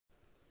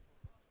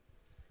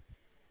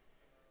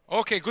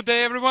Okay, good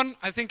day everyone.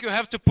 I think you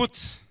have to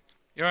put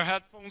your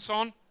headphones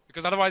on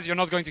because otherwise you're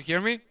not going to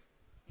hear me.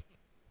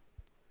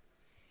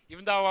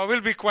 Even though I will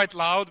be quite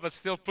loud, but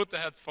still put the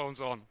headphones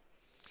on.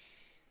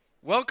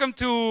 Welcome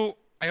to,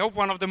 I hope,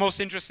 one of the most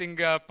interesting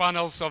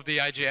panels of the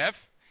IGF,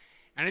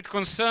 and it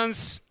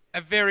concerns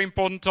a very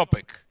important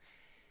topic.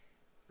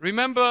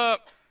 Remember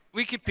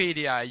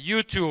Wikipedia,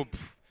 YouTube,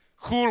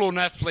 Hulu,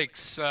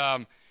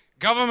 Netflix,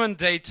 government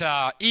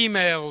data,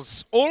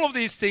 emails, all of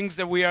these things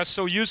that we are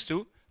so used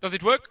to. Does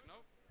it work? No?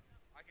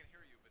 I can hear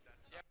you, but that's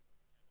not...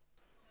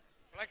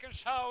 Well, I can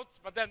shout,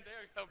 but then there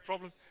you have a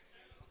problem.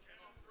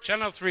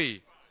 Channel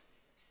 3.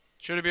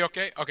 Should it be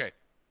okay? Okay,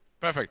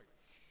 perfect.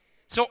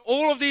 So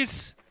all of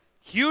these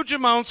huge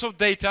amounts of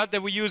data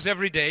that we use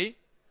every day,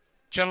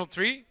 Channel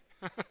 3,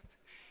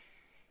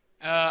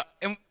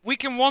 and we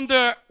can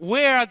wonder,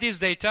 where are these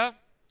data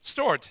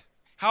stored?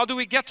 How do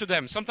we get to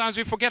them? Sometimes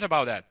we forget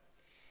about that.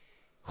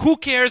 Who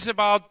cares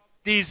about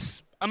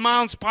these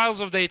amounts, piles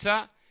of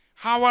data?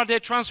 How are they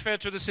transferred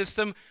to the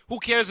system? Who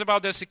cares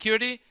about their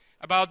security,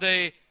 about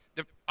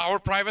our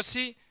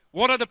privacy?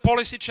 What are the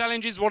policy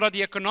challenges? What are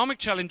the economic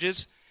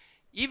challenges?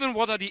 Even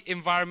what are the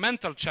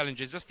environmental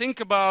challenges? Just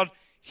think about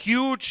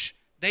huge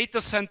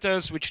data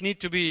centers which need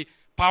to be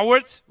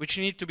powered, which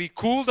need to be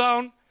cooled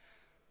down.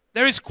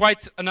 There is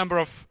quite a number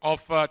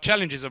of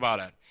challenges about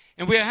that.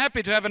 And we are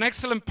happy to have an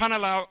excellent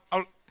panel.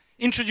 I'll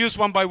introduce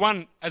one by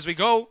one as we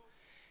go.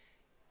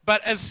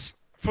 But as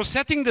for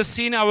setting the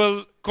scene, I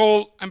will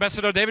call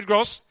Ambassador David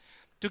Gross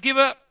to give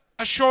a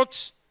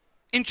short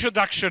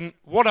introduction.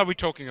 What are we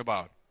talking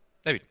about?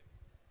 David.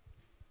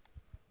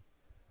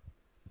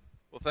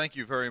 Well, thank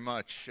you very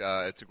much.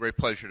 It's a great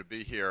pleasure to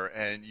be here.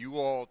 And you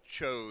all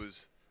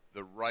chose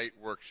the right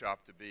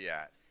workshop to be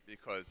at,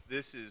 because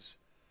this is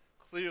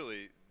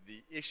clearly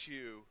the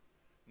issue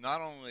not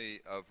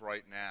only of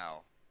right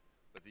now,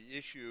 but the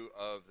issue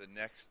of the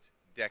next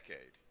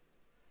decade.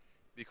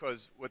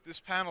 Because what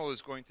this panel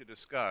is going to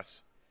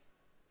discuss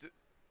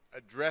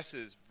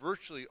addresses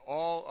virtually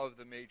all of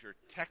the major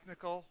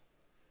technical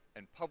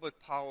and public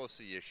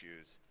policy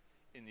issues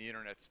in the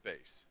internet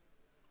space.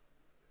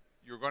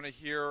 You're going to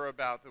hear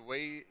about the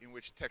way in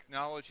which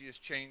technology is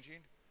changing,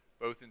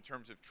 both in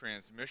terms of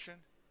transmission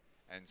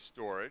and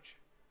storage.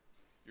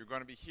 You're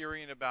going to be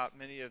hearing about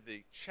many of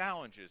the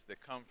challenges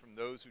that come from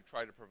those who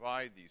try to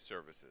provide these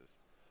services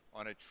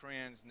on a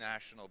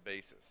transnational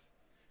basis.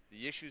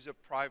 The issues of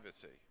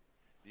privacy,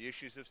 the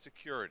issues of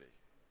security.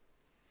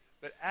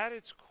 But at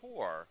its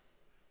core,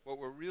 what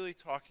we're really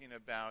talking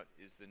about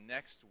is the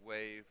next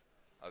wave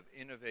of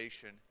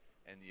innovation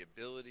and the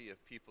ability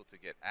of people to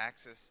get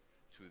access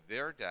to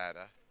their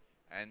data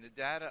and the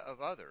data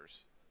of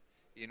others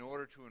in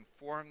order to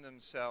inform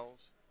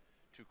themselves,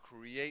 to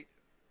create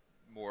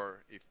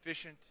more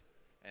efficient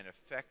and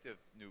effective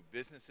new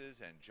businesses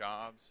and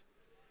jobs,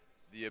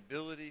 the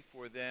ability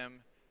for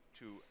them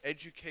to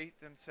educate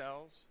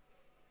themselves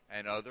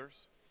and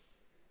others,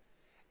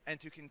 and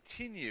to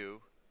continue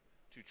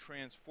to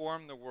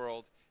transform the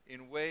world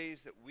in ways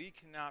that we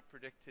cannot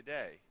predict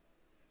today,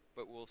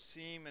 but will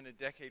seem in a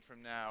decade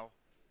from now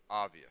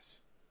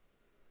obvious.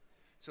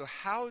 So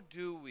how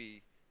do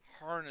we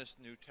harness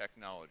new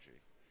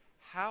technology?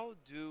 How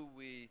do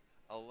we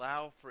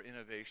allow for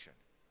innovation?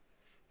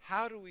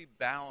 How do we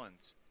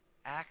balance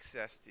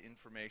access to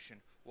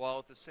information while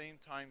at the same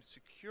time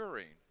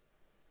securing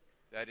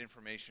that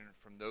information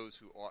from those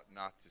who ought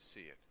not to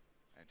see it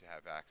and to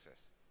have access?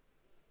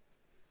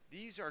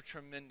 These are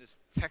tremendous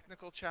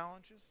technical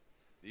challenges.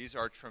 These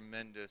are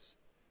tremendous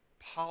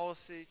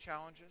policy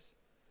challenges.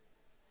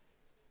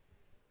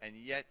 And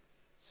yet,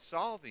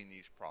 solving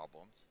these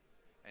problems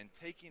and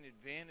taking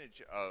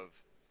advantage of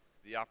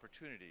the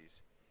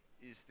opportunities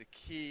is the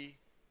key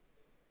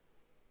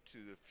to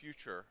the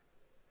future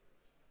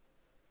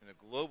and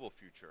the global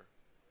future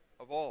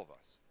of all of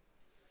us.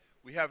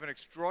 We have an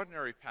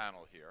extraordinary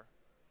panel here.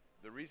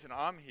 The reason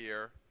I'm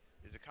here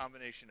is a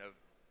combination of,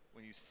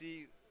 when you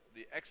see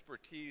the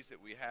expertise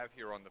that we have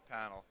here on the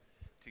panel,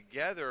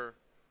 together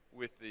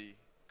with the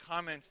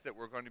comments that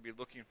we're going to be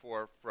looking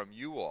for from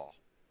you all,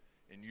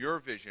 in your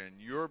vision,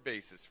 your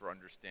basis for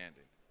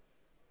understanding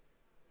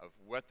of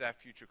what that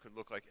future could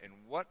look like, and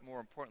what, more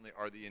importantly,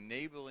 are the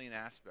enabling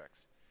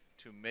aspects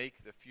to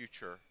make the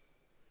future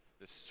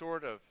the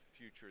sort of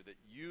future that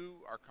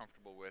you are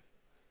comfortable with,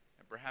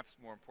 and perhaps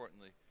more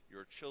importantly,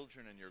 your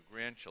children and your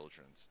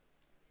grandchildren's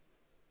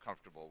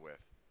comfortable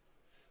with.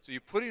 So you're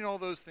putting all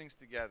those things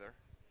together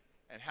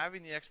and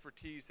having the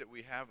expertise that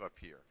we have up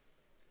here.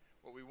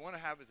 What we want to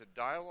have is a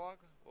dialogue.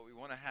 What we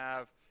want to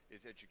have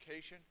is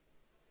education.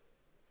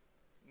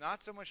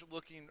 Not so much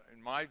looking,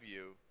 in my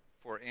view,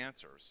 for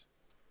answers,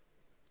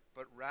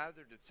 but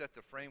rather to set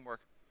the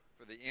framework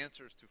for the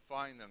answers to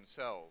find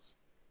themselves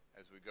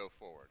as we go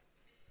forward.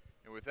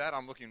 And with that,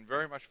 I'm looking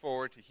very much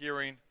forward to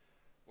hearing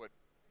what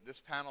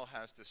this panel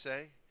has to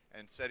say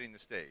and setting the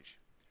stage.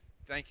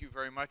 Thank you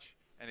very much,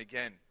 and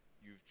again,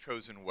 you've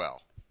chosen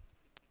well.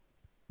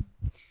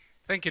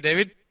 Thank you,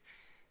 David.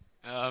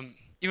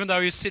 Even though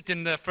you sit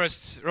in the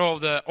first row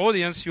of the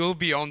audience, you will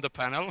be on the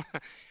panel.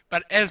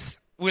 But as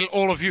will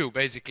all of you,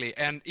 basically.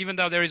 And even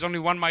though there is only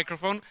one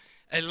microphone,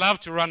 I love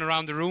to run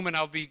around the room, and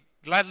I'll be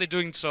gladly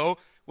doing so.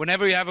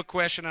 Whenever you have a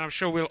question, and I'm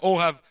sure we'll all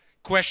have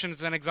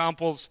questions and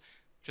examples,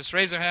 just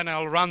raise your hand and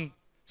I'll run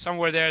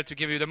somewhere there to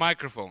give you the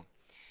microphone.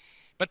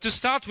 But to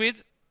start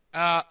with,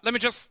 let me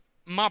just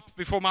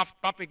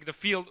mapping the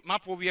field,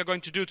 map what we are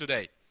going to do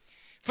today.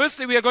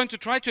 Firstly, we are going to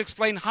try to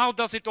explain how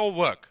does it all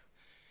work.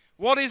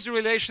 What is the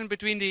relation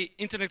between the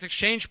internet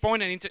exchange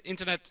point and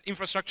internet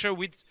infrastructure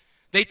with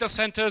data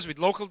centers, with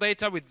local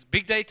data, with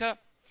big data?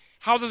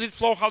 How does it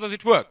flow? How does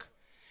it work?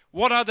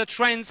 What are the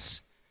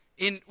trends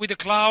with the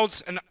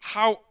clouds, and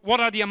what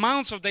are the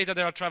amounts of data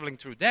that are traveling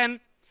through? Then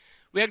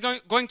we are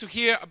going to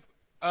hear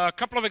a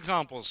couple of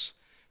examples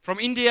from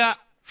India,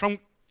 from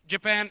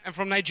Japan, and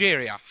from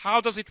Nigeria.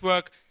 How does it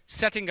work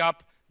setting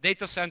up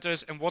data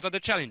centers, and what are the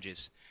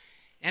challenges?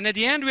 And at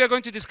the end, we are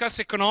going to discuss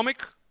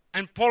economic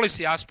and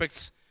policy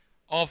aspects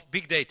of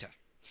big data.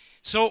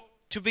 So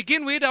to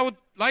begin with, I would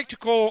like to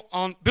call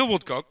on Bill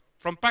Woodcock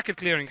from Packet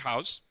Clearing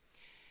House.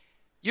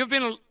 You've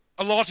been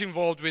a lot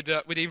involved with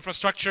the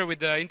infrastructure, with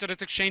the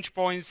internet exchange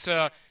points,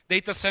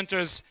 data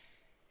centers.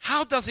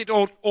 How does it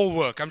all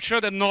work? I'm sure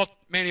that not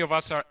many of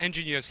us are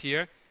engineers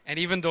here, and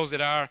even those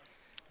that are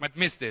might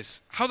miss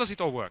this. How does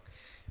it all work?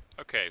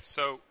 Okay,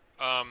 so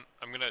I'm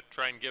going to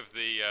try and give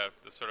the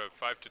sort of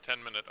 5 to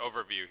 10 minute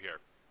overview here.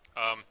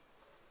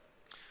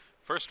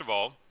 First of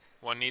all,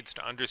 one needs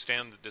to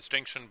understand the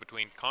distinction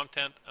between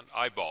content and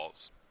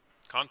eyeballs.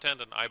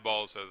 Content and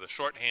eyeballs are the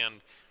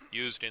shorthand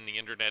used in the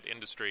internet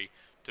industry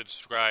to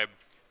describe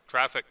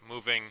traffic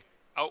moving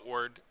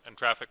outward and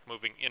traffic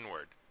moving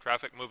inward.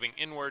 Traffic moving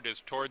inward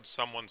is towards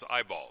someone's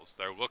eyeballs.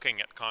 They're looking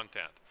at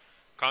content.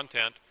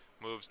 Content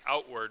moves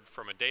outward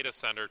from a data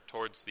center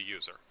towards the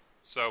user.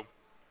 So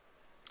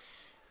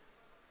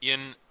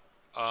in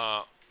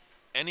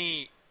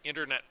any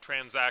internet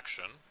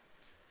transaction,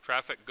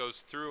 traffic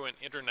goes through an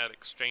internet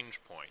exchange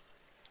point.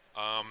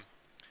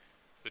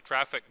 The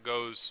traffic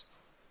goes,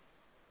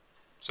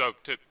 so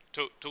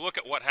to look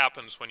at what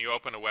happens when you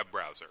open a web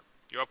browser.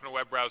 You open a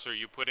web browser,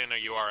 you put in a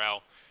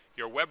URL,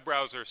 your web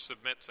browser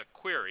submits a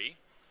query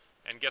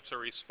and gets a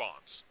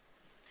response.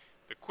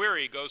 The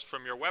query goes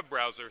from your web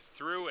browser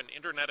through an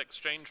internet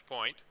exchange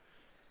point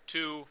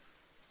to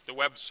the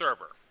web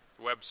server.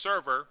 The web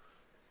server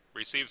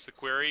receives the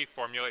query,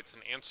 formulates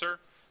an answer,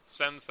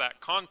 sends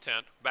that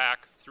content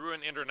back through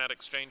an internet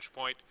exchange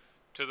point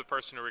to the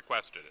person who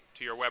requested it,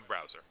 to your web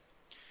browser.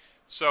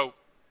 So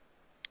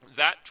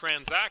that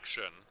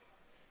transaction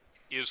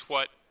is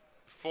what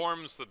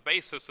forms the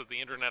basis of the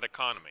internet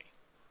economy,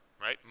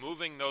 right?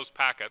 Moving those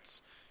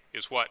packets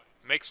is what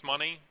makes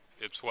money.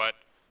 It's what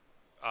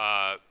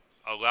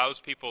allows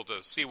people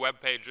to see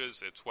web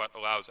pages. It's what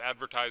allows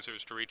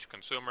advertisers to reach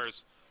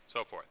consumers,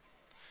 so forth.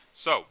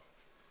 So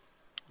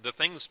the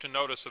things to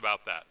notice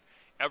about that.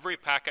 Every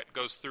packet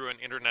goes through an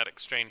internet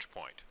exchange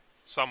point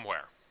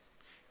somewhere.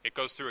 It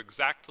goes through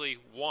exactly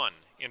one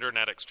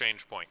internet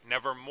exchange point,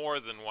 never more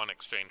than one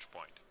exchange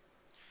point.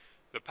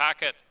 The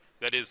packet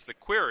that is the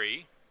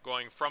query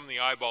going from the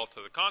eyeball to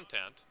the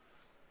content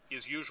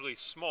is usually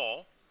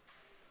small,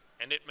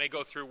 and it may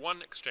go through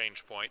one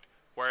exchange point,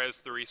 whereas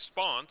the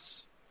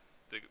response,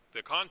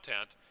 the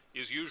content,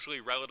 is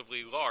usually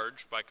relatively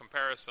large by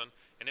comparison,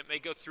 and it may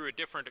go through a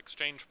different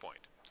exchange point.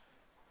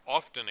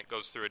 Often it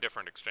goes through a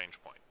different exchange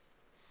point.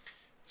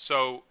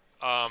 So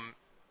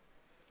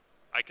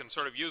I can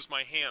sort of use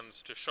my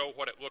hands to show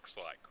what it looks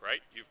like,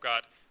 right? You've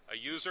got a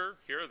user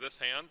here, this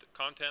hand,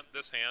 content,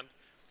 this hand.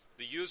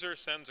 The user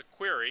sends a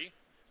query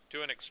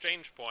to an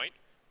exchange point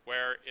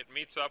where it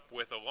meets up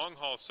with a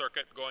long-haul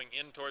circuit going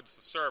in towards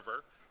the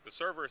server. The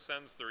server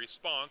sends the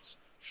response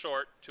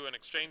short to an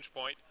exchange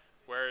point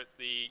where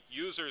the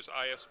user's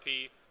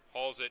ISP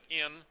hauls it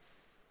in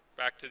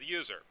back to the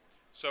user.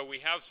 So we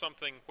have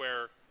something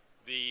where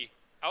the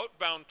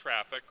outbound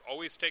traffic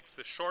always takes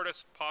the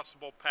shortest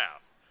possible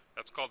path.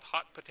 That's called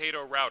hot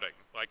potato routing,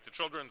 like the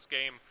children's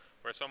game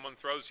where someone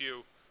throws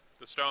you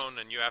the stone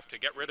and you have to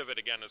get rid of it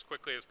again as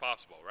quickly as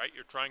possible, right?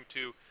 You're trying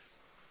to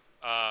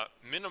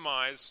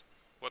minimize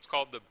what's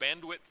called the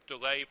bandwidth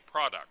delay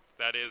product.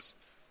 That is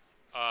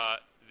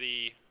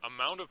the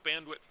amount of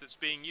bandwidth that's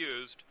being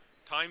used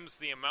times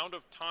the amount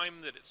of time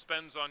that it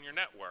spends on your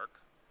network,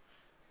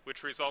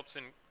 which results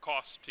in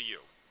cost to you.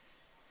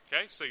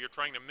 Okay, so you're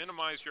trying to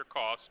minimize your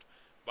cost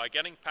by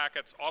getting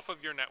packets off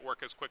of your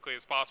network as quickly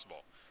as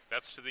possible.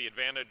 That's to the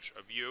advantage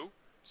of you,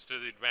 it's to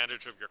the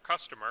advantage of your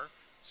customer,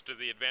 it's to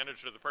the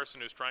advantage of the person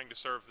who's trying to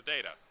serve the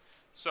data.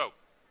 So,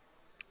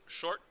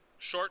 short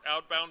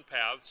outbound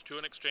paths to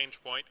an exchange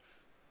point,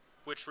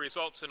 which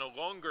results in a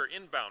longer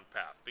inbound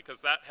path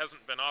because that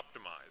hasn't been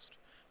optimized.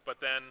 But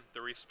then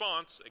the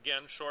response,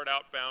 again, short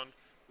outbound,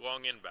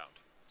 long inbound.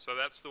 So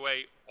that's the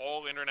way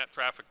all internet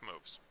traffic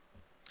moves.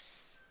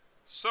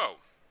 So,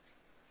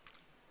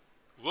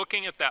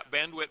 looking at that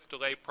bandwidth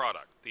delay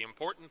product, the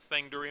important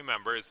thing to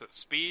remember is that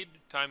speed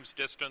times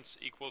distance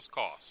equals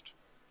cost.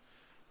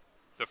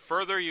 The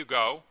further you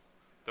go,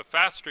 the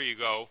faster you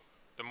go,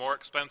 the more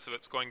expensive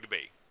it's going to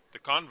be. The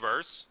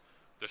converse,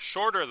 the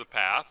shorter the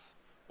path,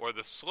 or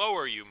the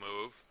slower you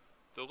move,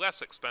 the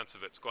less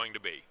expensive it's going to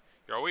be.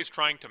 You're always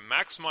trying to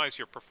maximize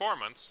your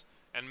performance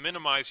and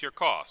minimize your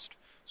cost.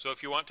 So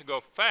if you want to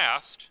go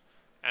fast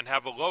and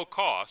have a low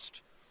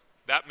cost,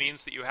 that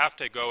means that you have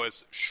to go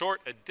as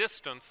short a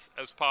distance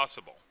as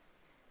possible.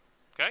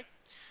 Okay?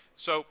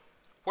 So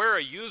where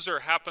a user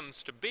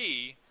happens to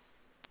be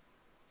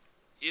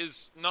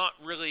is not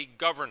really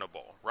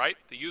governable, right?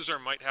 The user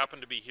might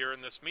happen to be here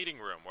in this meeting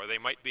room, or they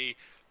might be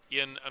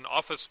in an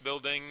office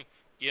building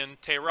in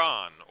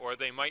Tehran, or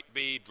they might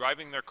be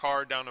driving their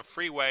car down a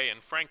freeway in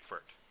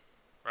Frankfurt,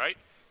 right?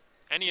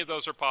 Any of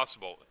those are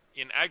possible.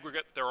 In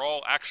aggregate, they're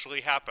all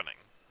actually happening,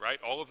 right?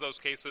 All of those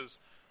cases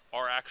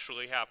are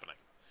actually happening.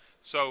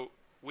 So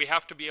we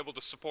have to be able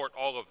to support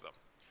all of them.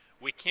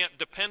 We can't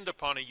depend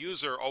upon a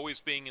user always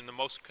being in the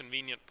most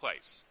convenient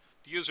place.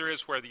 The user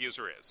is where the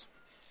user is.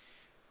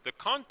 The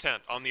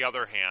content, on the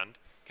other hand,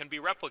 can be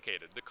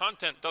replicated. The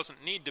content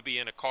doesn't need to be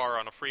in a car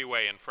on a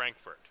freeway in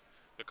Frankfurt.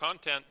 The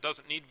content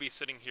doesn't need to be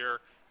sitting here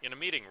in a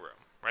meeting room,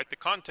 right? The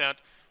content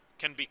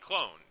can be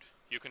cloned.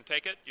 You can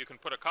take it, you can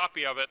put a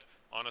copy of it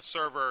on a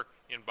server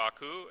in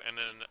Baku, and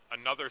then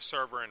another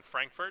server in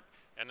Frankfurt,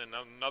 and then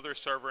another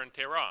server in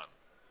Tehran,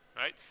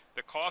 right?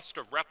 The cost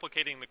of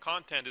replicating the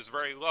content is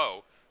very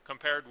low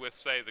compared with,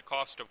 say, the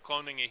cost of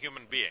cloning a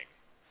human being,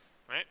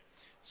 right?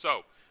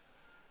 So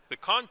the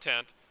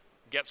content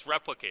gets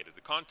replicated.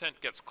 The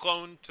content gets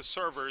cloned to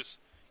servers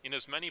in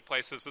as many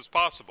places as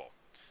possible.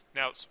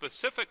 Now,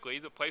 specifically,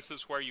 the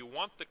places where you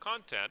want the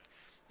content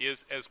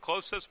is as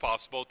close as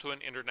possible to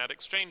an internet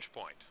exchange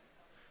point.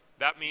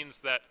 That means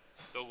that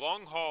the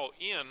long haul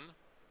in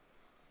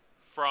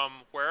from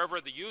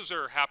wherever the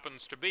user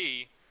happens to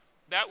be,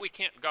 that we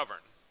can't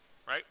govern,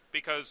 right?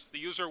 Because the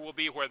user will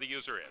be where the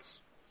user is.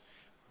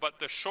 But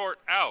the short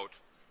out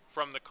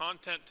from the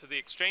content to the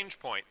exchange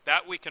point,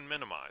 that we can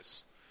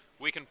minimize.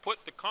 We can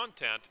put the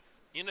content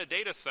in a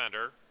data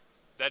center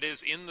that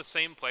is in the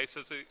same place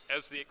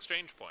as the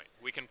exchange point.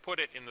 We can put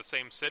it in the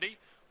same city.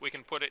 We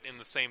can put it in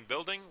the same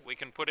building. We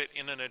can put it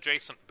in an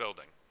adjacent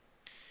building.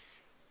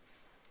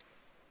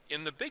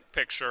 In the big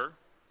picture,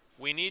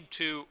 we need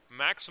to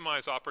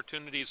maximize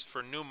opportunities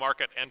for new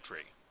market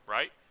entry,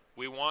 right?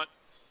 We want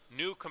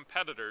new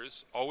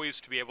competitors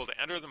always to be able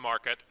to enter the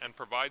market and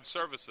provide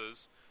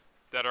services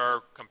that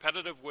are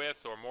competitive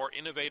with or more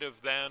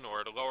innovative than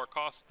or at a lower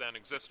cost than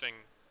existing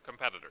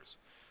competitors.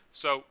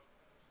 So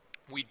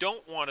we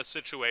don't want a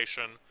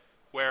situation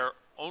where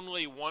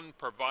only one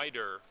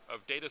provider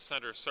of data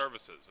center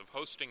services, of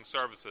hosting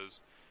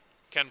services,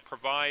 can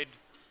provide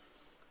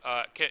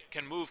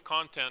can move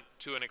content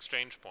to an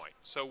exchange point.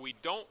 So we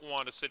don't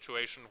want a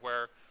situation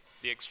where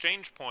the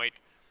exchange point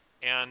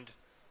and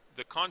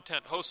the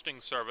content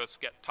hosting service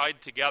get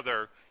tied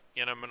together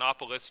in a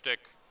monopolistic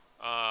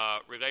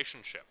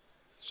relationship.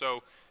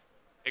 So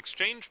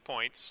exchange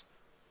points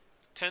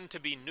tend to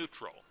be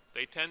neutral.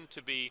 They tend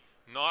to be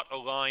not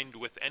aligned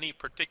with any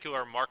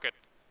particular market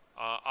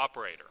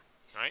operator,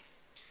 right?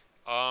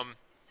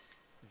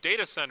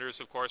 Data centers,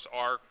 of course,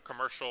 are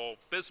commercial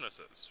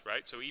businesses,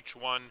 right? So each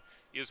one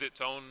is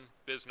its own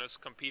business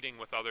competing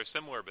with other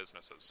similar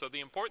businesses. So the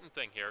important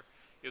thing here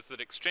is that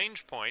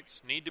exchange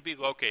points need to be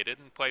located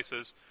in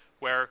places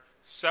where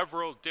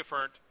several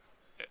different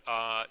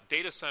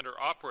data center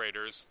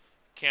operators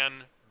can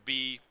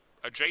be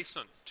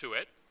adjacent to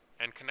it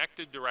and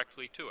connected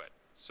directly to it.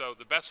 So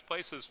the best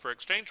places for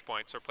exchange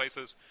points are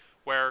places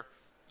where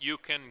you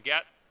can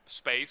get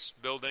space,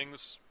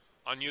 buildings,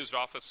 unused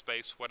office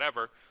space,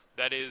 whatever,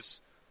 that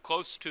is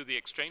close to the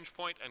exchange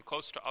point and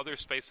close to other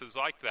spaces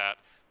like that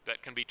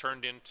that can be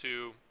turned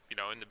into, you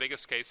know, in the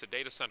biggest case, a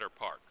data center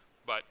park.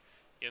 But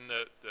in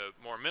the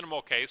more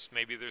minimal case,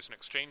 maybe there's an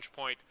exchange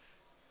point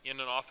in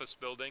an office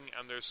building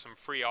and there's some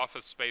free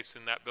office space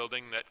in that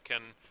building that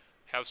can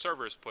have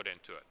servers put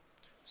into it.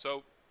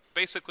 So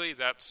basically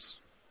that's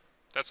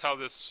how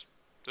this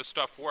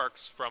stuff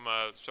works from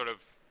a sort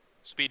of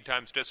speed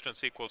times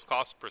distance equals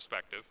cost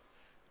perspective.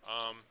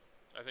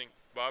 I think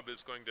Bob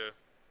is going to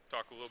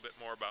talk a little bit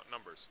more about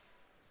numbers.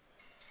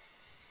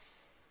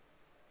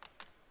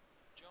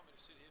 Do you want me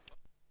to sit here?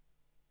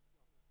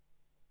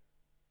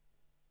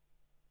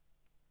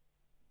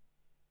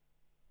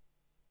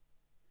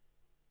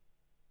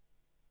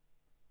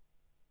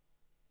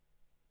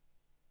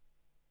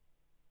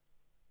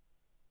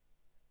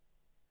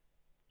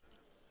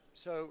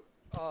 So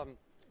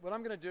what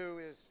I'm going to do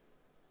is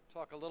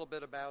talk a little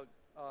bit about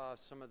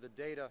some of the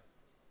data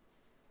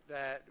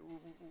that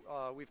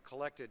we've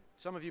collected.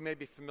 Some of you may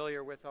be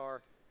familiar with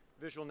our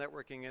visual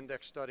networking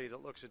index study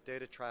that looks at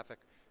data traffic.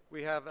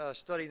 We have a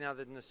study now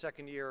that in the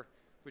second year,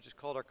 which is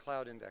called our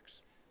cloud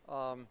index.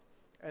 And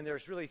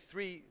there's really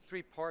three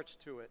parts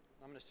to it.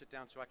 I'm going to sit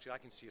down so actually I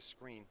can see a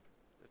screen.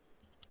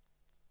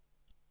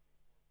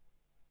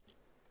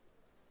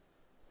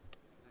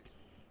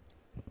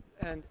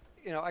 And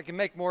you know, I can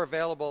make more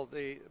available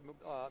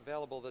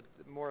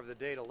more of the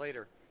data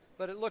later.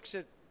 But it looks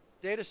at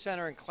data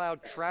center and cloud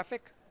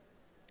traffic,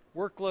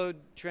 workload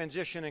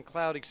transition and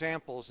cloud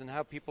examples, and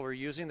how people are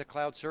using the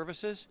cloud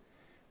services.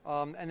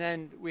 And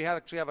then we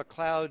actually have a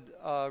cloud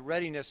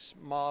readiness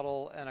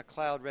model and a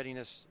cloud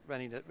readiness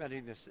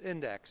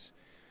index.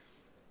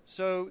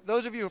 So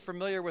those of you who are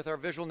familiar with our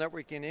visual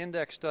networking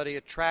index study,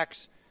 it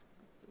tracks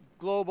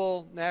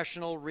global,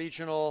 national,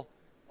 regional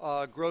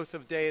growth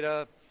of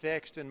data,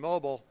 fixed and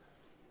mobile.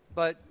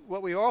 But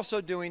what we're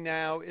also doing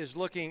now is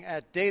looking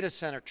at data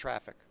center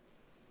traffic.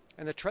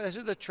 And this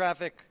is the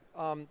traffic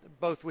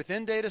both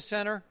within data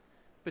center,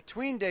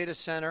 between data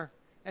center,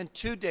 and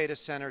to data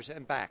centers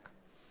and back.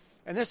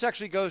 And this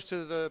actually goes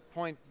to the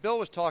point Bill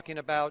was talking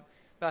about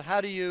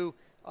how do you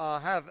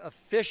have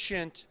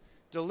efficient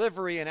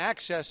delivery and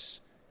access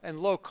and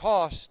low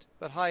cost,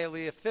 but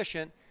highly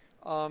efficient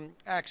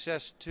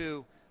access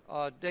to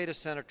data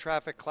center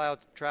traffic, cloud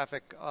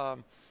traffic,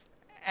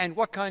 and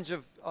what kinds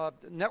of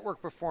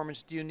network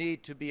performance do you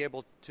need to be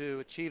able to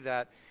achieve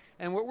that?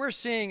 And what we're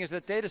seeing is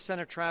that data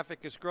center traffic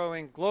is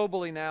growing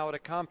globally now at a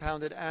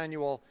compounded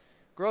annual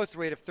growth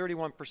rate of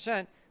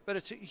 31%, but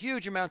it's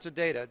huge amounts of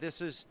data.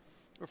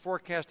 We're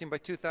forecasting by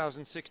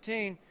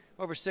 2016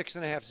 over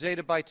 6.5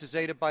 zettabytes. A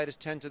zettabyte is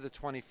 10 to the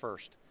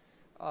 21st.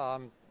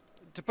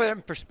 To put it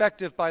in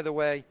perspective, by the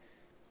way,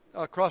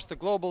 across the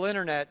global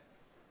internet,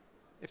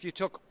 if you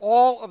took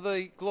all of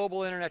the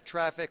global internet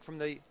traffic from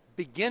the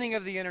beginning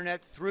of the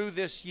internet through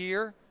this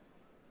year,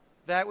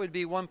 that would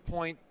be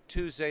 1.2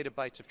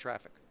 zettabytes of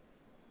traffic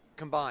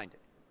combined.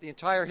 The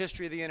entire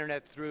history of the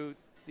internet through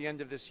the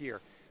end of this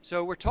year.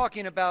 So we're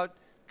talking about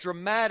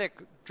dramatic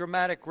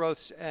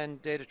growths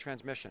and data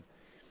transmission.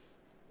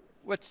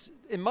 What's,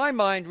 in my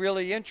mind,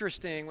 really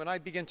interesting when I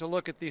begin to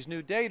look at these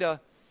new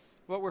data,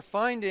 what we're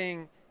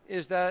finding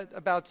is that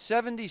about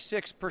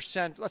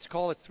 76%, let's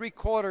call it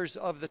 3/4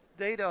 of the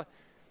data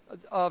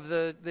of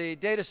the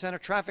data center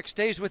traffic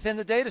stays within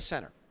the data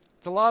center.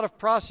 It's a lot of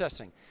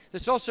processing.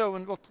 There's also,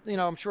 and we'll,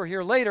 I'm sure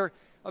hear later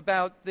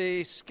about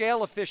the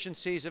scale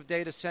efficiencies of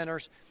data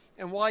centers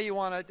and why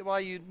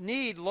you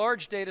need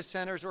large data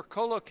centers or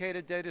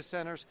co-located data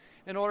centers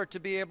in order to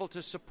be able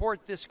to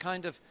support this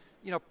kind of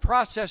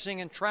processing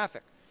and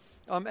traffic.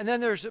 And then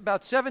there's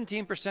about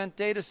 17%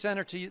 data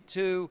center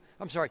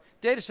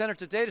data center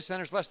to data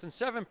centers, less than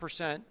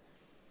 7%.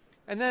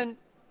 And then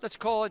let's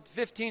call it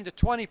 15 to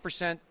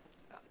 20%,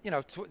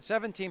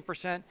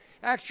 17%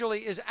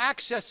 actually is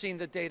accessing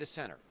the data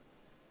center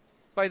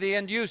by the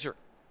end user.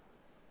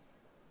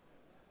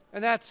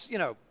 And that's,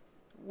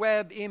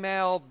 web,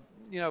 email,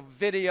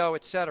 video,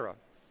 etc.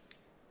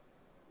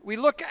 We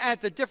look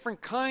at the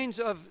different kinds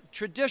of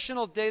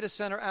traditional data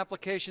center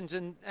applications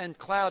and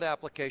cloud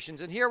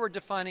applications. And here we're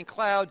defining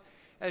cloud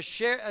as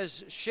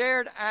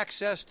shared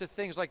access to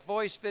things like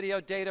voice, video,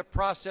 data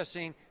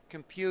processing,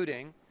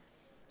 computing.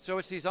 So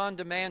it's these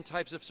on-demand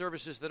types of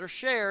services that are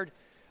shared.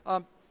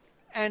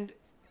 And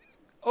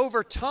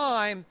over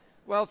time,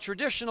 well,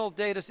 traditional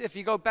data, if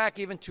you go back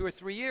even 2 or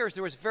 3 years,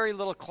 there was very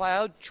little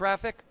cloud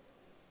traffic.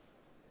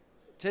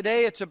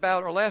 Today it's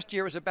about, or last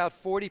year it was about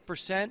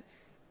 40%.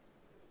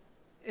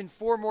 In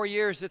 4 more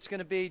years, it's going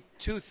to be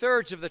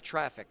 2/3 of the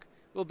traffic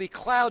will be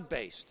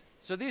cloud-based.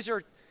 So these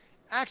are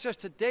access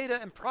to data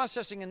and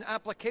processing and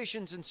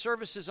applications and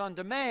services on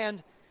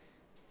demand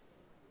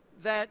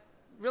that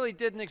really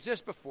didn't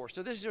exist before.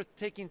 So these are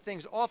taking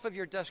things off of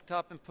your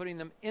desktop and putting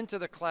them into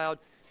the cloud.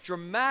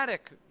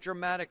 Dramatic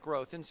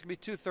growth, and it's going to be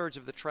 2/3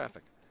 of the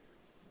traffic.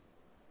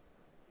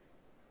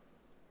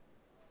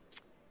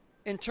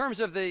 In terms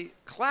of the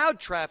cloud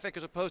traffic,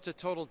 as opposed to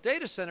total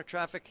data center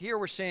traffic, here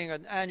we're seeing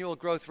an annual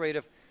growth rate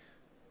of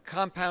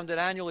compounded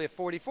annually of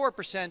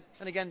 44%.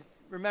 And again,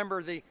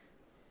 remember the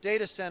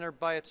data center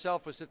by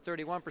itself was at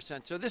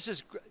 31%. So this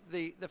is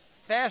the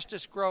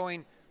fastest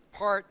growing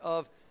part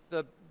of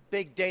the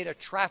big data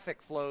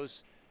traffic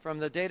flows from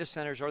the data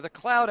centers or the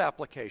cloud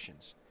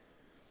applications.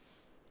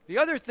 The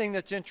other thing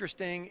that's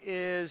interesting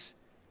is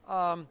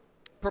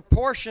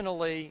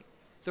proportionally,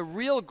 the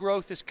real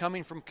growth is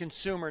coming from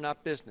consumer,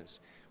 not business.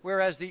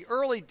 Whereas the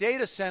early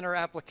data center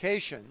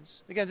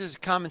applications, again, this is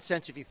common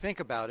sense if you think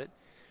about it,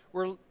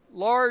 were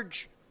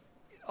large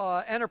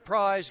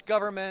enterprise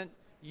government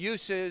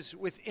uses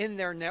within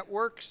their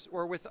networks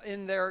or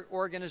within their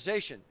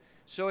organization.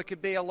 So it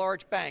could be a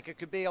large bank, it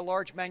could be a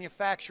large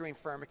manufacturing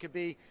firm, it could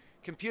be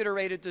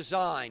computer-aided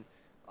design,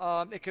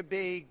 it could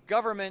be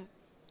government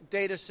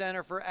data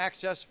center for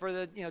access for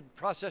the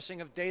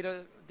processing of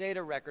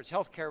data records,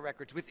 healthcare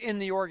records within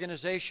the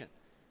organization.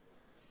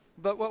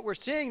 But what we're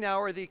seeing now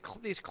are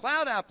these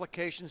cloud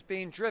applications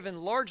being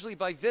driven largely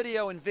by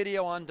video and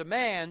video on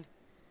demand,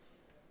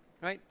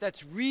 right?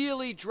 That's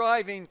really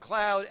driving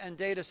cloud and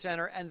data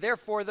center, and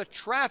therefore the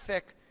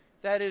traffic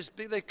that is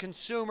the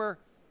consumer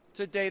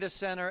to data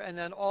center and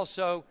then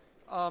also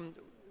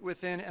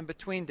within and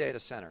between data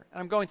center. And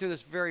I'm going through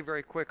this very,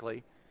 very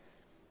quickly.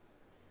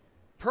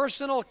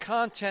 Personal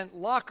content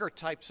locker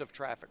types of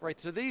traffic, right?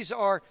 So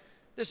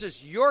this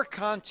is your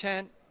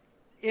content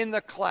in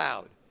the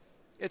cloud.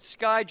 It's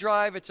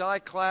SkyDrive, it's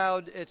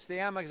iCloud, it's the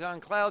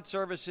Amazon Cloud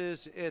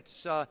Services,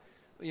 it's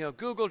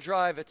Google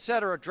Drive,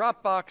 etc.,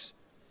 Dropbox.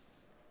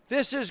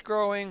 This is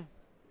growing.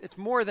 It's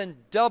more than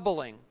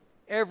doubling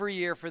every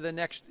year for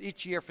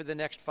each year for the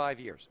next 5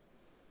 years.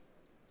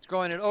 It's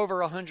growing at over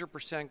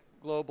 100%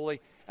 globally.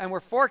 And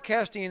we're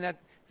forecasting that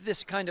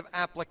this kind of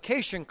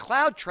application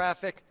cloud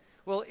traffic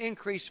will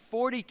increase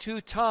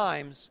 42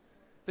 times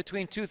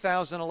between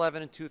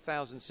 2011 and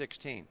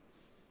 2016.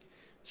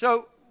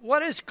 So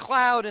what is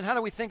cloud and how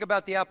do we think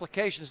about the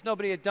applications?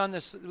 Nobody had done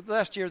this.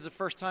 Last year was the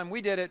first time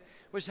we did it,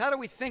 was how do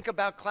we think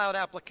about cloud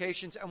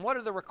applications and what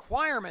are the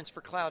requirements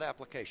for cloud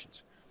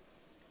applications?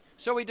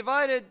 So we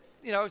divided,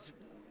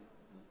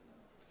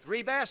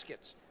 3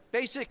 baskets,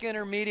 basic,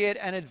 intermediate,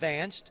 and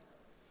advanced.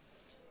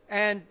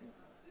 And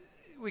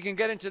we can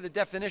get into the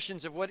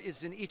definitions of what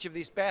is in each of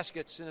these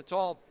baskets, and it's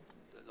all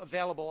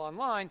available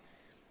online.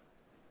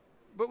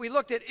 But we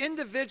looked at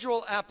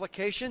individual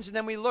applications, and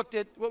then we looked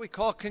at what we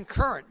call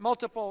concurrent,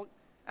 multiple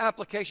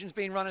applications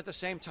being run at the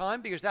same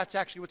time, because that's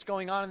actually what's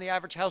going on in the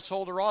average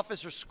household or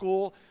office or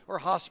school or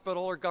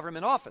hospital or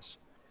government office.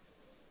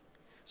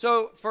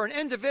 So for an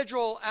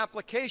individual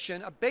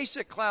application, a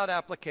basic cloud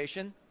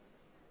application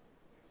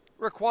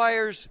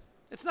requires,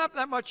 it's not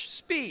that much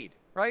speed,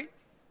 right?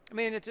 I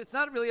mean, it's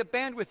not really a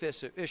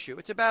bandwidth issue.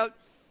 It's about,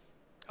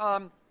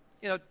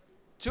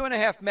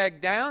 2.5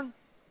 meg down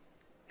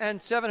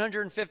and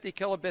 750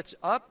 kilobits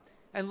up,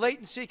 and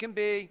latency can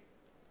be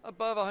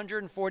above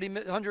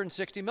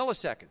 160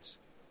 milliseconds.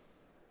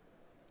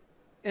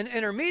 An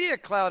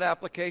intermediate cloud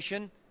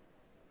application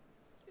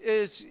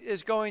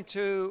is going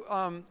to,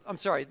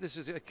 this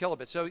is a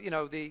kilobit. So,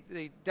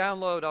 the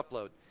download,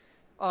 upload.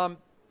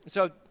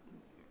 So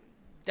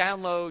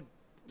download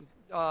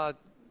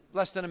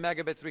less than a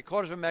megabit,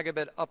 3/4 of a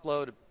megabit,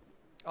 upload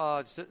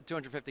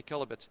 250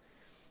 kilobits.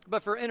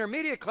 But for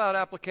intermediate cloud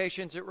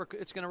applications,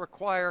 it's going to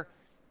require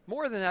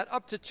more than that,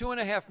 up to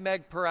 2.5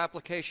 meg per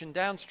application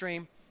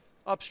downstream,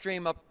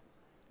 upstream up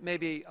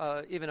maybe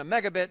even a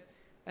megabit.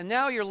 And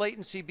now your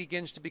latency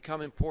begins to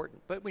become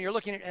important. But when you're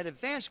looking at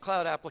advanced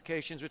cloud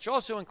applications, which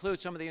also include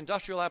some of the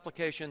industrial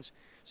applications,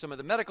 some of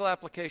the medical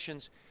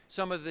applications,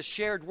 some of the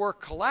shared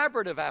work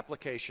collaborative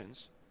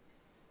applications,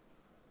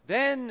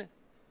 then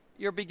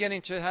you're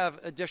beginning to have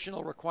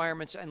additional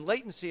requirements and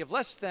latency of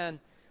less than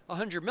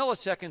 100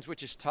 milliseconds,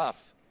 which is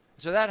tough.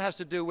 So that has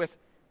to do with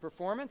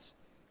performance,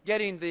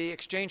 getting the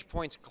exchange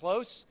points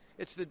close.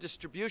 It's the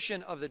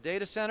distribution of the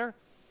data center.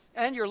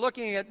 And you're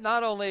looking at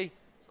not only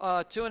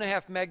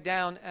 2.5 meg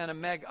down and a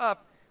meg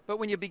up, but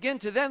when you begin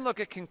to then look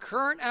at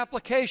concurrent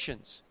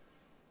applications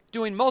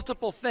doing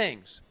multiple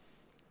things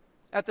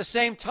at the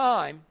same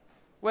time,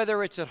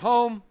 whether it's at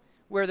home,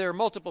 where there are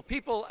multiple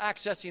people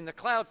accessing the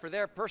cloud for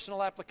their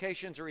personal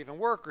applications or even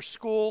work or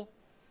school,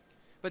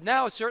 but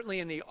now it's certainly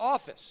in the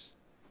office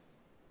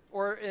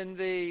or in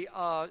the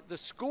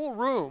school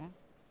room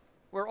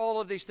where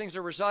all of these things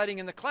are residing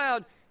in the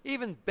cloud,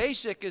 even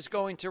basic is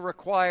going to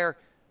require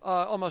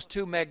almost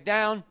 2 meg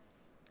down,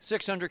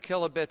 600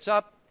 kilobits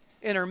up,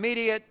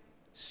 intermediate,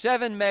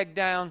 7 meg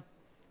down,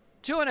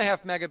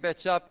 2.5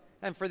 megabits up,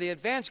 and for the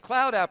advanced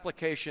cloud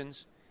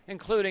applications,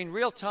 including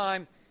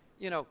real-time,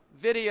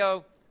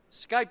 video,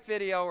 Skype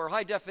video, or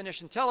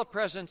high-definition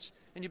telepresence,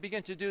 and you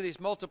begin to do these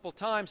multiple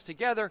times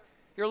together,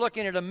 you're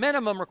looking at a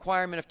minimum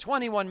requirement of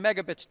 21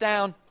 megabits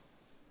down,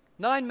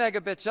 9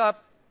 megabits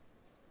up,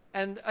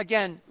 and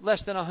again,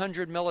 less than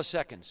 100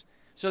 milliseconds.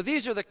 So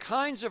these are the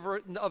kinds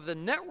of the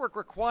network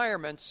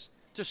requirements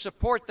to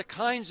support the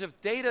kinds of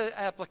data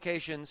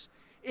applications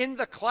in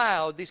the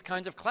cloud, these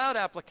kinds of cloud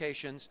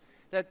applications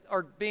that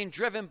are being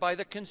driven by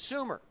the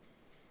consumer.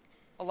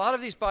 A lot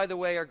of these, by the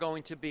way, are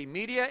going to be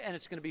media, and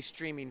it's going to be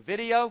streaming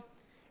video,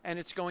 and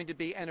it's going to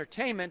be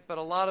entertainment, but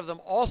a lot of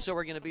them also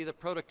are going to be the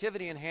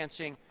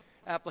productivity-enhancing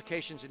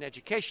applications and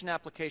education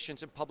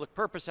applications and public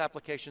purpose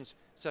applications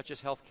such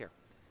as healthcare.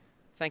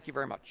 Thank you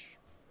very much.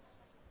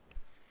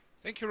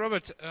 Thank you,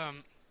 Robert.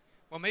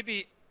 Well,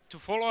 maybe to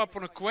follow up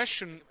on a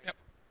question,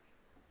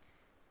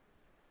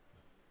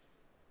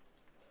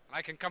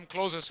 I can come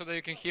closer so that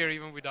you can hear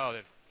even without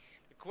it.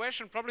 The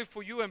question probably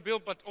for you and Bill,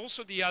 but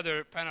also the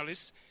other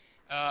panelists,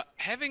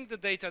 having the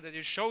data that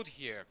you showed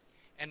here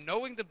and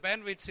knowing the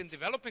bandwidths in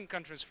developing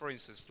countries, for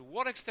instance, to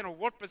what extent or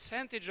what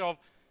percentage of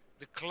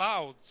the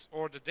cloud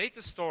or the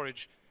data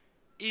storage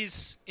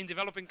is in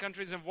developing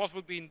countries and what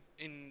would be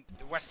in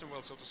the Western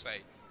world, so to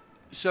say?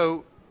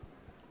 So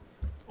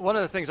one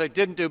of the things I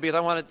didn't do, because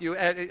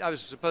I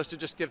was supposed to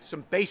just give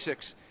some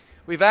basics.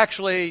 We've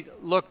actually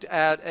looked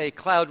at a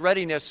cloud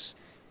readiness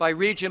by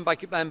region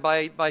and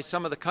by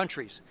some of the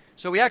countries.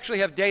 So we actually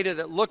have data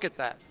that look at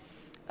that.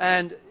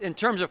 And in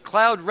terms of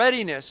cloud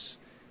readiness,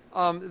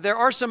 there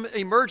are some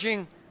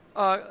emerging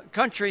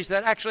countries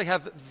that actually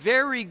have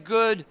very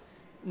good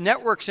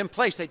networks in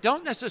place. They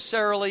don't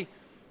necessarily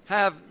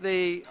have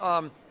the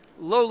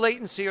low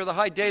latency or the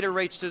high data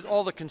rates to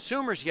all the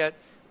consumers yet,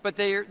 but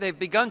they've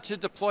begun to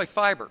deploy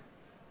fiber,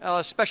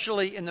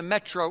 especially in the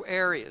metro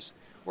areas,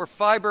 or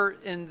fiber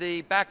in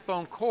the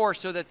backbone core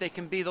so that they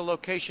can be the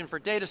location for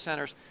data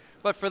centers.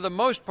 But for the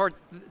most part,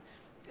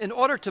 in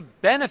order to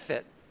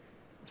benefit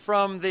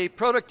from the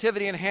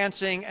productivity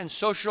enhancing and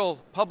social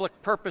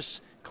public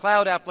purpose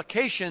cloud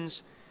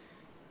applications,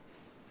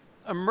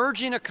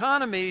 emerging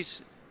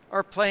economies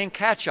are playing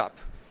catch-up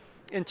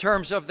in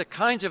terms of the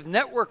kinds of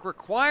network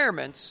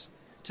requirements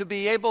to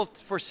be able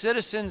for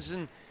citizens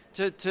and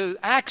to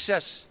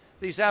access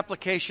these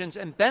applications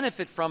and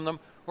benefit from them,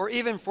 or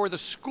even for the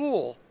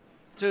school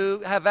to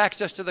have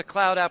access to the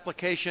cloud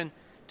application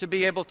to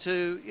be able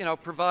to,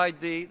 provide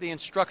the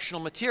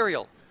instructional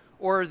material,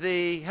 or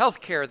the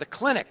healthcare, the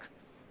clinic,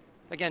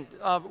 again,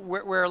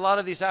 where a lot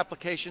of these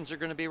applications are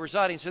going to be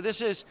residing.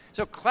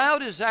 So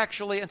cloud is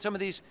actually, and some of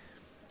these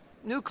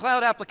new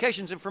cloud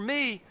applications, and for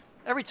me,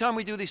 every time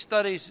we do these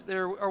studies,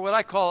 there are what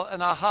I call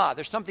an aha.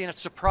 There's something that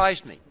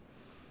surprised me.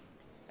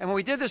 And when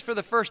we did this for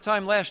the first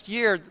time last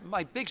year,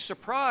 my big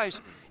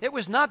surprise, it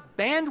was not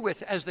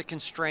bandwidth as the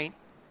constraint,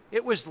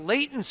 it was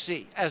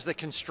latency as the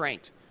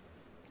constraint.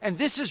 And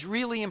this is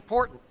really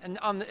important. And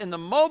in the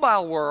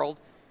mobile world,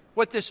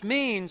 what this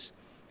means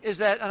is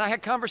that, and I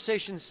had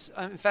conversations,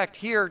 in fact,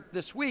 here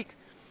this week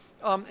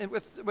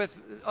with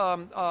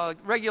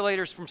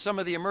regulators from some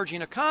of the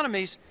emerging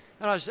economies,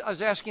 and I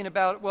was asking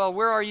about, well,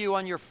 where are you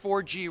on your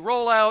 4G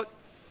rollout?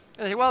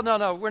 And they say, well,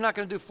 no, we're not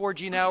going to do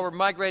 4G now. We're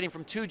migrating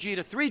from 2G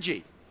to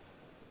 3G.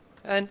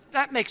 And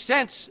that makes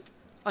sense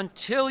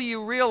until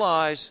you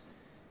realize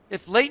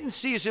if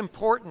latency is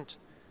important,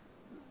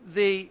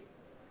 the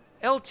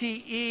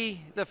LTE,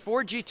 the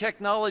 4G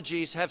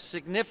technologies have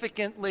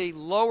significantly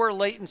lower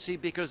latency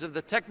because of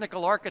the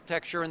technical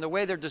architecture and the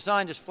way they're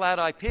designed as flat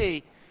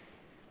IP,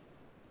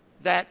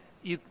 that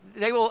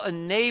they will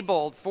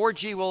enable,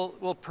 4G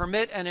will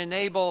permit and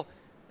enable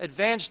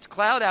advanced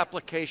cloud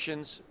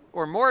applications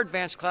or more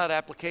advanced cloud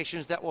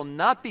applications that will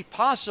not be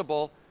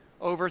possible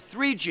over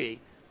 3G.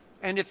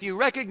 And if you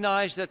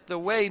recognize that the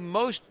way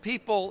most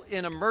people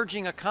in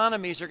emerging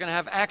economies are going to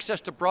have access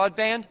to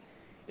broadband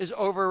is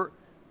over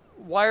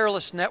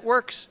wireless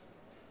networks,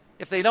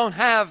 if they don't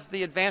have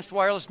the advanced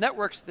wireless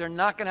networks, they're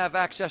not going to have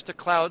access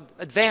to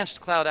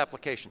advanced cloud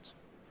applications.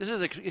 This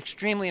is an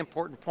extremely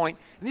important point.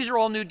 And these are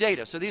all new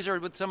data. So these are,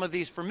 with some of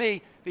these, for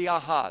me, the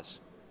ahas.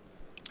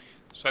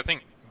 So I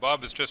think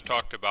Bob has just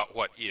talked about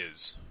what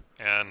is,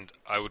 and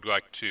I would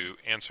like to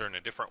answer in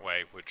a different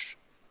way, which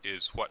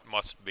is what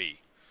must be.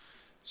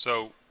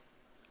 So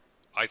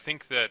I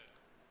think that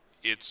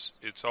it's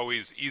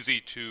always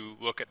easy to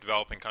look at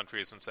developing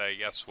countries and say,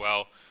 yes,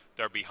 well,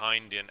 they're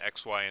behind in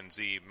X, Y, and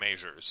Z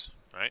measures,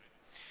 right?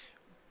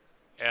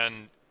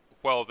 And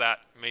while that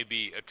may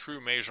be a true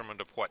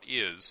measurement of what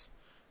is,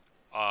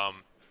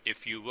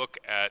 if you look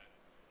at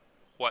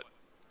what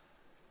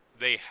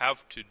they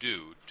have to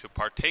do to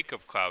partake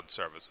of cloud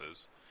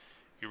services,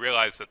 you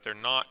realize that they're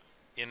not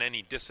in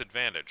any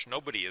disadvantage.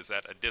 Nobody is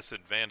at a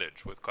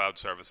disadvantage with cloud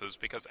services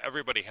because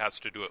everybody has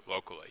to do it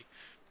locally,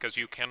 because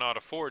you cannot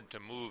afford to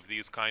move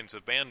these kinds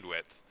of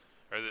bandwidth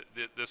or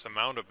this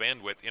amount of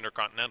bandwidth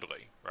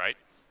intercontinentally, right?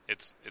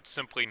 It's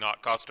simply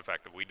not cost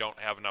effective. We don't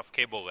have enough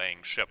cable laying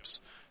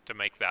ships to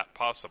make that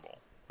possible,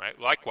 right?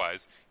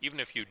 Likewise, even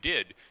if you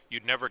did,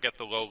 you'd never get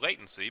the low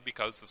latency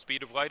because the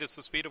speed of light is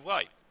the speed of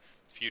light.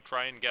 If you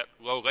try and get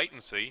low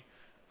latency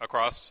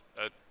across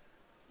a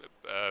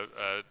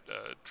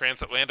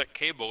transatlantic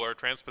cable or a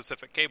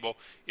transpacific cable,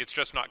 it's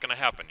just not going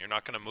to happen. You're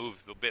not going to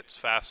move the bits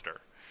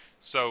faster.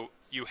 So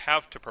you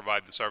have to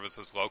provide the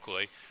services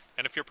locally.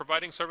 And if you're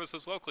providing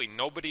services locally,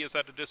 nobody is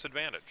at a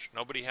disadvantage.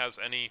 Nobody has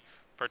any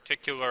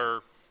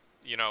particular,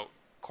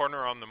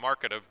 corner on the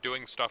market of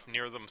doing stuff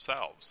near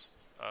themselves.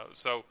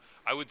 So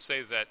I would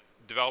say that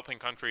developing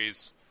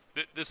countries,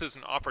 this is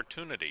an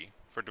opportunity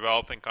for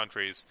developing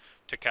countries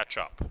to catch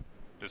up.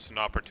 This is an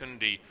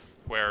opportunity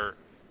where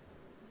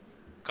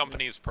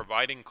companies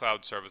providing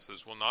cloud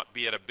services will not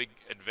be at a big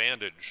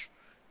advantage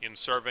in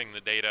serving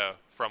the data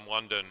from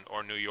London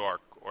or New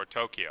York or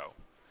Tokyo.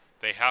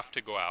 They have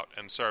to go out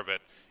and serve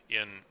it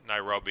in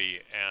Nairobi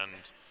and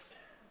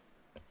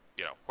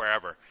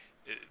wherever.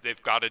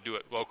 They've got to do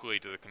it locally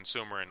to the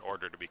consumer in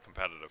order to be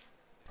competitive.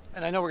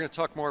 And I know we're going to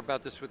talk more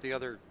about this with the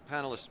other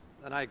panelists,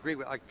 and I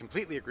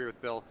completely agree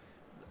with Bill.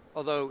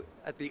 Although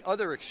at the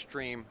other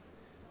extreme,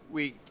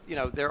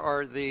 there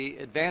are the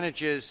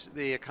advantages,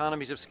 the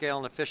economies of scale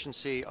and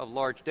efficiency of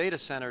large data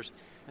centers,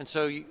 and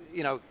so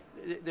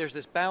there's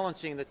this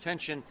balancing, the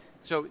tension.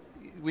 So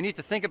we need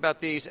to think about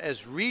these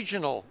as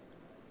regionally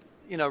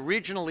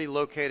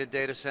located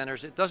data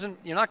centers.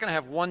 You're not going to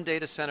have one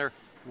data center,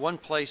 one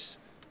place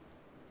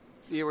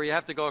where you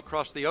have to go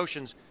across the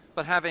oceans,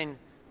 but having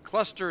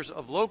clusters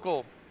of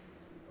local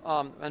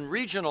and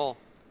regional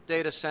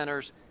data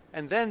centers,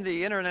 and then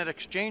the internet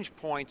exchange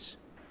points,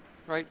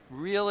 right,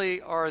 really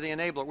are the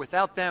enabler.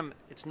 Without them,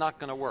 it's not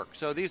going to work.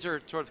 So these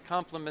are sort of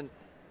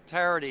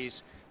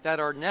complementarities that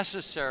are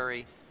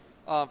necessary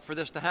for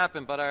this to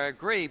happen. But I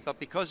agree, but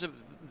because of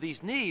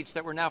these needs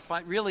that we're now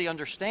really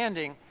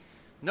understanding,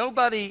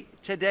 nobody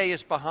today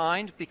is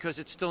behind because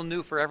it's still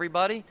new for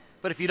everybody.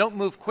 But if you don't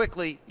move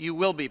quickly, you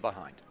will be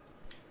behind.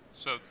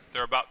 So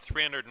there are about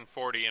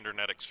 340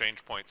 internet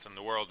exchange points in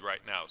the world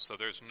right now. So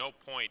there's no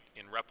point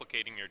in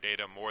replicating your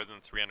data more than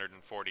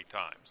 340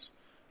 times,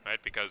 right?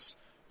 Because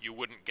you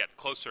wouldn't get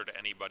closer to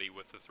anybody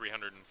with the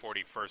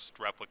 341st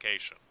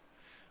replication.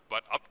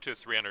 but up to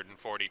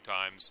 340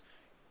 times,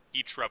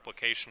 each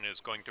replication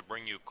is going to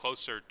bring you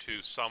closer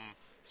to some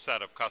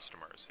set of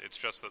customers. It's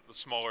just that the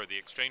smaller the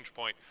exchange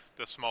point,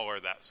 the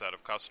smaller that set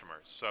of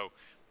customers. So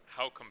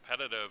how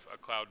competitive a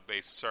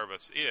cloud-based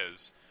service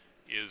is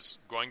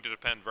going to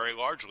depend very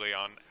largely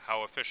on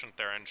how efficient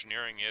their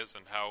engineering is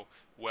and how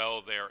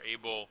well they're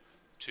able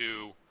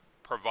to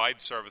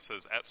provide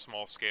services at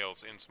small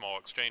scales in small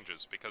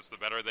exchanges, because the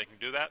better they can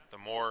do that, the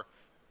more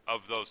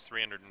of those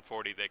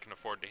 340 they can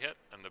afford to hit,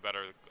 and the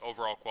better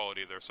overall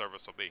quality of their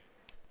service will be.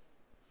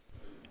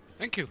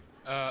 Thank you.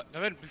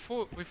 David,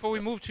 before we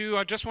move to you,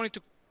 I just wanted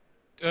to,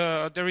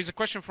 there is a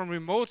question from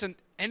remote, and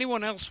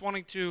anyone else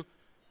wanting to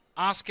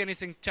ask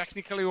anything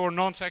technically or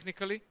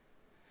non-technically?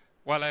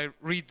 While I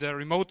read the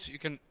remote, you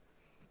can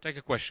take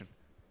a question.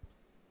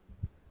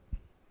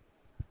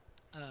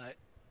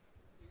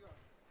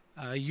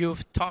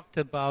 You've talked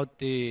about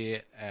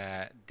the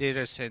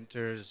data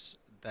centers,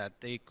 that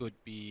they could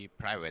be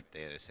private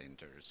data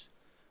centers.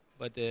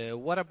 But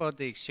what about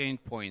the exchange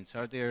points?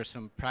 Are there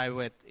some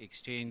private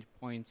exchange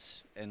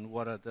points, and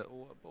what are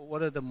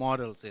the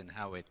models in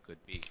how it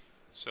could be?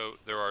 So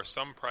there are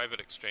some private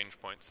exchange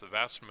points. The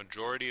vast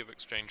majority of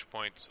exchange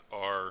points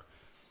are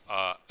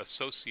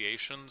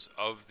associations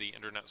of the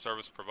internet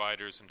service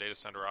providers and data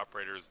center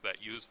operators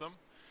that use them.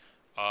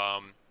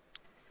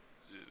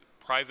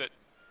 Private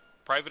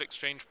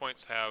exchange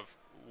points have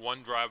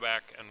one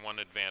drawback and one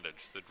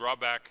advantage. The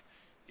drawback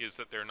is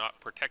that they're not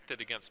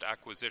protected against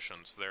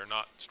acquisitions. They're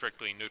not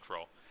strictly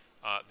neutral.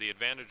 The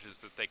advantage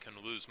is that they can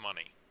lose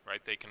money,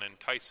 right? They can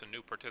entice a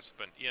new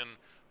participant in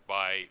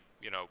by,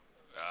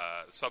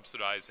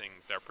 subsidizing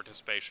their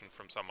participation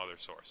from some other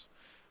source.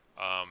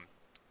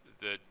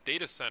 The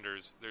data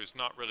centers, there's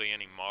not really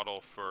any model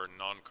for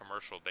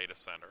non-commercial data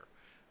center.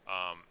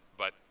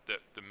 But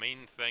the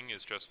main thing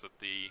is just that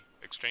the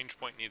exchange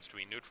point needs to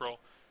be neutral,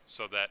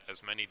 so that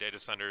as many data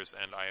centers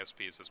and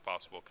ISPs as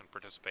possible can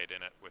participate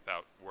in it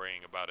without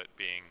worrying about it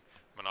being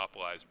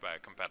monopolized by a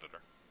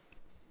competitor.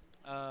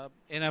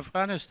 In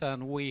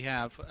Afghanistan, we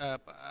have,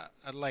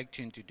 I'd like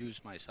to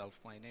introduce myself.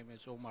 My name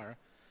is Omar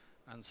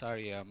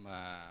Ansari. I'm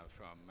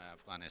from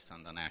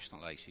Afghanistan, the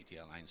National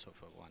ICT Alliance of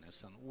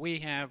Afghanistan. We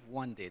have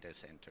one data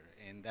center,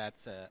 and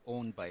that's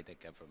owned by the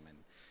government.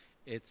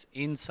 It's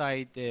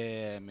inside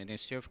the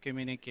Ministry of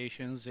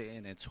Communications,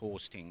 and it's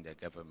hosting the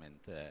government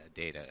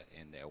data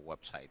in their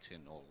websites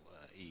in all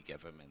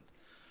e-government.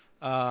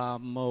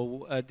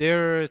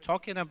 They're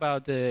talking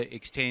about the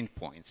exchange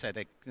point,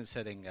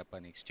 setting up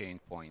an exchange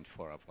point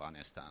for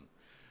Afghanistan.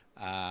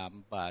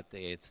 But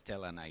it's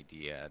still an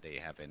idea. They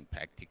haven't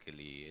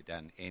practically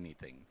done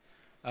anything.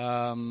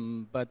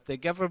 But the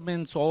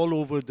governments all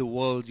over the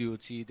world, you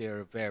would see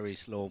they're very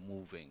slow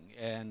moving.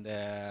 And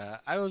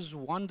I was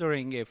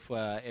wondering if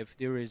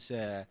there is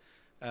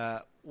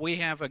we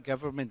have a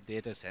government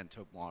data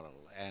center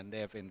model, and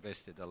they've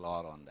invested a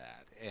lot on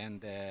that.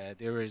 And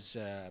there is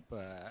a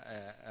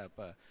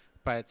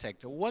private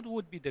sector. What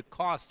would be the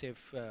cost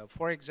if,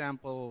 for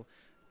example,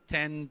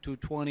 10 to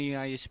 20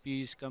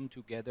 ISPs come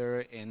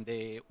together and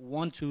they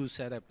want to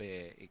set up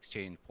an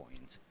exchange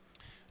point?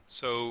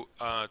 So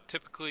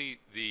typically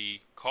the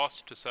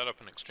cost to set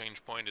up an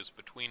exchange point is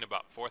between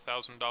about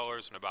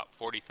 $4,000 and about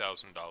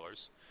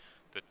 $40,000.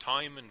 The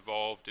time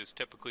involved is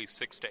typically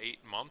 6 to 8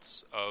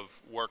 months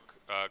of work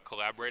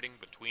collaborating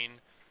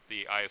between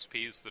the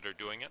ISPs that are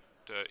doing it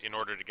in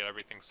order to get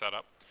everything set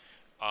up.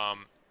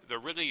 The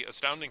really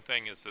astounding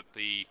thing is that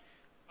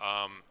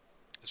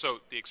so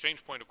the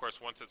exchange point, of course,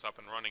 once it's up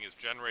and running, is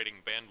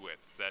generating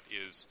bandwidth that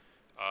is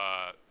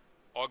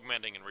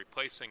augmenting and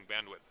replacing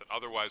bandwidth that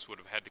otherwise would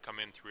have had to come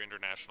in through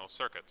international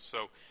circuits.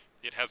 So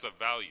it has a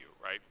value,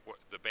 right?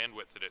 The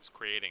bandwidth that it's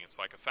creating, it's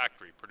like a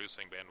factory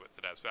producing bandwidth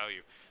that has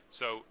value.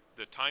 So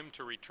the time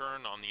to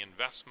return on the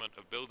investment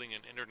of building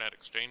an internet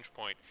exchange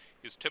point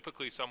is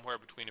typically somewhere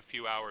between a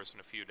few hours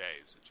and a few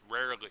days. It's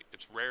rare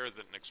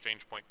that an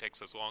exchange point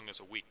takes as long as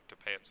a week to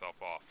pay itself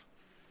off.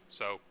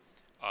 So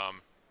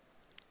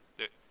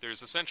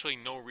there's essentially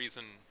no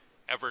reason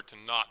ever to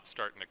not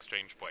start an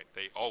exchange point.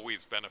 They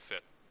always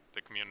benefit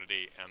the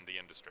community and the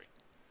industry.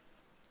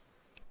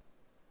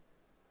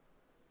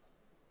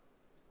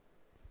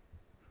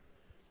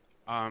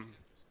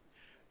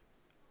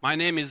 My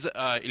name is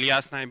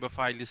Ilyas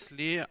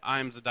Naibafailisli.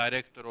 I'm the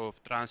director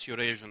of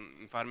Trans-Eurasian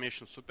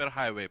Information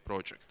Superhighway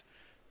project.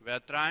 We are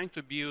trying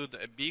to build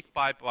a big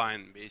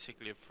pipeline,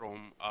 basically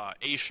from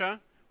Asia,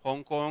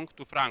 Hong Kong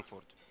to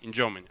Frankfurt in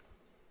Germany.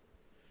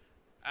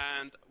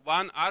 And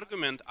one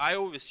argument I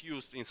always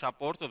used in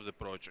support of the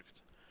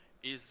project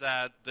is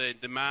that the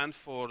demand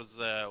for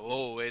the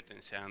low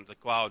latency and the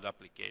cloud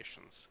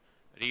applications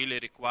really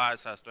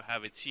requires us to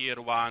have a tier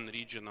 1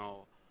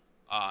 regional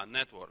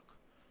network.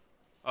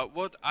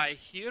 What I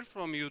hear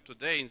from you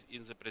today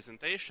in the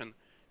presentation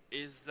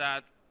is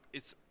that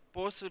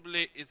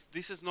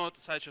this is not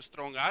such a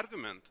strong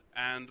argument,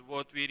 and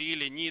what we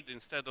really need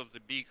instead of the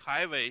big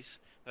highways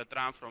that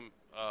run from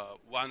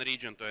one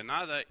region to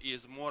another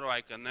is more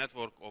like a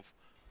network of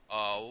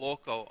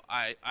local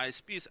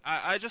ISPs.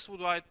 I just would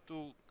like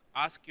to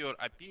ask your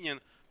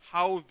opinion,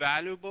 how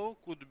valuable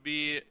could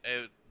be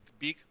a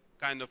big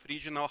kind of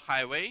regional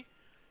highway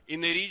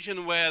in a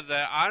region where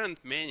there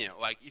aren't many.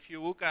 Like if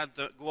you look at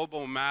the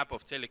global map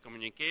of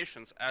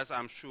telecommunications, as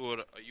I'm sure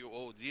you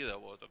all did a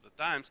lot of the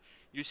times,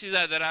 you see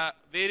that there are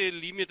very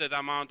limited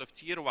amount of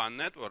tier 1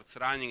 networks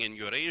running in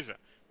Eurasia.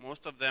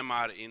 Most of them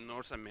are in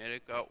North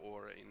America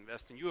or in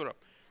Western Europe.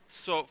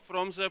 So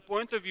from the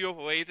point of view of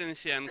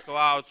latency and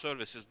cloud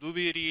services, do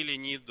we really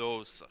need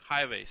those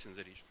highways in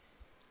the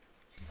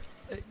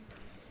region?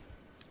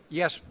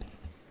 Yes,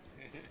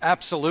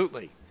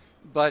 absolutely.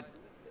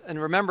 And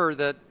remember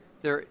that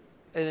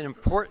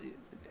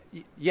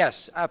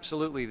yes,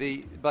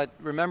 absolutely. But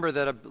remember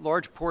that a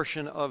large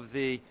portion of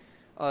the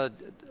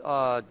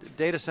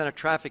data center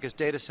traffic is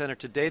data center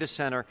to data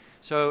center.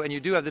 So, and you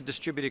do have the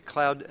distributed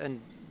cloud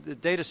and the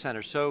data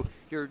center. So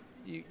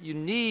you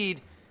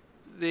need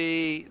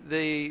the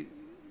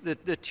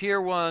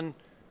tier 1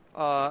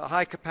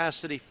 high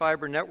capacity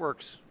fiber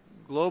networks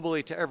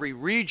globally to every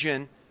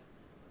region,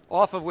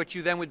 off of which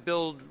you then would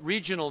build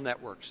regional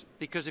networks.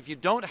 Because if you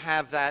don't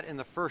have that in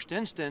the first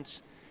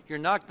instance, you're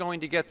not going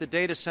to get the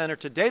data center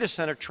to data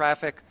center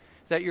traffic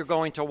that you're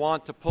going to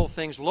want to pull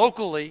things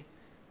locally,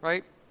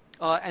 right?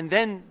 And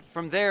then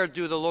from there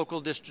do the local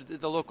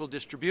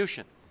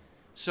distribution.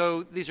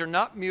 So these are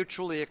not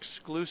mutually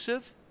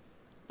exclusive,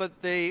 but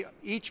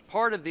each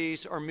part of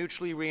these are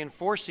mutually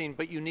reinforcing,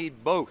 but you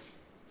need both.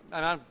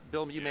 And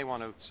Bill, you may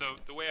want to. So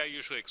the way I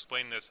usually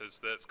explain this is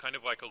that it's kind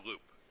of like a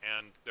loop,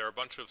 and there are a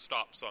bunch of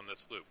stops on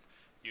this loop.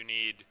 You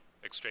need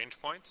exchange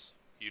points,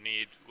 you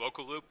need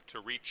local loop to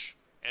reach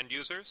end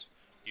users,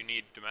 you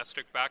need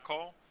domestic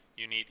backhaul,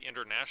 you need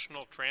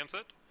international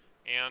transit,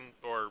 and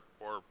or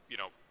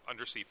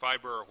undersea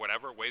fiber or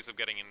whatever, ways of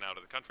getting in and out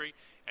of the country,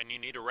 and you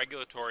need a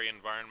regulatory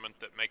environment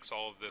that makes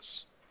all of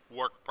this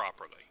work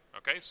properly.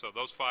 Okay, so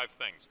those 5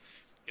 things.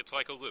 It's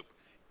like a loop.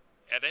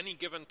 At any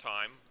given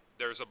time,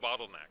 there's a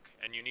bottleneck,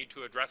 and you need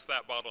to address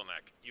that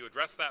bottleneck. You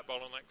address that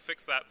bottleneck,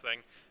 fix that thing,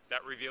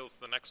 that reveals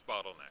the next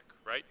bottleneck,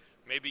 right?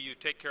 Maybe you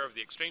take care of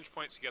the exchange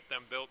points, you get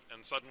them built,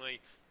 and suddenly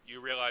you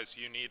realize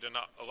you need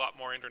a lot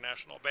more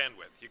international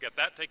bandwidth. You get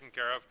that taken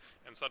care of,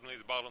 and suddenly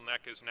the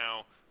bottleneck is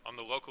now on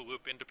the local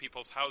loop into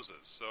people's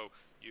houses. So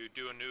you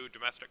do a new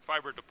domestic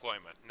fiber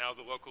deployment. Now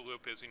the local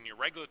loop is in your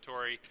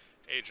regulatory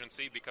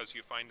agency because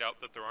you find out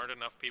that there aren't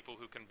enough people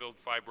who can build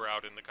fiber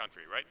out in the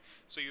country, right?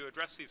 So you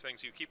address these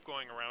things, you keep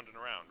going around and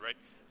around, right?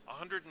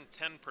 110%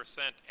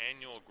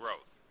 annual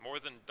growth, more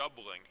than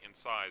doubling in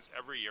size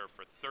every year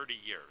for 30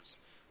 years.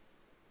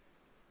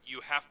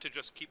 You have to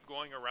just keep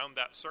going around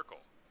that circle,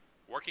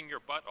 working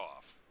your butt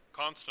off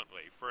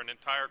constantly for an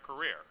entire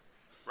career,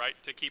 right,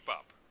 to keep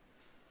up.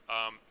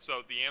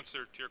 So the answer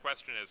to your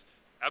question is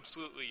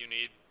absolutely you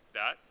need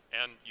that,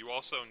 and you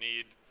also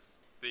need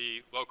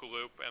the local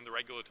loop and the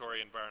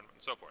regulatory environment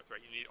and so forth,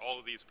 right? You need all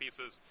of these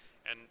pieces,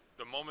 and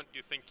the moment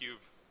you think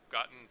you've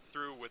gotten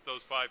through with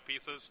those 5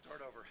 pieces,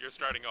 you're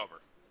starting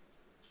over.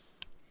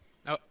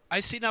 Now,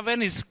 I see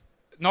Naven is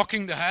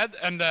knocking the head,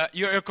 and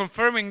you're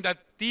confirming that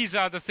these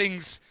are the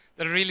things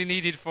that are really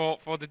needed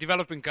for the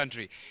developing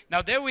country.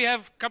 Now, there we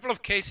have a couple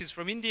of cases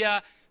from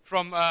India,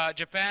 from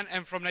Japan,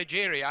 and from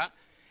Nigeria.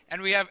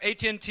 And we have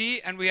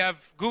AT&T, and we have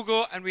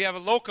Google, and we have a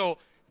local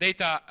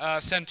data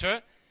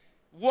center.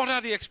 What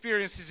are the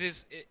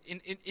experiences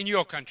in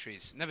your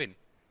countries? Navin.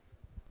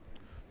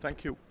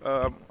 Thank you.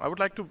 I would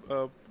like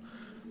to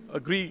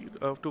agree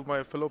to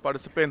my fellow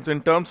participants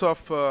in terms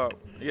of,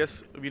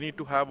 yes, we need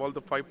to have all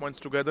the 5 points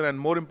together, and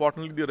more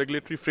importantly, the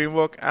regulatory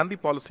framework and the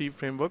policy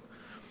framework.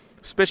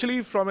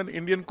 Especially from an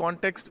Indian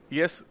context,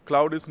 yes,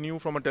 cloud is new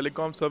from a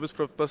telecom service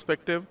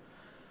perspective.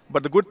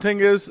 But the good thing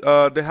is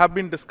there have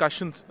been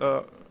discussions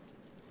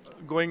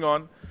going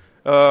on,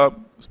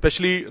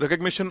 especially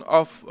recognition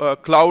of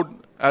cloud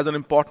as an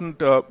important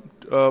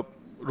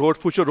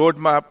future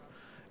roadmap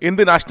in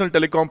the national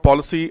telecom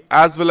policy,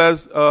 as well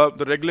as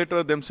the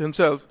regulator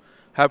themselves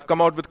have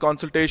come out with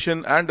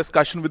consultation and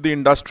discussion with the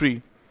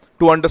industry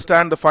to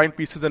understand the fine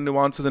pieces and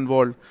nuances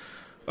involved.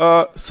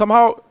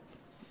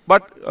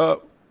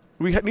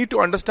 We need to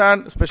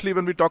understand, especially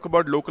when we talk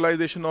about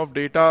localization of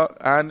data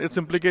and its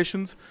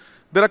implications,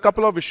 there are a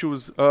couple of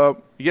issues.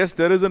 Yes,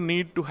 there is a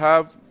need to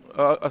have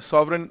a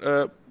sovereign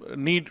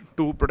need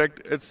to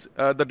protect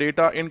the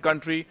data in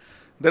country.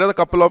 There are a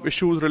couple of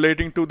issues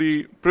relating to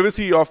the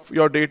privacy of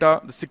your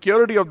data, the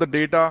security of the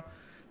data,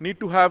 need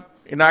to have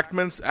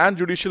enactments and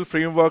judicial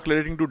framework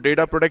relating to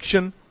data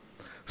protection.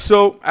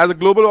 So as a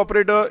global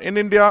operator in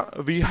India,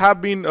 we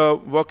have been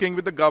working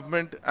with the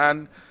government,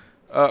 and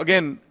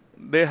again,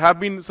 there have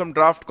been some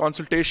draft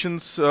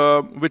consultations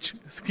which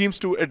schemes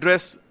to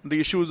address the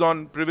issues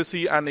on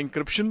privacy and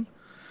encryption.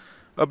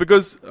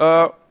 Because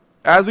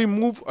as we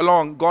move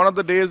along, gone are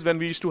the days when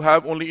we used to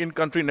have only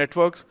in-country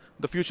networks.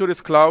 The future is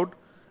cloud.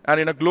 And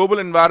in a global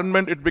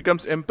environment, it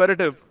becomes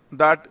imperative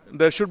that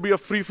there should be a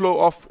free flow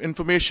of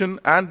information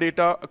and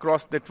data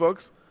across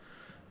networks.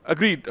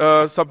 Agreed,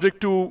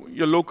 subject to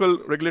your local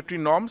regulatory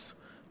norms.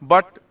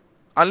 But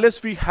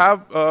unless we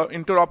have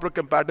interoperable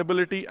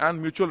compatibility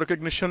and mutual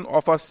recognition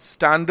of our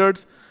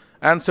standards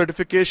and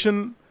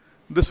certification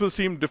this will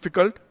seem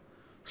difficult.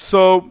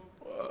 So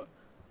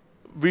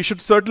we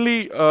should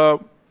certainly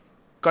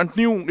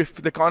continue. If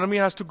the economy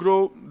has to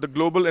grow, the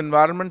global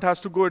environment has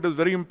to grow, it is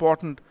very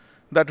important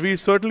that we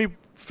certainly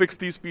fix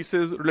these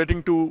pieces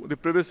relating to the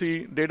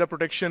privacy, data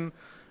protection,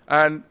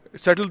 and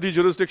settle the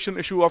jurisdiction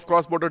issue of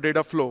cross-border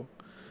data flow.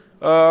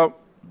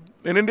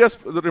 In India,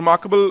 the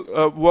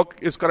remarkable work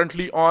is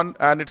currently on,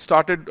 and it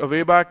started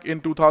way back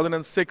in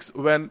 2006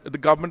 when the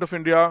government of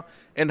India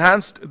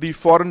enhanced the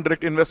foreign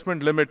direct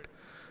investment limit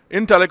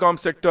in telecom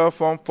sector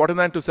from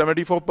 49 to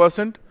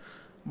 74%.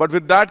 But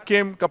with that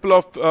came a couple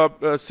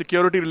of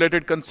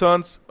security-related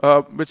concerns,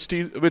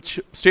 which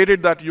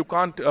stated that you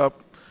can't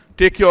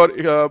take your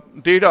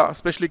data,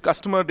 especially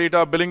customer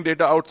data, billing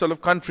data, outside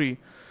of country.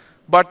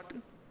 But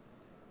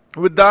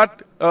with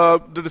that,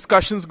 the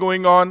discussions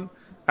going on,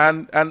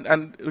 and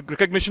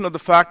recognition of the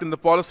fact in the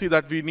policy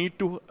that we need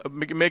to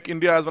make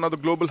India as one of the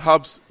global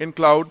hubs in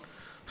cloud.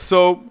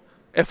 So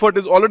effort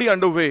is already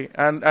underway,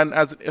 and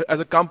as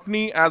a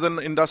company, as an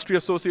industry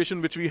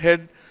association which we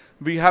head,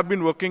 we have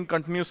been working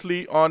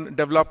continuously on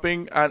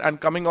developing and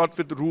coming out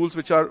with rules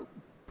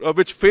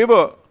which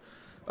favor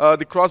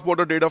the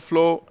cross-border data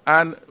flow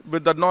and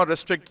which does not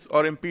restrict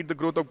or impede the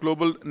growth of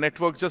global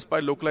networks just by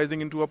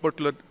localizing into a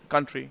particular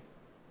country.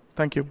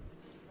 Thank you.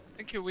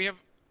 Thank you. We have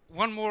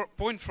one more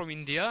point from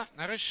India.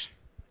 Naresh?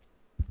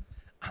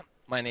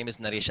 My name is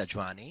Naresh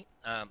Ajwani.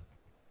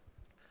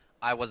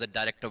 I was a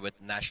director with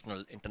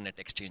National Internet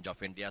Exchange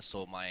of India,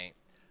 so my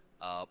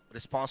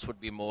response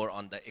would be more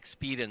on the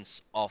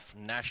experience of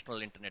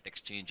National Internet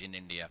Exchange in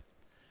India.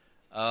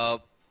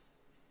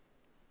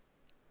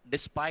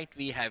 Despite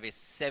we have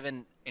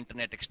 7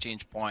 internet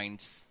exchange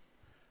points,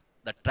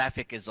 the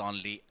traffic is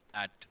only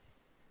at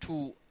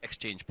 2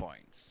 exchange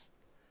points.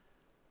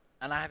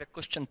 And I have a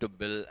question to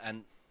Bill,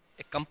 and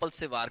a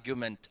compulsive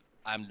argument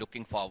I'm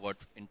looking forward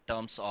in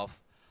terms of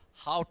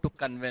how to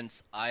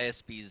convince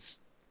ISPs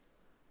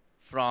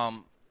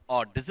from,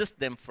 or desist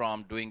them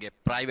from doing a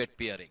private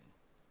peering.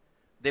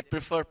 They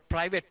prefer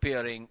private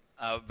peering,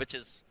 which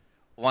is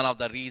one of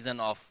the reason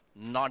of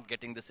not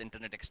getting this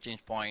internet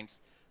exchange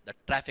points, the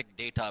traffic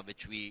data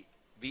which we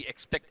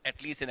expect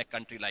at least in a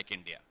country like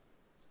India.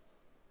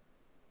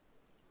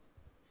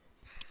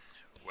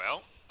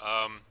 Well,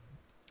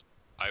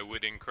 I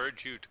would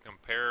encourage you to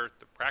compare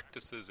the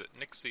practices at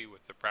NICSI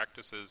with the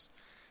practices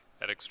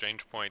at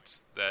exchange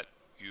points that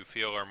you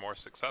feel are more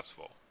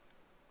successful.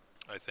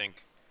 I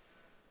think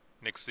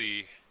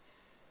NICSI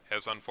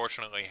has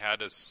unfortunately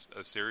had a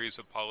series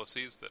of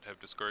policies that have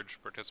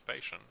discouraged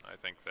participation. I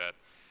think that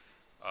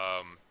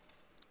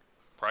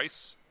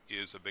price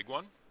is a big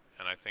one,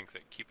 and I think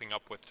that keeping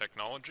up with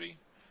technology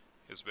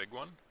is a big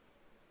one.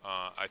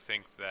 I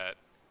think that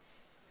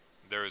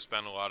there has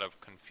been a lot of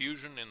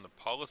confusion in the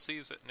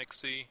policies at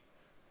NICSI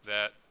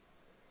that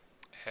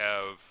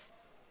have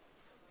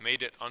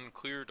made it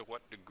unclear to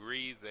what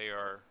degree they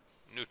are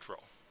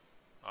neutral.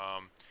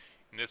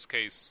 In this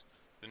case,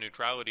 the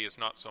neutrality is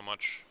not so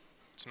much,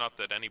 it's not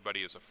that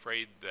anybody is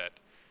afraid that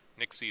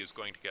NICSI is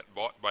going to get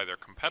bought by their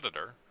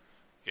competitor,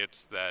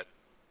 it's that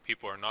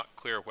people are not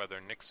clear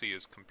whether NICSI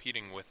is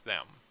competing with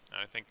them.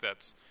 And I think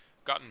that's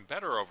gotten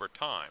better over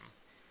time,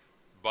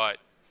 but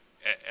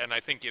and I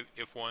think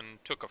if one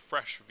took a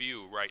fresh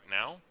view right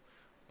now,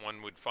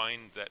 one would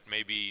find that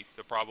maybe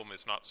the problem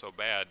is not so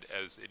bad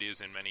as it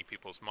is in many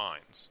people's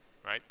minds,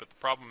 right? But the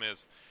problem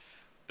is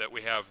that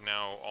we have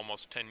now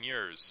almost 10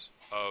 years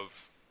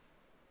of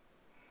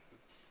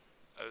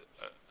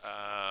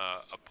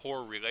a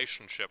poor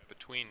relationship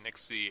between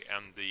NICSI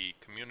and the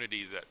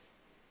community that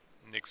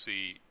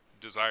NICSI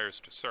desires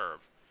to serve.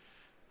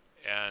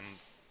 And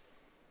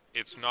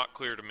it's not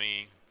clear to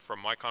me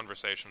from my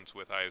conversations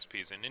with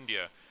ISPs in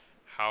India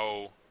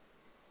how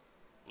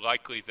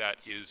likely that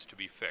is to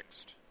be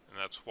fixed. And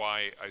that's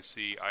why I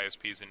see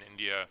ISPs in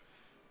India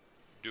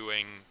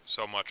doing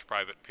so much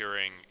private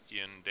peering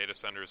in data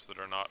centers that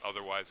are not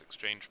otherwise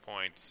exchange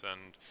points,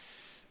 and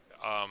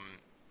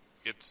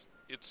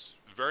it's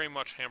very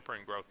much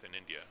hampering growth in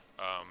India.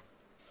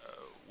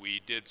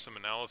 We did some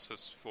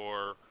analysis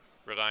for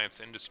Reliance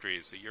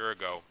Industries a year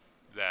ago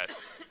that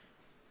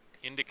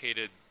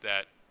indicated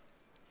that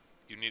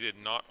you needed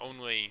not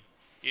only,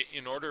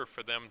 in order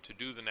for them to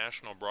do the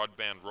national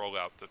broadband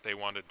rollout that they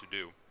wanted to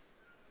do,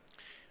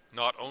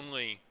 not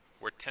only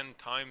were 10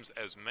 times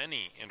as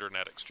many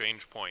internet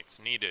exchange points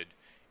needed,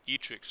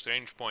 each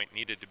exchange point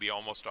needed to be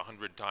almost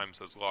 100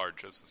 times as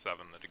large as the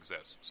 7 that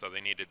exist. So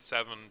they needed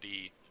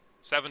 70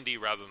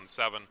 rather than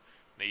 7.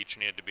 They each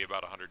needed to be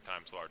about 100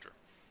 times larger.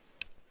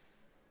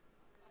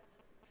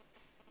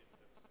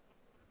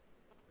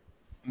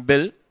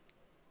 Bill,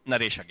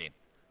 Naresh again.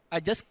 I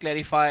just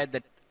clarify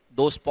that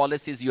those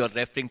policies you are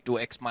referring to,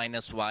 X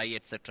minus Y,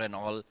 etc. and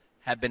all,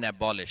 have been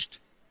abolished.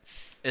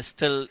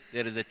 Still,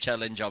 there is a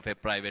challenge of a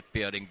private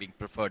peering being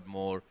preferred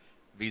more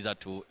vis-a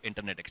to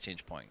internet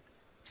exchange point.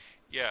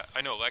 Yeah,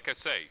 I know. Like I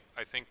say,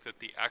 I think that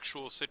the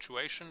actual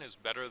situation is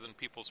better than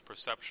people's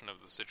perception of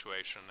the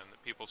situation, and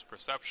that people's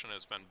perception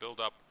has been built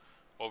up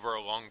over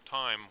a long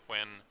time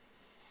when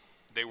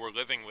they were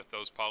living with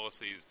those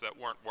policies that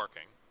weren't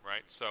working,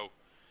 right? So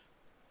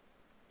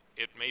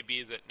it may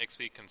be that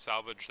NICSI can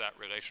salvage that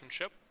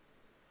relationship,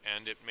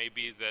 and it may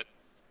be that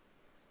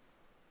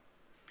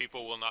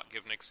people will not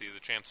give NICSI the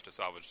chance to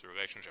salvage the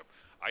relationship.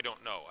 I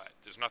don't know.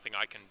 There's nothing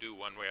I can do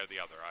one way or the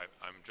other.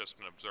 I'm just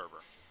an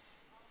observer.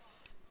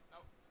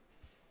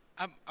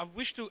 I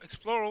wish to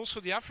explore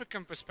also the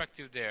African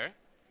perspective there.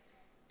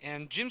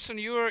 And Jimson,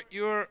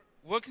 you're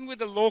working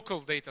with a local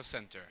data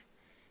center.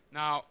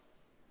 Now,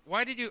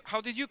 how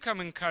did you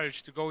come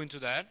encouraged to go into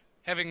that,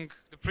 having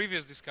the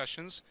previous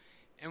discussions?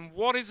 And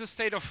what is the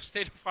state of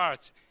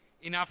arts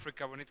in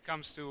Africa when it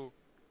comes to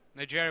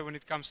Nigeria, when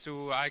it comes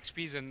to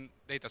IXPs and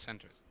data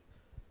centers?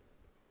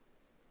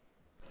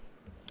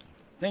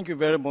 Thank you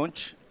very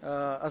much.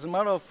 As a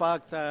matter of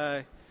fact,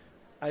 I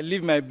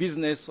live my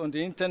business on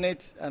the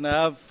internet, and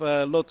I have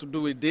a lot to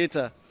do with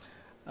data.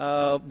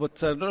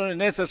 But not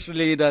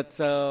necessarily that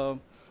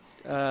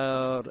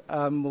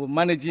I'm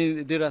managing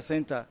a data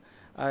center.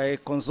 I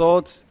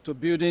consult to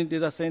building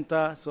data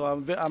center, so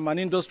I'm an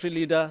industry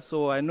leader,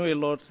 so I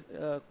know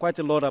quite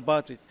a lot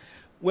about it.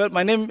 Well,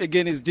 my name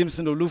again is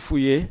Jimson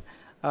Olufuye.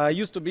 I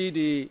used to be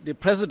the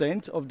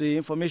president of the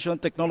Information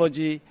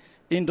Technology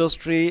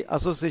Industry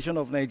Association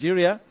of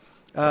Nigeria.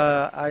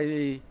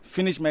 I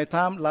finished my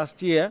term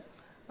last year,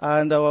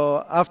 and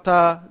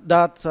after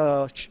that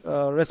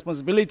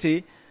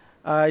responsibility,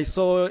 I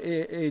saw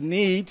a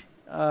need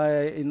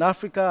in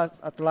Africa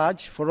at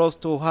large for us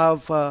to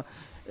have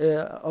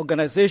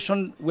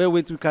organization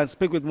wherewith we can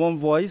speak with one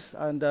voice.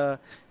 And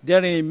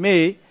there in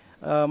May,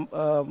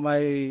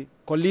 my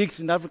colleagues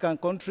in African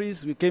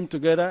countries, we came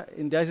together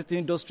in the ICT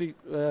Industry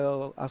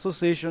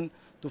Association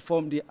to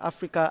form the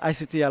Africa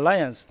ICT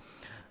Alliance.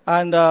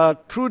 And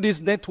through this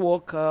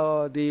network,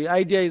 the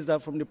idea is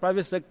that from the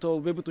private sector, we'll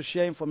be able to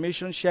share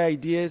information, share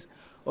ideas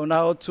on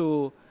how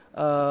to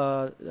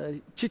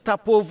cheetah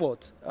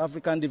pivot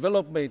African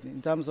development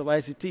in terms of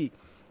ICT.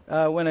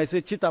 When I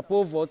say cheetah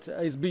pivot,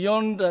 it's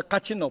beyond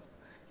catching up.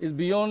 It's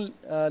beyond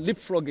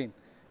leapfrogging.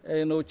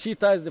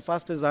 Cheetah is the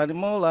fastest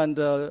animal, and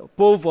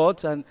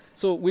pivot, and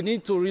so we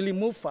need to really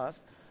move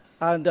fast.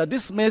 And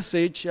this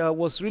message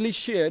was really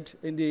shared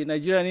in the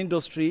Nigerian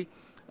industry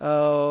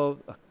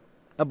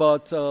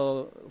about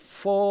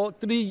 4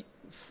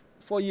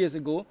 years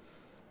ago.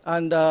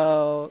 And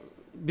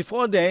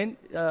before then,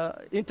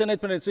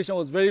 internet penetration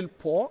was very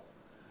poor.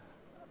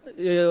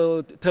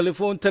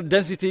 Telephone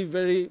density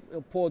very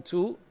poor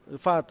too. In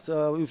fact,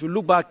 if you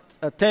look back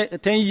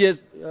 10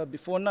 years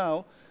before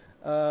now,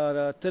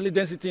 tele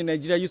density in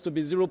Nigeria used to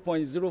be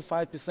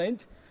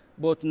 0.05%,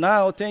 but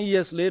now 10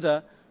 years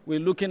later, we're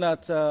looking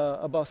at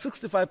about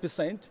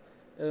 65%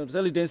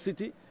 tele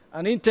density,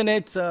 and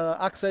internet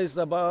access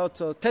about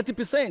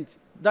 30%.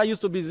 That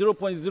used to be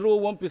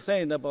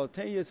 0.01% about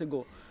 10 years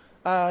ago.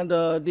 And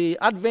the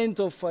advent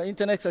of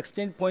internet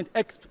exchange point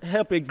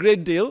helped a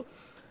great deal.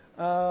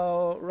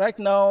 Right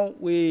now,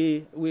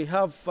 we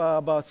have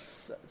about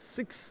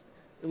 6.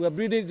 We are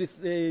building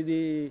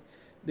the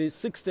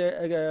sixth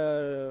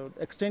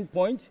exchange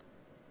point,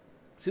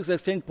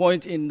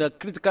 in the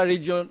critical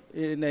region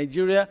in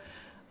Nigeria.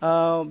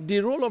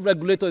 The role of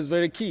regulator is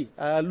very key.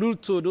 I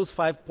allude to those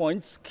 5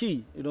 points,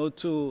 key,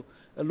 to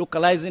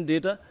localizing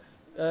data.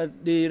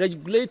 The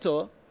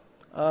regulator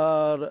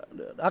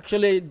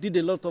actually did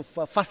a lot of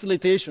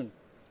facilitation.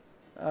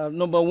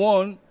 Number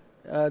one,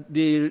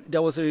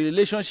 there was a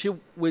relationship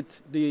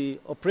with the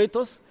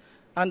operators,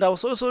 and there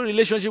was also a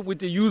relationship with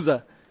the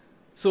user.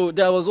 So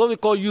there was what we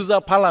call user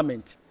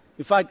parliament.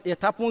 In fact,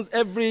 it happens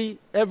every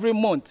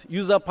month,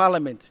 user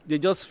parliament. They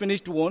just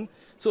finished one.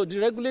 So the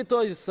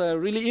regulator is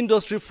really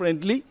industry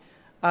friendly,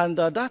 and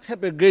that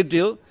helped a great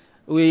deal.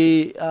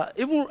 We,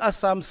 even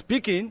as I'm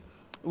speaking,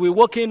 we're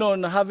working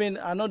on having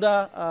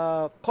another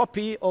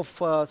copy of,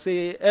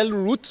 say,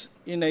 L-Root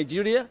in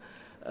Nigeria.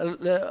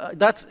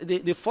 That's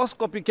the first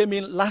copy came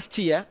in last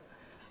year,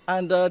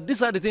 and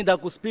these are the things that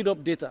could speed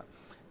up data.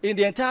 In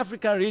the entire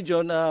African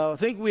region, I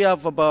think we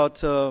have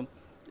about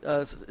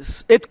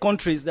 8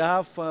 countries that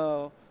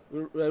have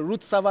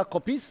root server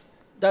copies.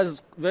 That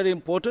is very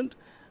important.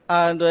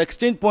 And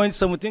exchange points,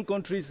 17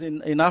 countries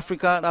in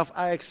Africa have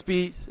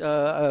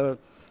IXP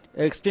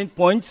exchange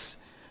points.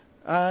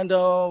 And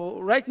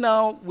right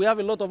now, we have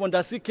a lot of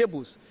undersea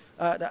cables.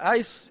 The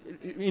ice,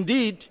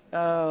 indeed,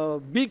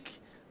 big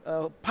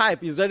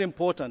pipe is very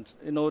important.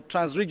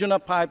 Trans-regional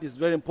pipe is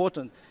very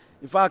important.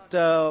 In fact,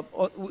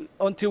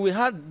 until we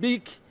had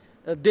big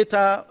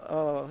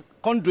data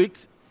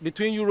conduit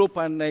between Europe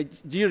and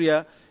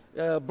Nigeria,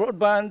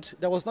 broadband,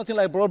 there was nothing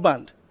like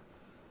broadband.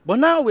 But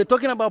now we're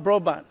talking about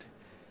broadband.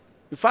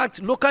 In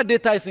fact, local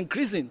data is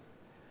increasing.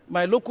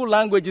 My local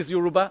language is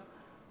Yoruba,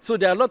 so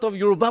there are a lot of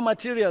Yoruba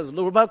materials,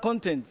 Yoruba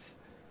contents,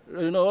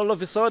 all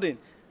of a sudden.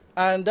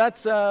 And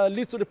that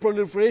leads to the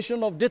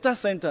proliferation of data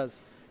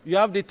centers. You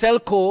have the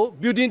telco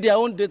building their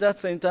own data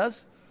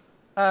centers,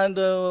 and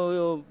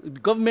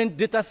government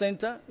data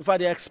center. In fact,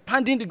 they're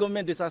expanding the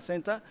government data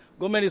center.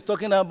 Government is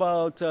talking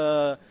about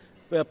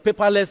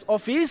paperless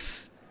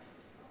office.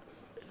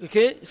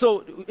 Okay,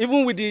 so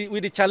even with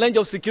the challenge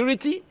of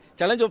security,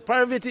 challenge of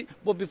privacy,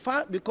 but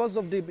because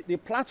of the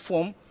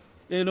platform,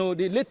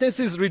 the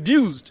latency is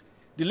reduced.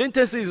 The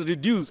latency is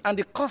reduced, and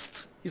the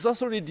cost is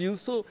also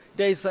reduced. So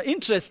there is an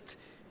interest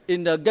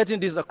in getting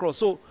this across.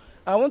 So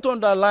I want to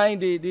underline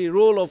the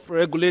role of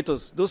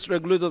regulators. Those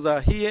regulators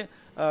are here,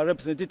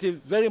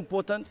 representative, very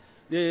important.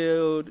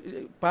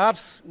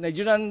 Perhaps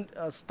Nigerian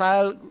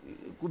style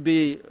could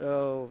be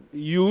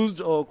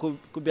used or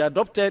could be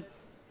adopted,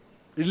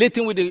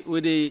 relating with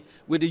the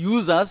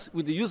users,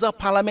 with the user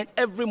parliament.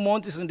 Every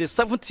month is in the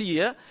 7th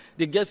year.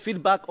 They get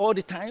feedback all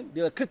the time. They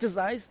are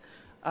criticized,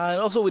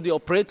 and also with the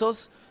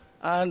operators.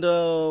 And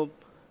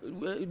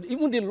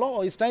even the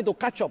law is trying to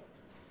catch up.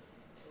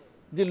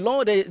 The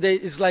law,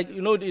 it's like,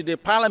 the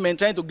parliament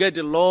trying to get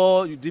the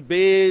law,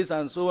 debates,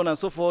 and so on and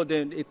so forth,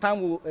 then the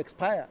time will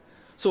expire.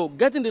 So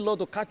getting the law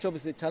to catch up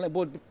is a challenge,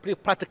 but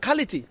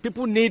practicality,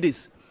 people need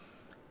this.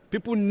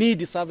 People need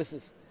the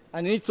services,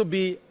 and it needs to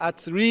be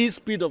at real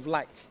speed of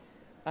light,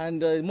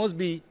 and it must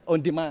be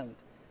on demand.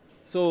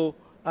 So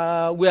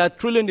we are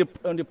truly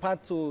on the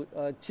path to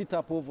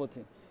cheetah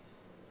poverty.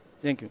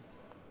 Thank you.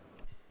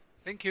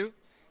 Thank you.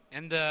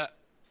 And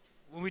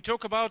when we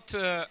talk about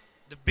the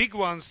big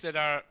ones that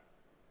are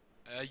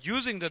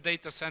using the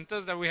data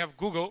centers, that we have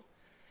Google,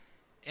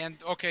 and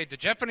okay, the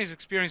Japanese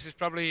experience is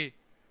probably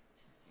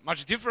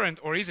much different,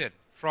 or is it,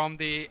 from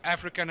the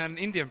African and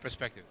Indian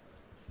perspective?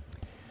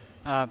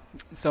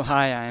 So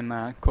hi,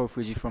 I'm Ko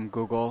Fuji from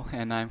Google,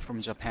 and I'm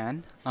from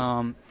Japan.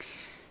 Yes,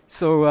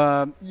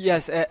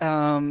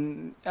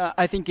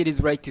 I think it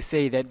is right to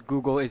say that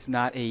Google is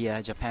not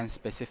a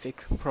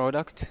Japan-specific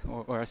product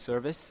or a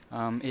service.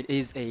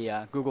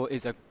 Google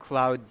is a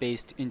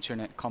cloud-based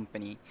internet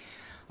company.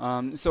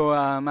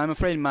 I'm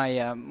afraid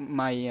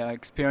my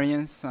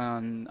experience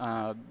on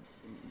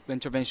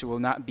intervention will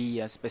not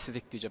be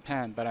specific to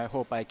Japan, but I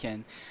hope I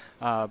can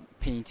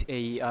paint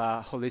a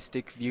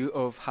holistic view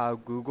of how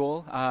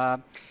Google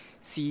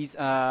sees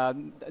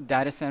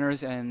data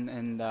centers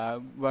and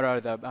what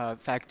are the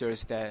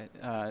factors that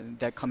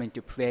come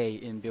into play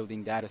in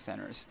building data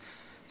centers.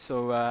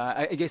 So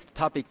I guess the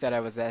topic that I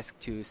was asked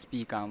to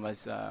speak on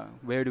was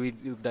where do we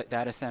build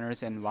data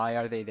centers and why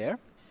are they there?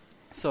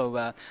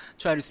 So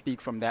try to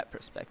speak from that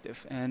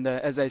perspective. And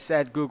as I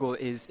said, Google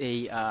is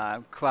a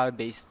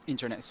cloud-based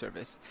internet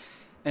service.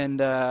 And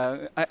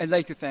I'd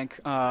like to thank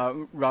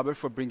Robert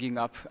for bringing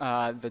up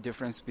the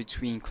difference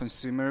between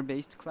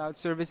consumer-based cloud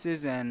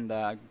services and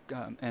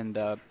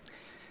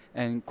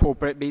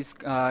corporate-based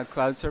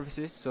cloud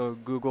services. So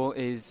Google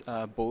is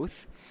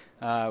both.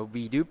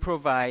 We do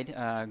provide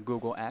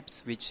Google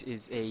Apps, which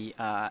is a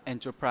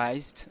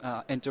enterprise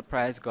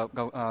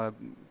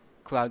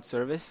cloud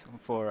service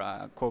for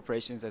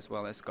corporations as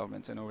well as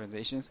governments and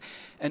organizations.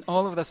 And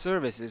all of the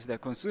services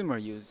that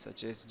consumers use,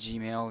 such as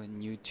Gmail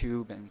and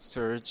YouTube and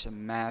search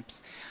and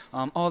maps,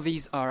 all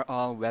these are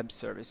all web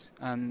service,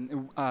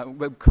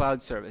 web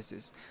cloud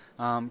services.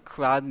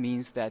 Cloud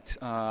means that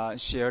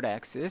shared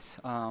access,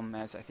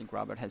 as I think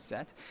Robert has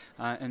said,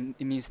 and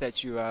it means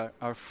that you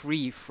are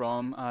free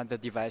from the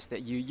device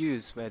that you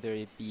use, whether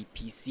it be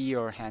PC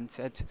or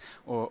handset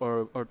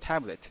or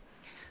tablet.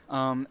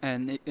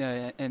 And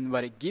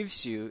what it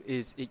gives you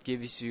is it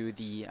gives you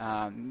the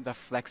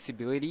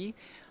flexibility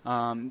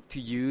to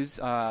use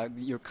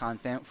your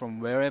content from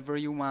wherever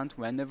you want,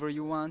 whenever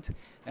you want,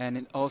 and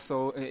it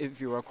also, if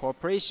you're a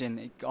corporation,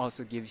 it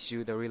also gives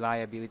you the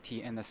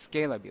reliability and the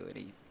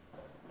scalability.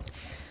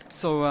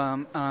 So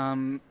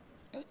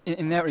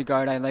in that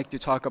regard, I'd like to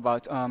talk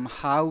about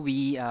how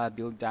we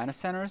build data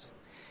centers.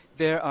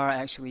 There are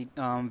actually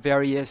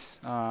various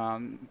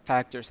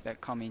factors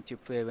that come into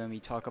play when we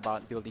talk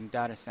about building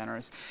data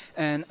centers.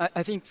 And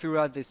I think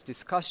throughout this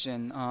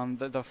discussion,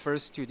 the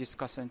first two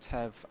discussants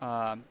have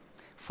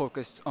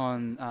focused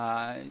on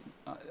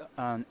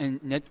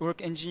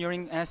network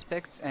engineering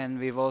aspects, and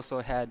we've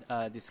also had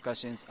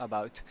discussions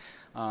about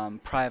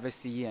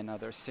privacy and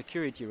other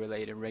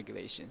security-related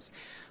regulations.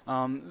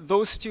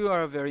 Those two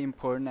are very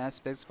important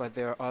aspects, but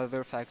there are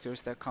other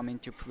factors that come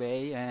into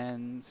play,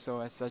 and so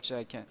as such,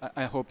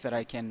 I hope that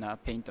I can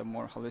paint a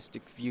more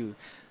holistic view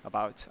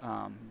about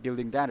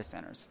building data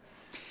centers.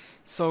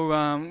 So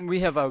we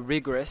have a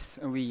rigorous,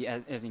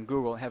 as in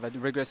Google, have a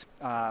rigorous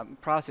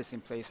process in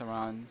place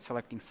around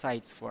selecting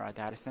sites for our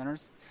data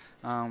centers.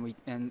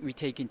 We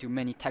take into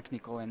many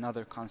technical and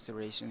other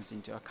considerations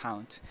into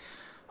account.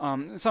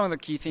 Some of the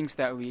key things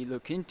that we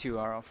look into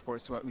are, of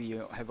course, what we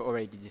have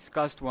already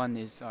discussed. One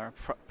is our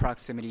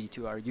proximity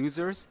to our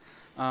users.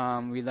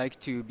 We like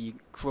to be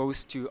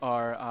close to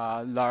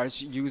our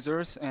large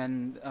users,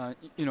 and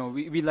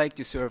we like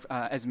to serve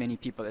as many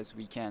people as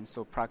we can.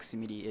 So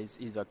proximity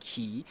is a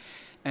key,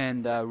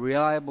 and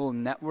reliable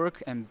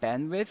network and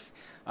bandwidth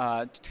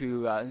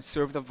to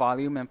serve the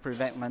volume and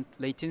prevent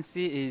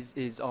latency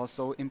is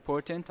also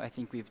important. I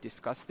think we've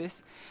discussed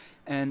this.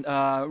 And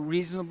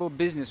reasonable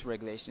business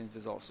regulations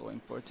is also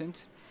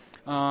important.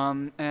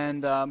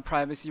 and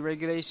privacy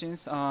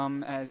regulations,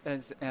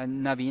 as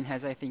Naveen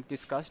has, I think,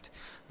 discussed.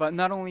 But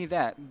not only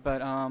that,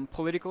 but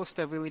political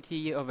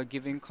stability of a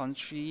given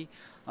country,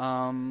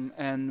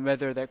 and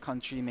whether that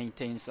country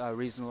maintains a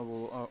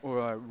reasonable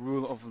or a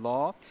rule of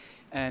law.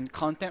 And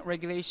content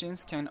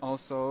regulations can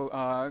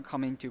also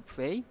come into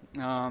play.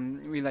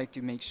 We like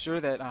to make sure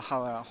that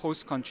how a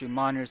host country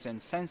monitors and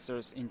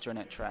censors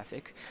internet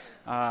traffic,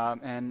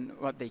 and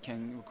what they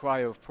can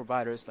require of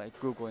providers like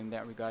Google in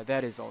that regard.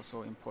 That is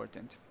also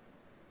important.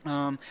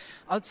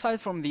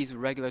 Outside from these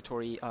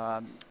regulatory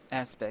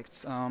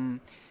aspects,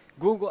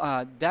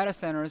 Google data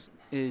centers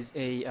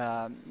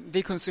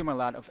they consume a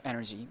lot of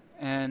energy,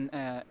 and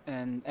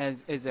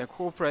as a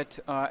corporate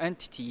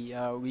entity,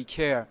 we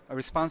care. A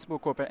responsible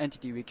corporate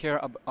entity, we care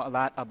a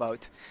lot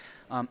about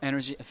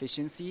energy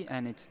efficiency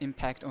and its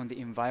impact on the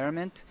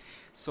environment.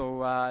 So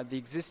the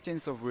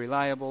existence of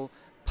reliable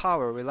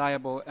power,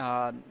 renewable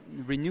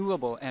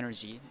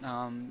energy,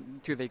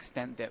 to the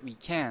extent that we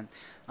can,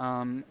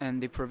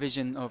 and the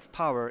provision of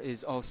power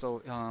is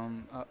also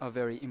a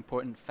very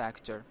important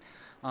factor.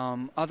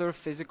 Other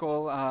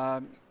physical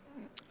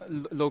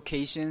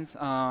locations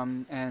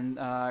and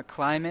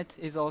climate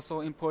is also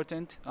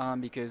important,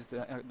 because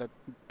the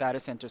data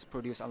centers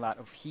produce a lot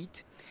of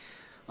heat.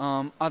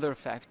 Other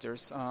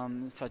factors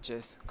such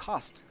as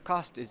cost.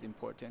 Cost is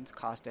important.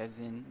 Cost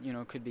as in,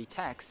 could be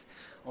tax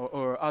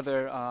or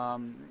other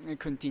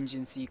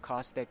contingency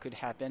costs that could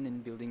happen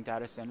in building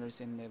data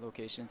centers in the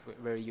locations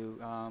where you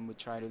would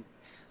try to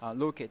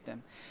locate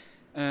them.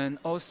 And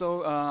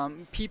also,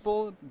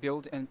 people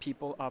build and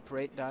people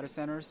operate data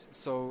centers.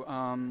 So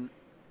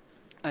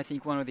I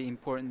think one of the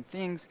important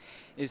things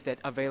is that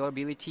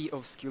availability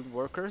of skilled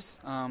workers,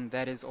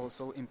 that is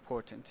also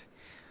important.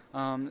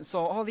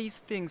 So all these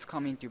things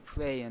come into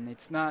play, and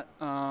it's not,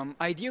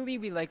 ideally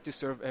we like to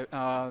serve, there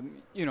are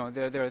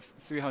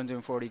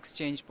 340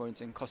 exchange points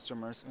and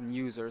customers and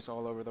users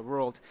all over the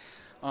world.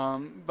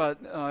 But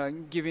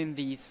given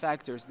these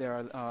factors,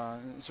 there are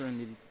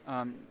certainly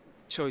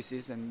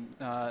choices and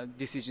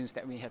decisions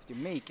that we have to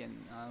make in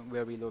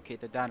where we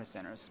locate the data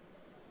centers.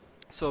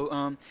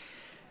 So,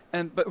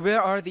 but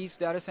where are these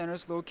data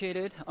centers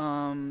located?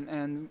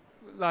 And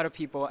a lot of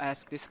people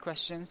ask these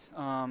questions,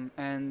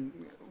 and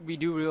we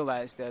do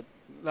realize that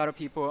a lot of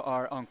people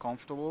are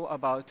uncomfortable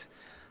about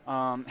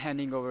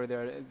handing over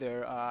their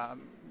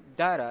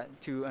data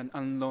to an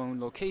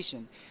unknown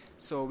location.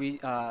 So we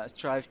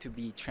strive to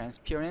be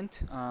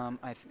transparent.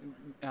 I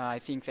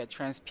think that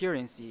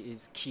transparency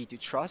is key to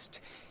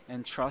trust,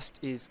 and trust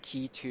is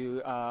key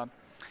to a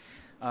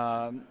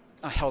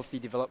healthy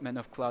development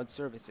of cloud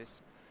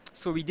services.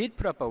 So we did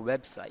put up a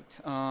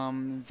website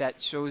that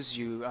shows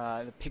you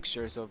the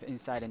pictures of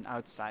inside and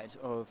outside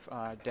of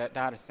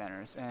data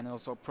centers, and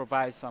also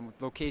provides some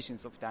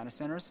locations of data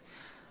centers.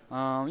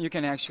 You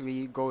can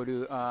actually go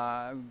to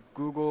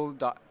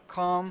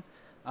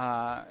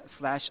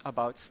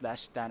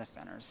google.com/about/data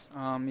centers.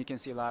 You can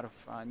see a lot of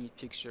neat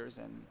pictures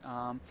and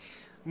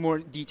more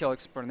detailed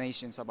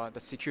explanations about the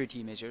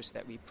security measures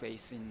that we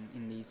place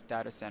in these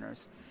data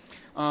centers.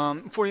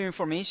 For your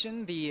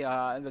information, the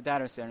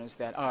data centers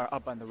that are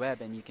up on the web,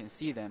 and you can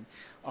see them,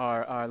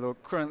 are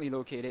currently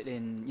located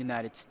in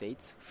United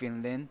States,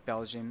 Finland,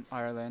 Belgium,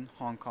 Ireland,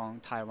 Hong Kong,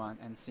 Taiwan,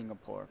 and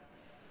Singapore.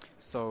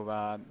 So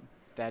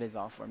that is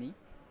all for me.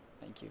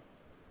 Thank you.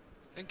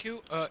 Thank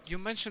you. You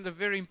mentioned a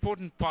very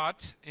important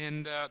part,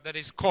 and that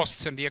is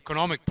costs and the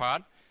economic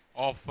part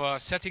of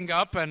setting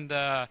up and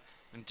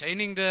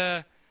maintaining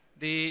the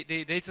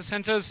data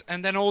centers,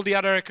 and then all the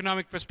other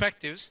economic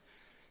perspectives.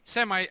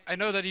 Sam, I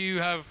know that you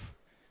have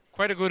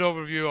quite a good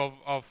overview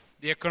of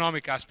the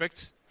economic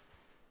aspects.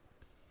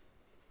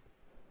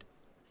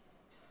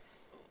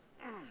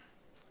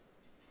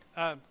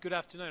 Good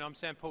afternoon. I'm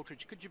Sam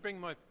Paltridge. Could you bring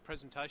my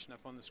presentation up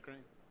on the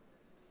screen?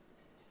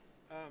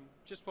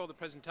 Just while the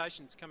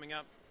presentation's coming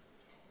up,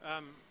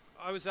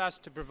 I was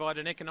asked to provide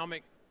an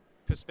economic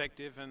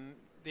perspective, and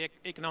the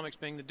economics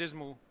being the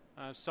dismal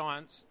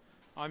science,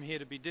 I'm here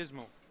to be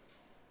dismal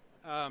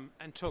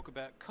and talk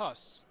about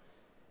costs.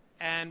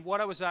 And what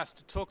I was asked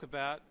to talk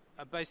about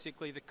are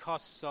basically the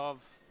costs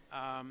of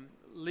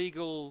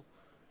legal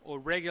or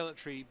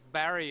regulatory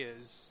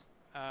barriers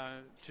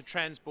to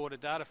trans-border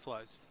data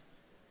flows.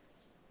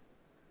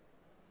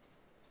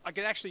 I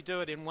could actually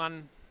do it in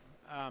one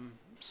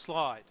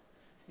slide.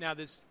 Now,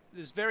 there's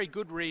very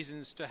good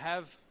reasons to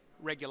have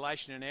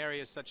regulation in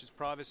areas such as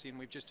privacy, and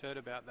we've just heard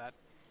about that.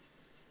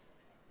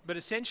 But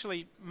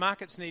essentially,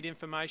 markets need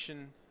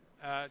information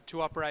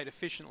to operate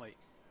efficiently.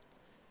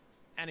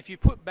 And if you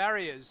put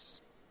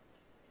barriers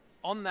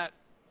on that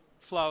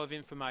flow of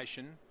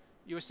information,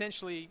 you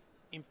essentially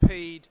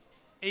impede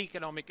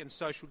economic and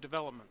social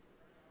development.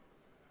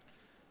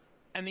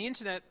 And the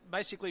internet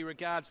basically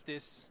regards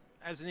this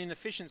as an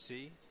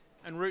inefficiency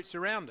and routes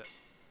around it.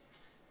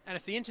 And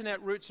if the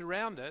internet routes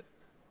around it,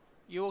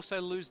 you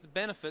also lose the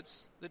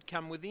benefits that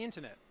come with the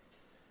internet.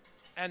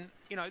 And,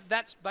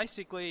 that's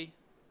basically,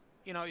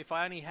 if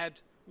I only had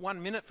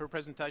 1 minute for a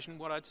presentation,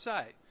 what I'd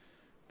say.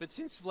 But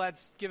since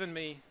Vlad's given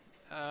me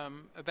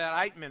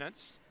about 8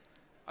 minutes,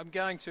 I'm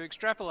going to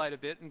extrapolate a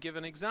bit and give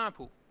an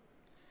example.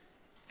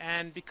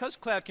 And because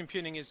cloud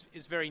computing is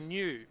very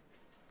new,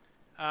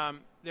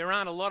 there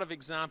aren't a lot of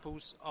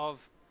examples of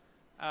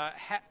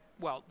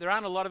there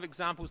aren't a lot of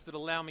examples that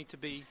allow me to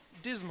be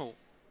dismal.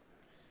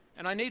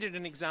 And I needed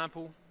an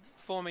example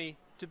for me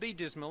to be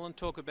dismal and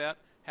talk about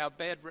how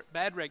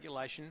bad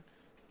regulation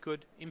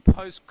could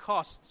impose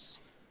costs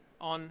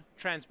on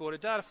transborder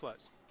data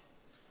flows.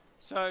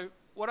 So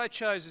what I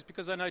chose is,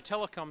 because I know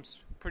telecoms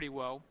pretty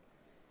well,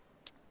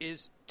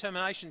 is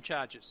termination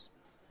charges.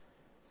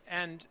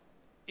 And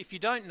if you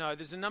don't know,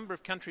 there's a number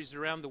of countries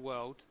around the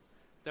world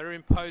that are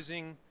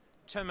imposing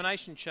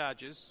termination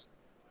charges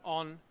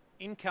on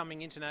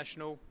incoming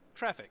international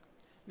traffic.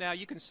 Now,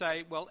 you can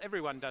say, well,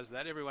 everyone does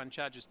that, everyone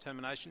charges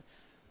termination.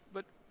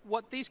 But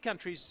what these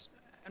countries,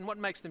 and what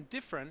makes them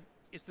different,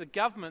 is the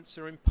governments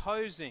are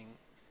imposing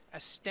a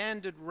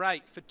standard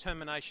rate for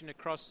termination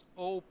across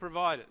all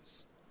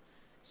providers.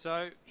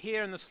 So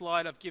here in the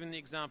slide, I've given the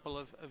example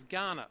of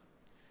Ghana,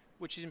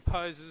 which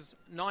imposes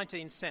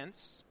 19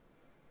 cents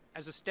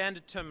as a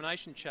standard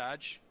termination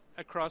charge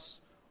across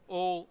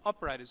all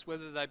operators,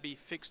 whether they be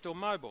fixed or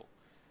mobile.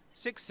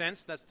 6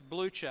 cents, that's the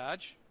blue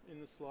charge in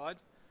the slide,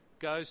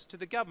 goes to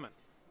the government.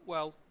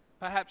 Well,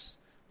 perhaps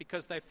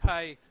because they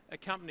pay a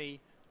company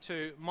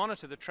to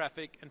monitor the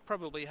traffic, and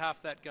probably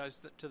half that goes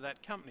to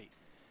that company.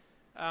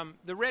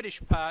 The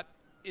reddish part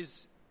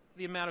is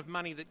the amount of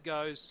money that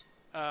goes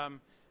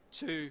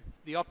to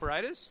the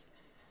operators,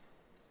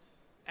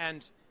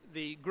 and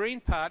the green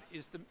part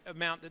is the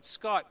amount that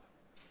Skype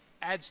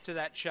adds to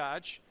that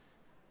charge.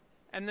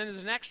 And then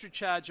there's an extra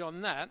charge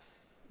on that,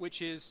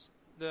 which is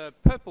the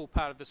purple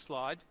part of the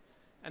slide,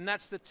 and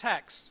that's the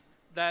tax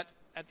that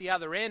at the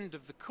other end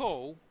of the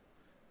call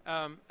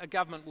a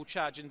government will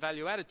charge in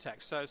value-added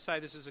tax. So say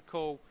this is a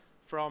call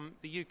from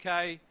the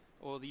UK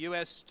or the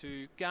US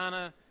to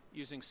Ghana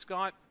using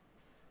Skype.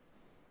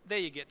 There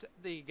you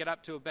get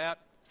up to about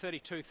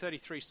 32,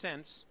 33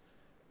 cents,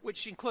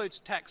 which includes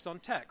tax on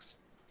tax.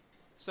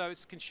 So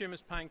it's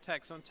consumers paying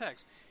tax on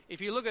tax. If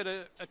you look at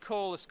a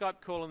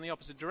Skype call in the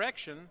opposite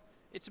direction,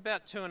 it's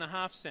about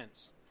 2.5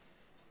 cents.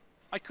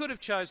 I could have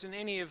chosen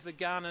any of the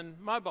Ghanan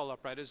mobile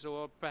operators,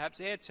 or perhaps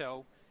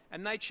Airtel,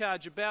 and they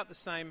charge about the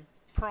same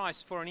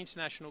price for an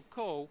international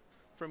call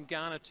from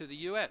Ghana to the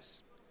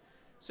US.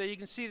 So you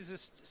can see there's a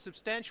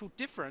substantial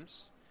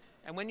difference,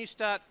 and when you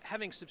start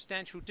having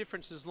substantial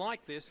differences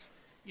like this,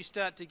 you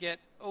start to get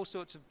all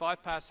sorts of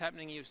bypass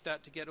happening, you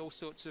start to get all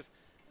sorts of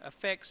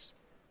effects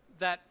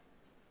that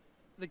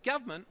the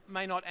government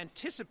may not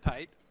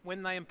anticipate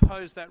when they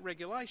impose that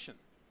regulation.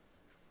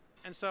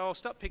 And so I'll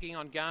stop picking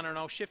on Ghana and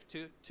I'll shift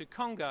to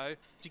Congo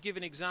to give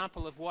an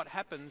example of what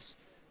happens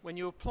when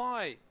you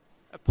apply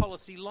a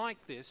policy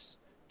like this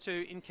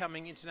to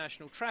incoming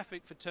international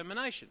traffic for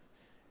termination.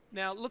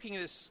 Now, looking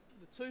at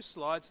the two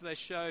slides, they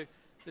show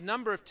the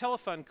number of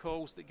telephone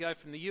calls that go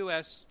from the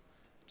US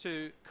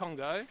to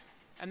Congo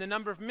and the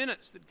number of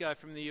minutes that go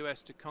from the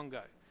US to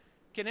Congo.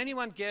 Can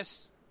anyone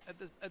guess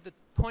at the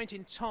point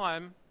in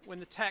time when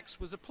the tax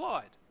was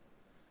applied?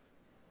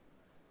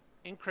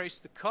 Increase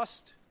the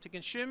cost to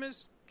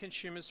consumers,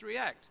 consumers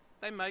react.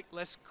 They make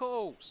less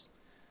calls.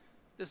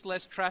 There's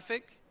less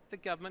traffic, the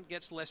government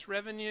gets less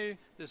revenue,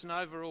 there's an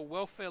overall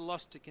welfare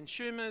loss to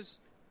consumers,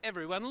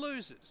 everyone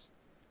loses.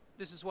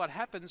 This is what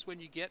happens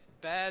when you get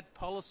bad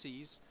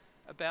policies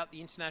about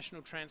the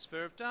international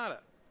transfer of data.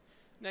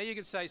 Now you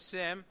could say,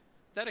 Sam,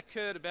 that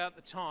occurred about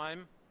the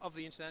time of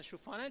the international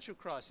financial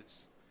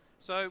crisis.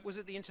 So was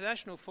it the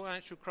international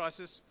financial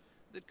crisis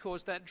that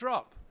caused that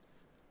drop?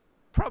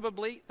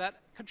 Probably that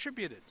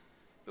contributed.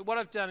 But what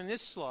I've done in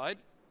this slide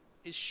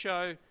is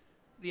show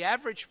the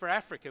average for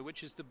Africa,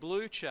 which is the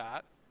blue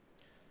chart,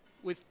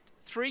 with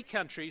 3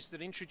 countries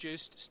that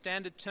introduced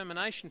standard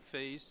termination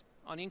fees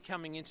on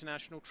incoming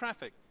international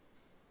traffic.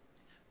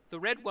 The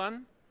red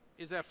one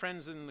is our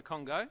friends in the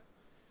Congo.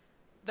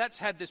 That's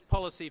had this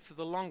policy for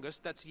the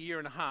longest, that's 1.5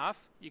 years.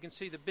 You can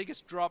see the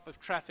biggest drop of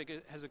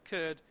traffic has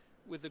occurred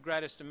with the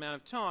greatest amount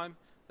of time,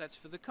 that's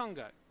for the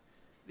Congo.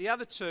 The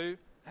other 2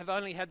 have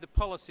only had the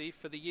policy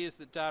for the years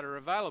that data are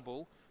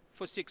available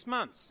for 6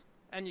 months.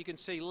 And you can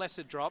see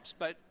lesser drops,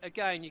 but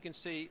again you can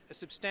see a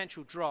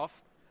substantial drop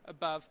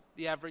above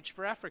the average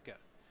for Africa.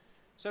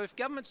 So if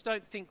governments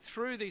don't think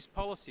through these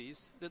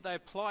policies that they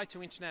apply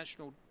to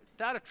international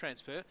data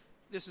transfer,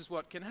 this is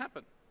what can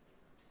happen.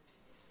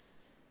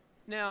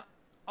 Now,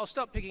 I'll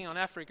stop picking on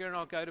Africa and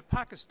I'll go to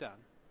Pakistan.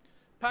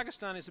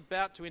 Pakistan is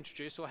about to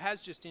introduce, or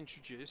has just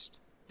introduced,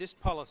 this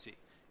policy.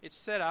 It's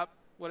set up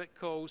what it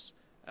calls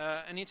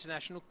an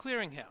international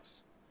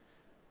clearinghouse.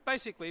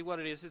 Basically what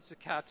it is, it's a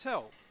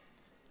cartel.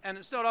 And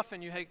it's not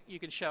often you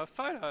can show a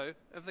photo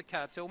of the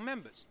cartel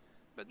members.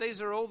 But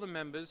these are all the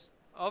members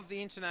of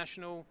the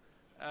international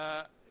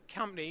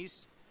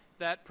companies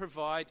that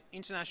provide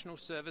international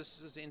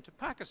services into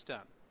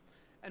Pakistan.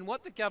 And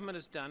what the government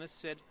has done is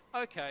said,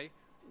 okay,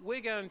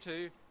 we're going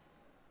to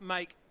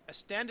make a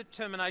standard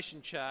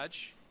termination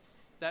charge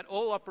that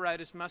all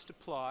operators must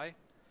apply,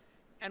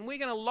 and we're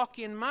going to lock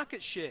in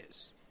market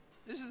shares.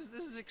 This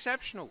is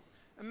exceptional.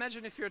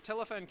 Imagine if you're a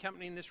telephone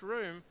company in this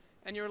room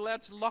and you're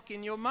allowed to lock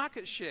in your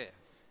market share.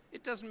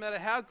 It doesn't matter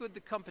how good the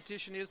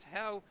competition is,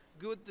 how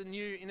good the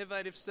new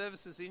innovative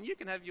services are, you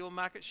can have your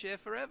market share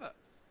forever.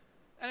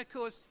 And of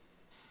course,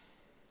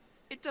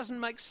 it doesn't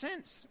make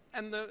sense.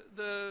 And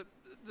the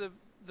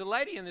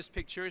lady in this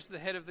picture is the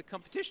head of the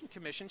Competition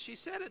Commission. She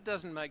said it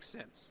doesn't make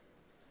sense.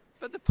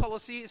 But the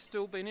policy has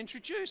still been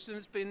introduced, and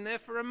it's been there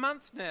for a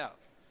month now.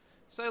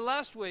 So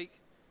last week,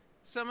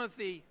 some of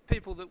the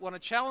people that want to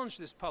challenge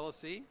this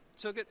policy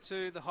took it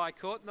to the High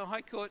Court, and the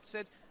High Court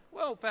said,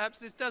 well, perhaps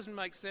this doesn't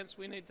make sense,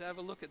 we need to have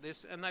a look at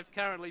this, and they've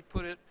currently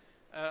put it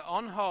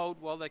on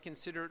hold while they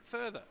consider it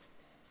further.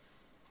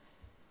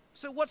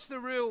 So what's the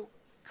real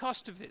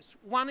cost of this?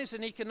 One is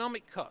an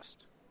economic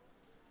cost.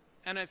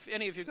 And if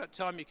any of you have got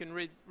time, you can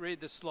read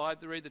the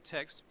slide, read the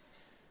text.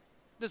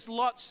 There's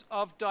lots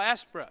of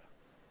diaspora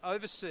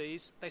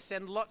overseas. They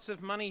send lots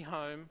of money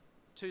home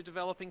to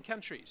developing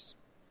countries.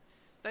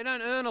 They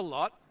don't earn a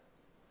lot.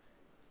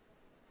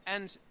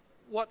 And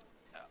what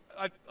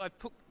I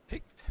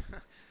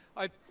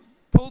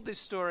pulled this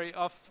story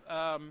off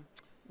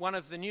one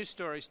of the news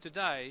stories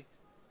today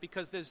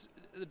because there's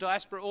the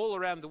diaspora all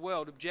around the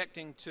world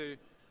objecting to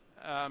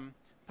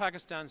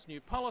Pakistan's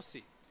new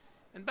policy.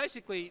 And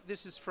basically,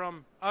 this is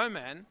from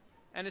Oman,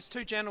 and it's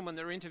two gentlemen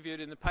that were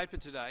interviewed in the paper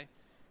today,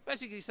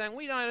 basically saying,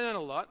 we don't earn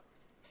a lot.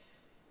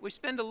 We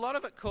spend a lot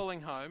of it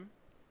calling home.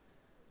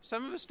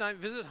 Some of us don't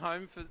visit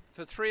home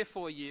for 3 or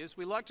 4 years.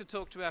 We like to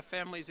talk to our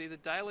families either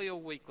daily or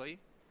weekly.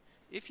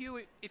 If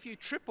you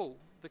triple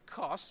the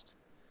cost,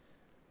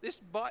 this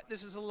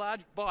is a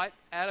large bite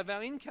out of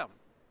our income.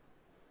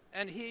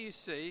 And here you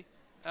see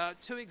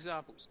two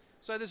examples.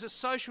 So there's a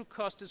social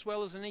cost as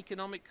well as an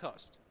economic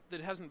cost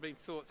that hasn't been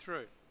thought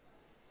through.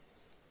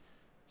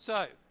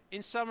 So,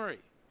 in summary,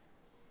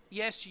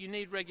 yes, you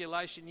need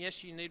regulation.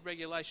 Yes, you need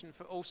regulation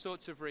for all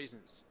sorts of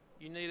reasons.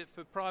 You need it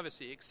for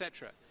privacy,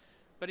 etc.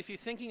 But if you're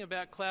thinking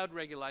about cloud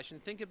regulation,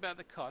 think about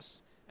the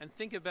costs and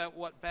think about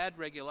what bad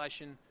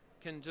regulation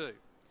can do.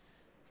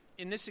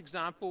 In this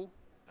example,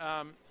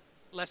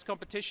 less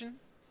competition,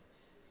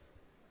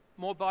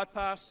 more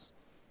bypass,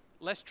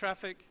 less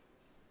traffic,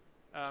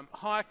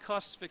 higher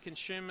costs for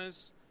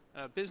consumers,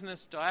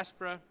 business,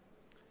 diaspora,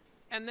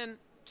 and then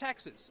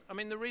taxes. I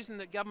mean, the reason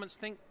that governments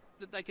think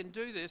that they can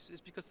do this is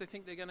because they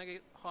think they're going to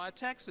get higher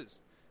taxes.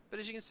 But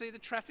as you can see, the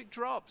traffic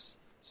drops,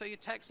 so you're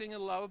taxing a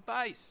lower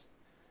base.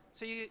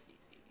 So your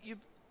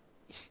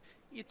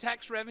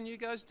tax revenue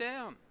goes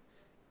down,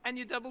 and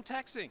you're double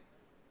taxing.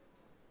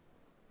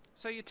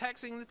 So you're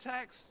taxing the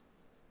tax.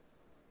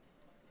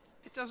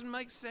 It doesn't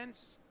make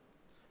sense.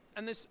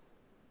 And this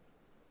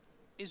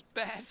is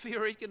bad for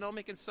your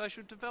economic and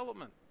social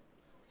development.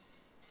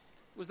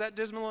 Was that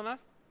dismal enough?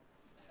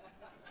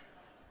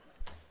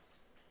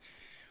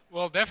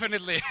 Well,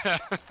 definitely.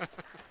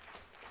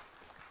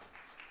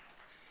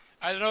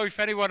 I don't know if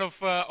anyone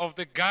of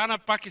the Ghana,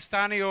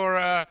 Pakistani,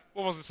 or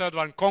what was the third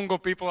one? Congo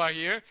people are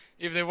here,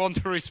 if they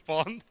want to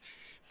respond.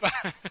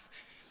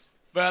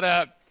 But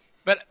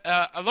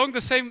along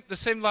the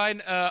same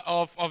line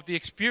of the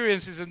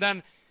experiences, and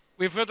then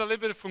we've heard a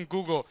little bit from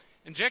Google.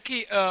 And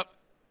Jackie,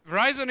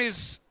 Verizon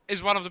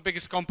is one of the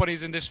biggest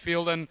companies in this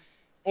field and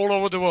all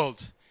over the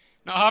world.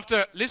 Now,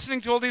 after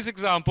listening to all these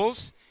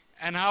examples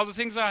and how the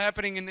things are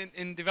happening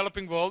in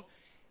developing world,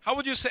 how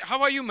would you say,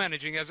 how are you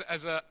managing as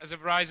a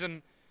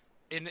Verizon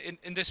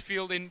in this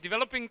field in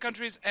developing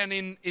countries and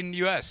in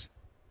US?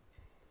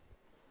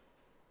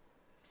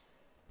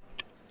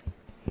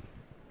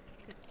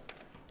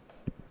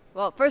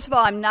 Well, first of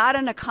all, I'm not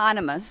an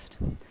economist,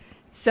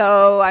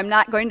 so I'm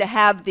not going to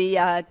have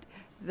the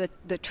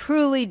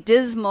truly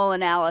dismal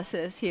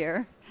analysis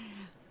here.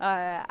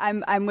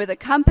 I'm with a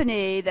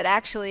company that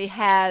actually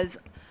has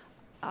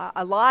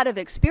a lot of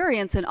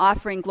experience in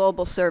offering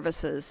global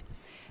services.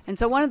 And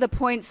so one of the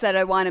points that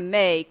I want to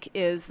make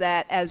is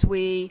that as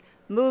we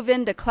move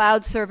into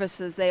cloud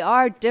services, they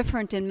are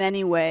different in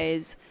many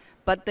ways,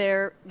 but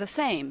they're the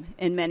same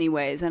in many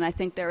ways. And I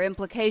think there are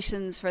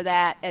implications for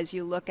that as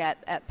you look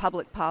at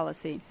public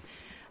policy.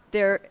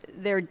 They're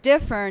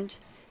different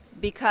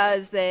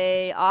because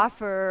they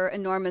offer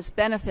enormous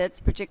benefits,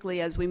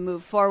 particularly as we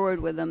move forward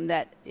with them,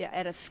 that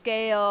at a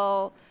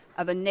scale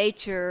of a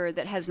nature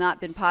that has not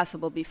been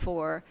possible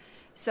before.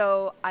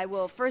 So I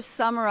will first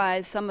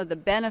summarize some of the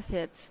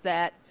benefits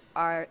that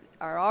are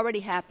already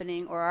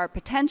happening or are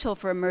potential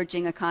for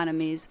emerging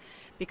economies,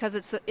 because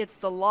it's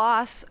the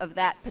loss of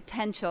that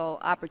potential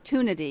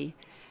opportunity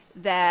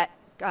that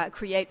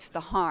creates the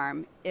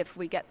harm if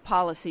we get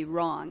policy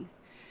wrong.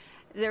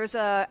 There's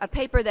a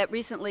paper that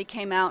recently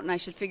came out, and I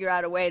should figure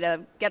out a way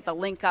to get the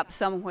link up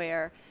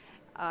somewhere,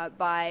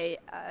 by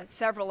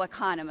several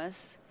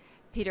economists,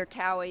 Peter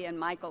Cowie and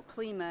Michael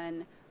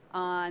Kleeman,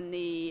 on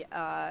the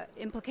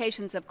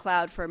implications of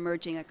cloud for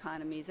emerging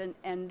economies.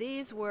 And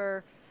these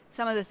were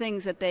some of the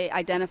things that they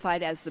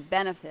identified as the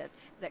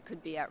benefits that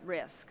could be at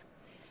risk.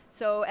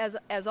 So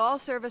as all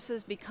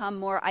services become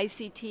more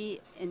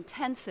ICT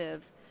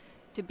intensive,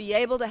 to be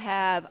able to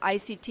have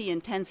ICT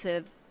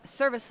intensive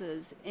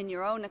services in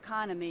your own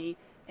economy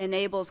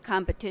enables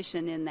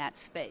competition in that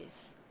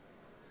space.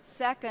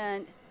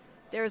 Second,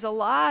 there's a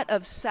lot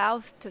of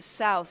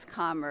south-to-south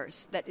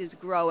commerce that is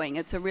growing.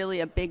 It's really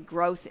a big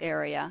growth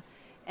area,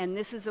 and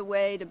this is a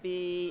way to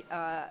be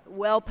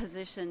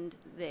well-positioned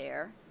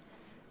there.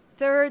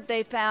 Third,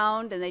 they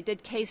found, and they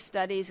did case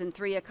studies in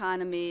 3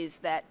 economies,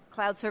 that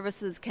cloud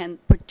services can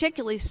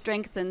particularly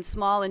strengthen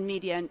small and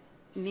medium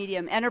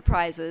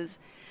enterprises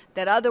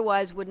that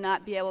otherwise would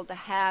not be able to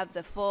have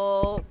the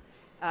full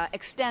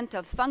extent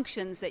of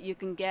functions that you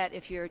can get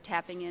if you're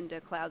tapping into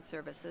cloud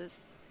services.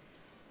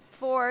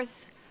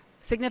 Fourth,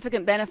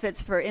 significant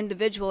benefits for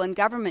individual and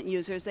government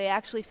users. They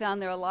actually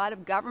found there are a lot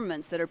of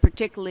governments that are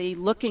particularly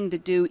looking to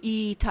do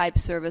E-type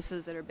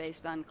services that are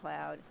based on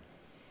cloud.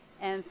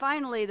 And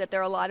finally, that there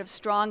are a lot of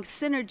strong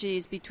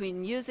synergies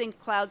between using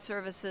cloud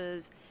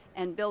services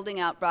and building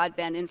out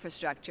broadband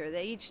infrastructure.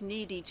 They each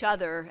need each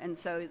other, and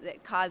so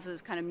that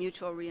causes kind of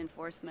mutual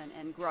reinforcement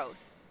and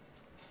growth.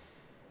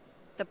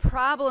 The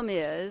problem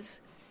is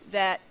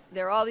that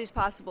there are all these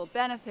possible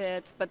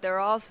benefits, but there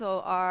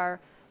also are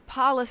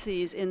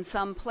policies in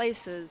some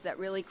places that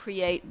really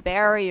create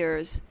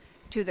barriers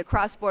to the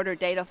cross-border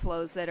data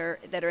flows that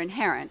are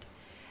inherent.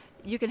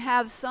 You can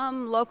have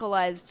some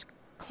localized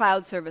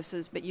cloud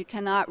services, but you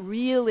cannot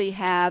really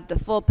have the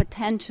full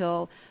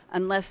potential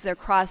unless they're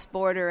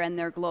cross-border and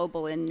they're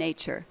global in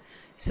nature.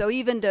 So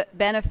even to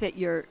benefit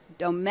your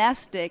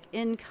domestic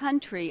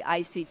in-country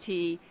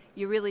ICT,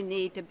 you really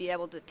need to be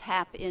able to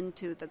tap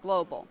into the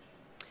global.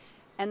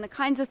 And the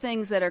kinds of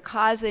things that are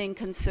causing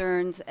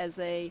concerns as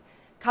they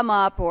come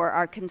up or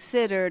are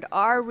considered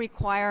are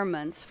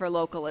requirements for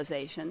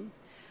localization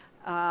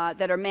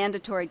that are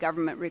mandatory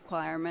government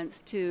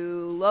requirements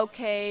to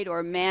locate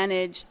or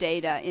manage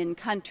data in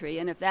country.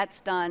 And if that's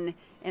done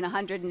in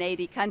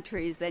 180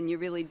 countries, then you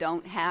really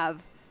don't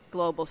have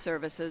global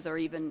services, or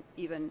even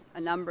a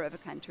number of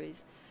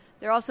countries.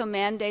 There are also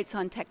mandates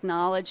on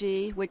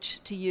technology,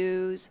 which to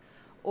use,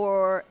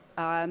 or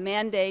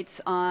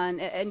mandates on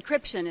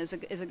encryption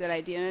is a good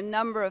idea. In a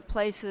number of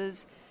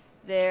places,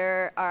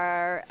 there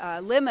are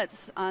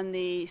limits on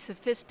the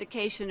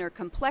sophistication or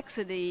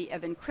complexity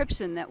of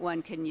encryption that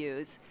one can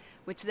use,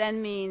 which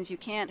then means you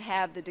can't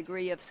have the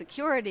degree of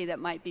security that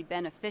might be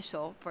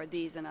beneficial for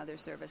these and other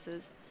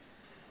services.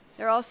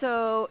 There are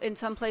also, in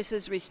some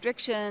places,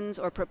 restrictions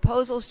or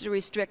proposals to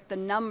restrict the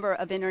number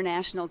of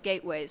international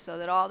gateways so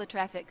that all the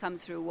traffic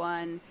comes through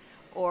one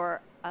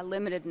or a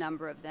limited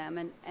number of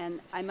them. And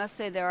I must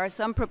say there are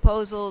some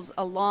proposals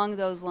along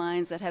those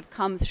lines that have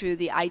come through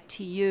the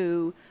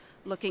ITU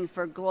looking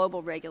for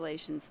global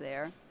regulations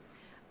there.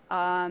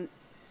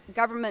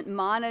 Government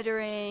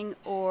monitoring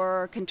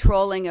or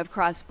controlling of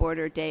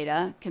cross-border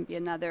data can be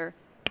another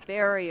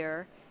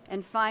barrier.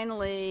 And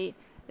finally,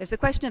 there's a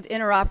question of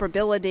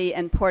interoperability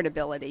and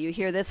portability. You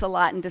hear this a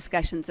lot in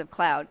discussions of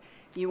cloud.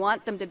 You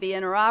want them to be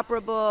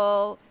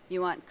interoperable.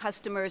 You want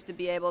customers to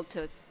be able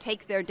to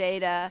take their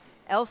data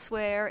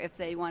elsewhere if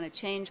they want to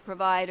change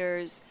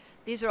providers.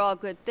 These are all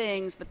good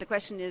things, but the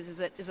question is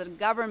it a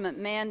government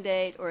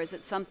mandate, or is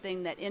it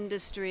something that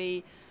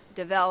industry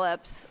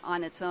develops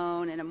on its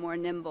own in a more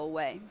nimble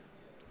way?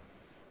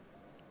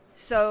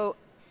 So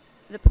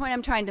the point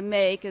I'm trying to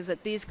make is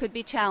that these could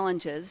be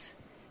challenges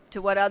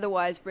to what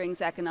otherwise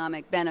brings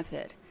economic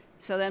benefit.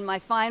 So then my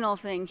final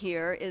thing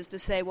here is to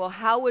say, well,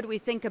 how would we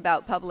think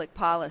about public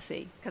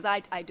policy? Because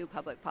I do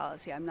public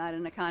policy. I'm not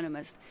an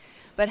economist.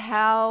 But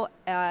how,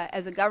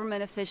 as a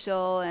government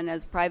official and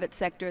as private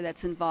sector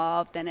that's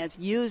involved and as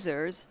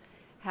users,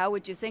 how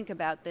would you think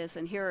about this?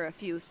 And here are a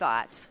few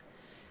thoughts.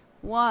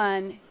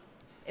 One,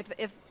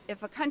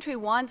 if a country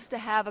wants to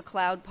have a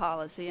cloud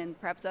policy, and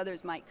perhaps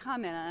others might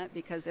comment on it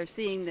because they're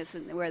seeing this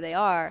where they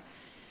are,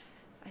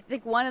 I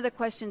think one of the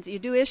questions, you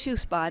do issue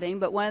spotting,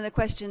 but one of the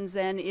questions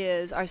then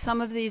is, are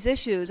some of these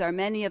issues, are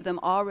many of them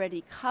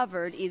already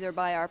covered either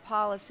by our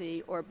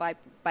policy or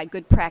by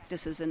good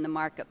practices in the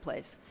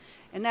marketplace?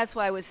 And that's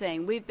why I was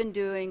saying we've been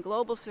doing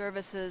global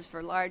services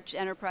for large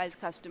enterprise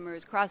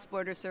customers,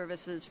 cross-border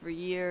services for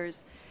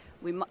years.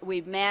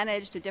 We've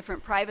managed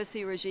different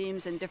privacy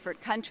regimes in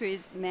different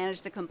countries,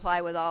 managed to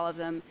comply with all of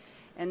them.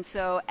 And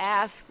so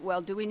ask,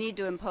 well, do we need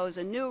to impose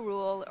a new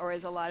rule, or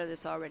is a lot of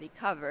this already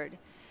covered?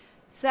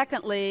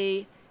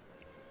 Secondly,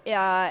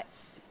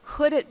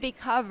 could it be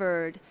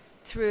covered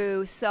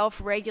through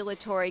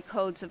self-regulatory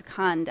codes of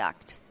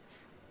conduct?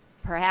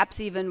 Perhaps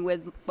even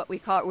with what we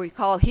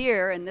call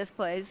here in this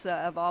place,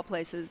 of all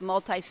places,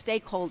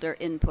 multi-stakeholder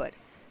input,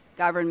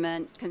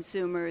 government,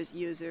 consumers,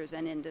 users,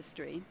 and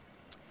industry.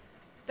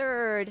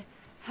 Third,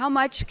 how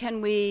much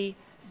can we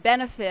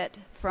benefit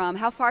from,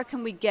 how far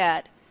can we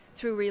get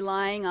through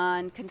relying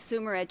on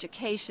consumer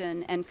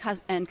education and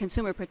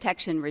consumer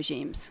protection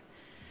regimes?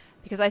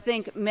 Because I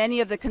think many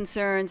of the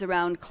concerns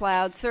around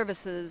cloud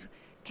services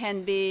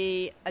can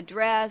be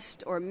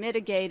addressed or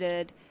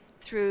mitigated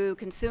through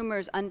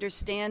consumers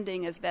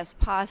understanding as best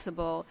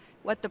possible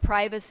what the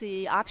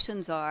privacy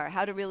options are,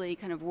 how to really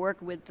kind of work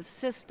with the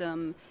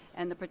system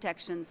and the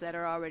protections that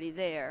are already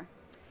there.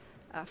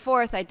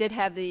 Fourth, I did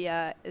have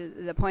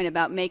the point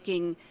about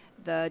making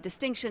the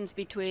distinctions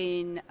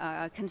between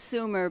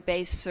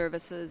consumer-based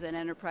services and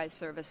enterprise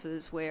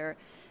services, where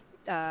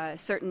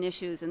certain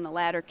issues in the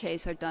latter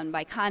case are done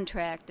by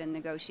contract and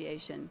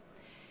negotiation.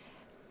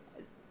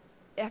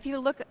 If you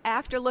look,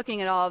 after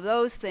looking at all of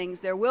those things,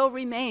 there will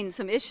remain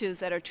some issues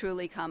that are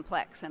truly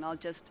complex, and I'll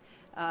just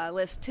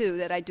list two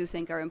that I do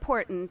think are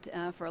important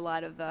for a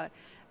lot of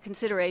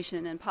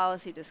consideration and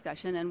policy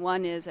discussion. And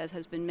one is, as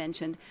has been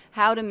mentioned,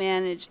 how to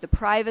manage the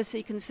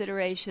privacy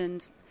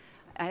considerations.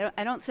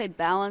 I don't say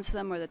balance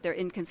them or that they're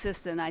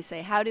inconsistent. I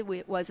say, how do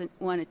we want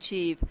to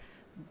achieve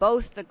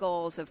both the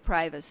goals of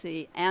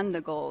privacy and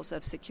the goals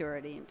of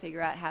security, and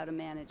figure out how to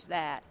manage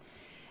that.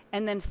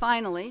 And then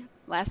finally,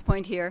 last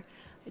point here,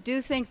 I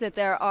do think that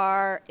there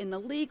are, in the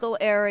legal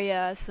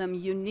area, some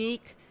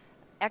unique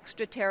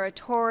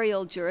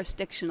extraterritorial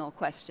jurisdictional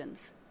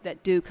questions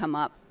that do come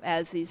up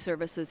as these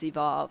services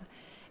evolve,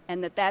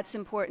 and that's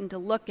important to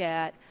look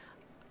at.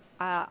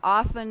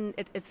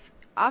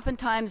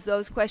 Oftentimes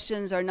those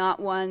questions are not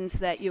ones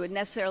that you would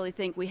necessarily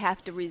think we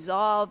have to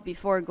resolve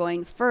before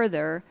going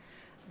further,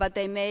 but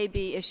they may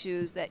be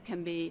issues that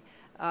can be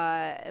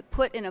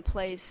put in a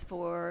place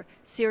for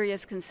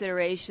serious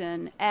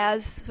consideration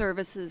as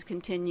services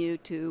continue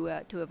to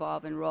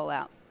evolve and roll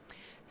out.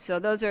 So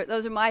those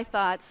are my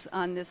thoughts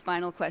on this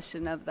final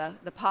question of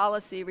the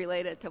policy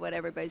related to what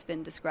everybody's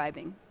been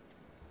describing.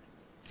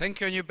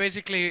 Thank you. And you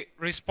basically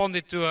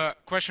responded to a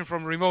question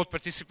from a remote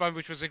participant,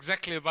 which was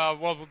exactly about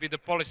what would be the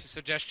policy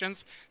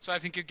suggestions. So I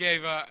think you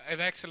gave an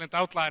excellent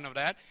outline of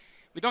that.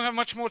 We don't have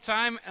much more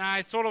time, and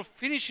I thought of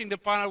finishing the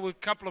panel with a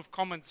couple of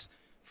comments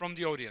from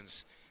the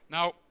audience.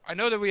 Now, I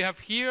know that we have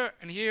here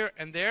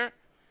and there.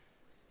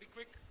 Be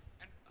quick.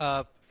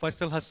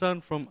 Faisal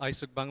Hassan from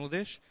ISUC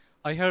Bangladesh.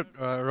 I heard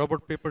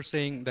Robert Pepper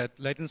saying that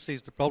latency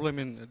is the problem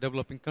in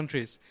developing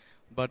countries,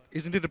 but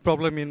isn't it a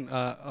problem in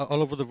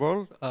all over the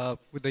world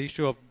with the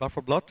issue of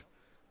buffer bloat?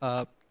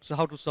 So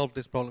how to solve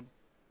this problem?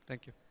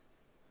 Thank you.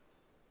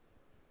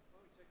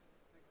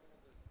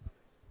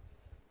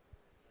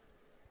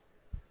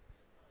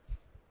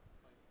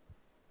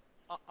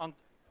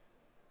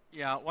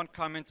 One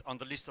comment on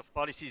the list of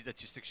policies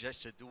that you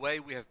suggested. The way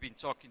we have been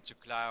talking to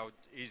cloud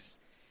is,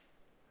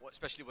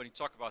 especially when you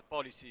talk about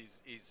policies,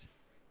 is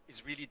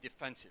really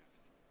defensive.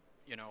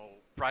 You know,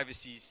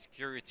 privacy,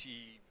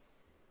 security,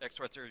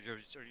 extraterritorial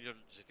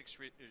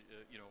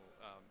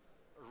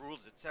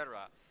rules,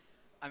 etc.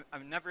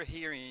 I'm never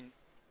hearing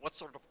what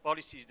sort of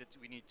policies that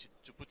we need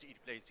to put in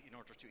place in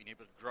order to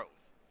enable growth.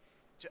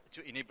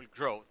 To enable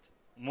growth,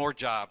 more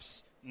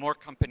jobs, more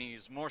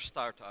companies, more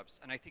startups,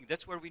 and I think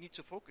that's where we need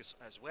to focus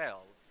as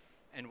well,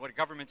 and where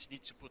governments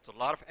need to put a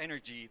lot of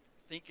energy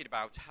thinking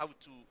about how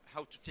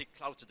to take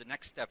cloud to the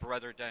next step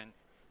rather than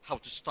how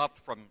to stop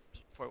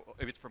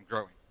it from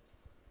growing.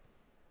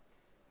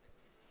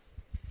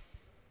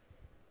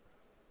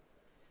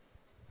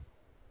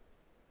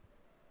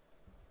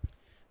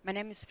 My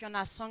name is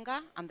Fiona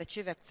Songa. I'm the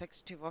Chief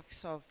Executive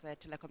Officer of the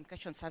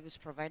Telecommunication Service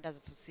Providers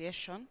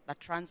Association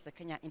that runs the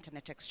Kenya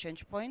Internet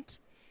Exchange Point.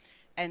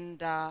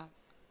 And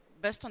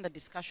based on the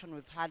discussion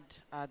we've had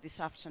this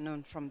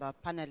afternoon from the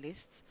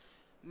panelists,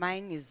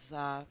 mine is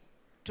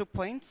 2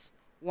 points.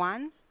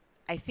 One,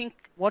 I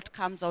think what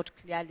comes out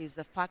clearly is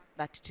the fact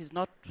that it is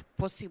not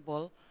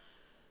possible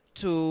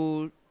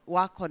to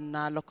work on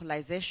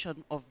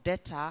localization of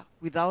data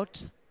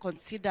without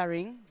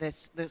considering the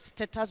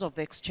status of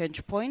the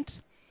exchange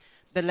point,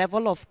 the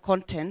level of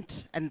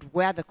content and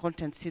where the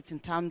content sits in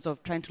terms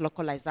of trying to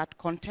localize that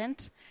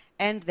content,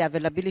 and the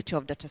availability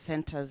of data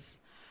centers.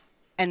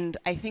 And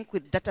I think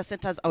with data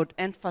centers, I would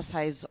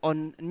emphasize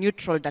on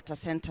neutral data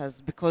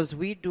centers, because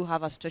we do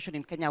have a situation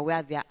in Kenya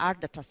where there are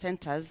data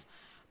centers,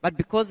 but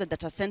because the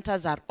data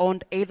centers are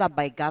owned either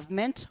by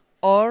government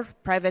or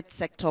private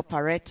sector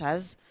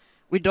operators,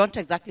 we don't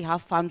exactly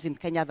have firms in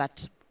Kenya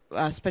that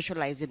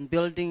specialize in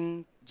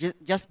building,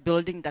 just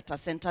building data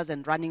centers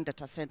and running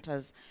data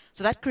centers.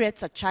 So that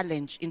creates a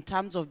challenge in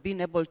terms of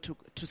being able to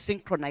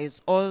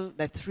synchronize all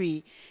the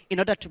three in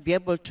order to be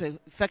able to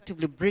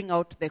effectively bring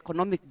out the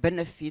economic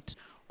benefit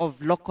of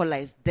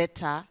localized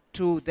data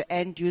to the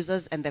end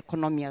users and the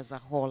economy as a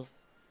whole.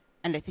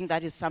 And I think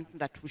that is something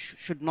that we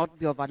should not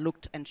be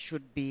overlooked and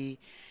should be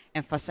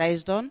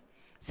emphasized on.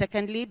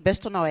 Secondly,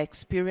 based on our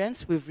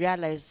experience, we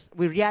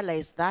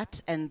realized that,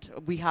 and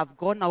we have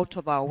gone out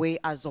of our way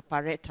as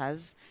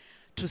operators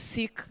to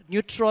seek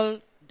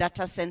neutral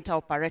data center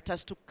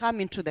operators to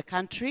come into the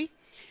country.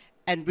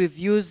 And we've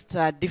used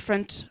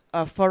different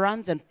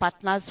forums and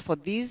partners for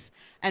these,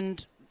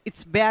 and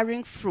it's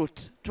bearing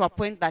fruit to a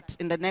point that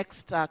in the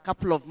next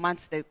couple of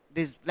months,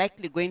 there's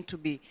likely going to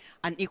be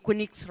an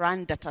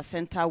Equinix-run data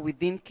center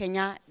within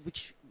Kenya,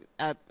 which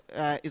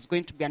is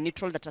going to be a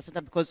neutral data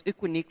center, because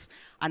Equinix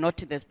are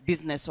not in the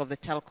business of the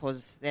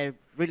telcos. They're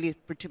really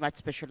pretty much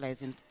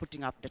specialized in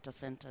putting up data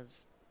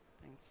centers.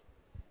 Thanks.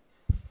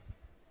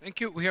 Thank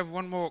you. We have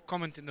one more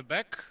comment in the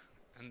back,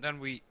 and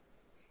then we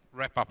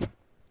wrap up.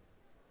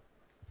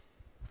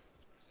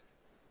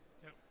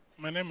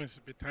 My name is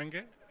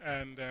Bitange,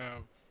 and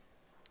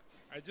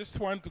I just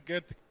want to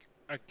get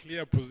a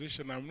clear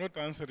position. I'm not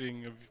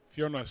answering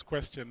Fiona's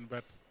question,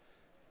 but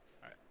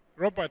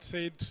Robert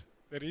said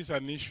there is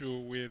an issue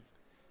with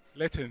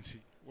latency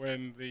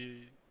when the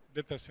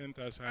data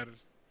centers are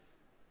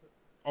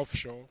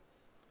offshore.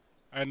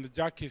 And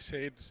Jackie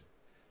said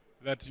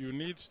that you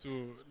need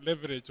to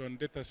leverage on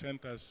data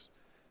centers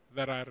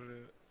that are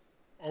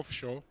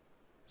offshore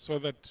so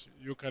that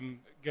you can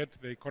get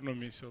the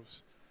economies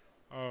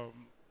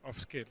of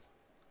scale.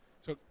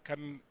 So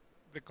can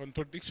the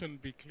contradiction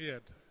be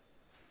cleared?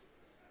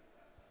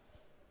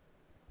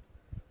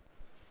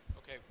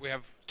 Okay, we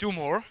have two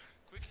more.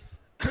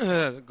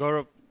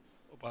 Gaurav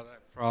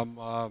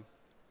from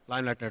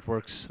Limelight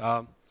Networks.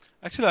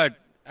 Actually, I'd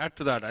add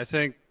to that. I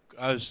think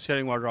I was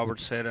hearing what Robert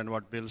said and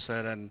what Bill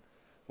said and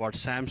what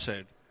Sam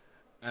said.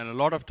 And a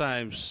lot of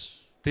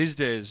times, these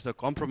days, the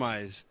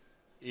compromise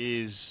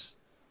is,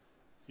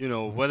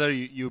 whether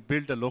you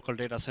build a local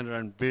data center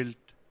and build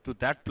to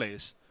that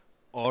place,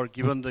 or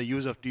given the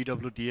use of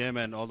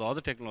DWDM and all the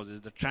other technologies,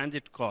 the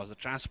transit cost, the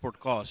transport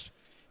cost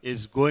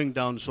is going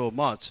down so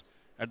much.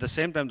 At the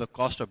same time, the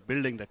cost of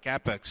building the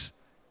CapEx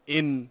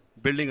in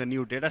building a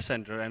new data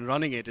center and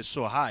running it is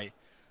so high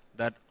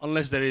that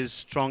unless there is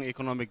strong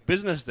economic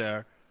business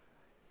there,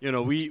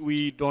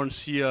 we don't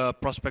see a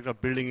prospect of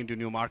building into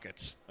new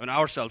markets. And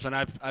ourselves, and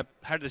I've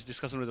had this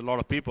discussion with a lot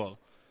of people,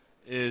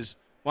 is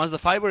once the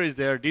fiber is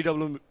there,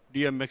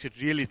 DWDM makes it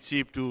really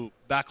cheap to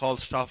backhaul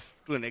stuff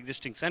to an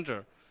existing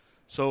center.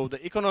 So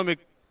the economic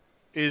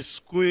is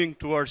skewing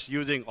towards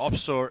using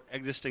offshore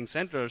existing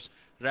centers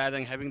rather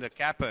than having the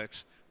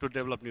CapEx to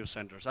develop new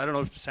centers. I don't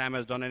know if Sam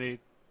has done any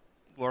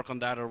work on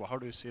that, or how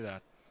do you see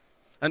that?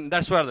 And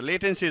that's where the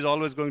latency is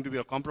always going to be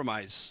a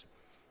compromise,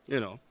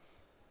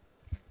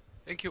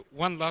 Thank you.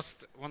 One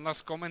last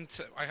comment.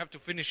 I have to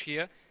finish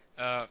here.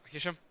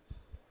 Hisham?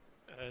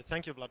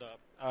 Thank you, Vlada.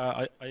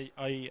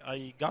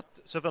 I got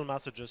several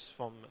messages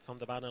from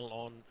the panel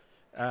on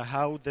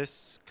how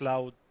this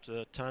cloud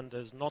trend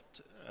is not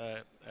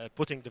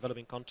putting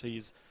developing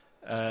countries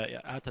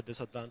at a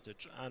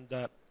disadvantage.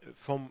 And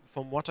from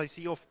what I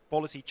see of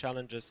policy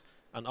challenges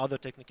and other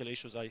technical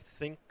issues, I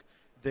think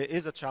there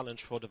is a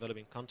challenge for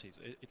developing countries.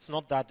 It's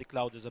not that the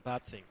cloud is a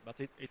bad thing, but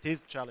it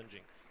is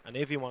challenging, and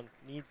everyone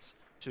needs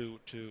to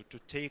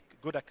take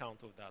good account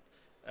of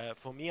that.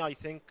 For me, I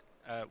think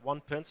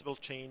one principal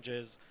change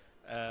is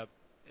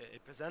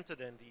presented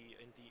in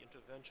the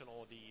intervention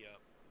or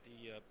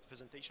the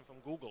presentation from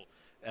Google.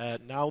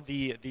 Now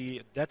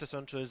the data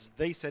centers,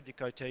 they set the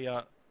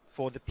criteria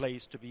for the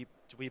place to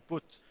be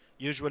put.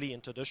 Usually in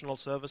traditional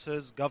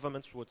services,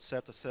 governments would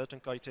set a certain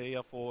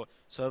criteria for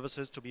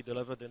services to be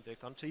delivered in their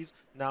countries.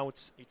 Now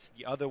it's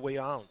the other way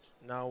around.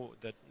 Now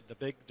the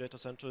big data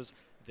centers,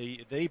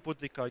 they put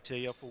the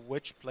criteria for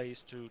which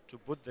place to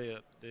put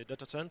the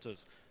data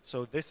centers.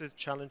 So this is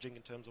challenging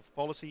in terms of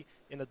policy,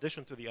 in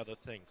addition to the other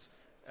things.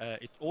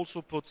 It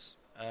also puts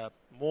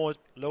more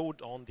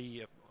load on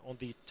the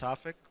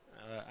traffic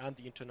and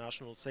the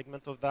international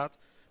segment of that.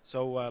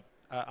 So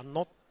I'm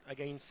not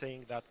again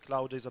saying that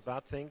cloud is a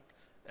bad thing.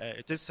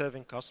 It is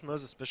serving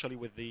customers, especially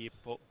with the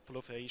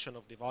proliferation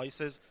of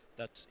devices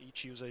that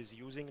each user is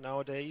using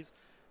nowadays.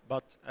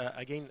 But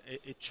again,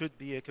 it should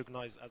be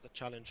recognized as a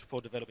challenge for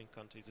developing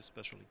countries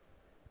especially.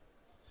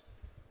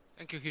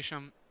 Thank you,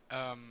 Hisham.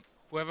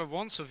 Whoever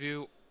wants of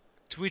you,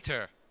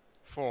 Twitter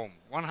form,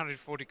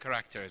 140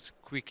 characters,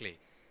 quickly.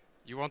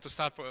 You want to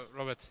start,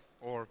 Robert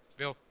or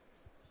Bill?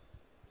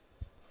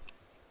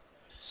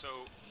 So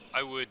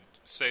I would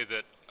say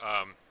that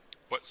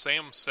what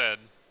Sam said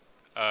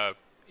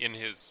in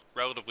his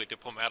relatively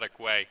diplomatic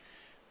way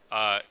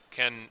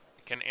can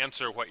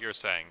answer what you're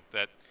saying,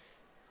 that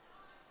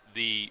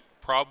the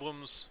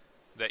problems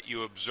that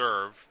you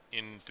observe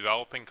in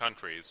developing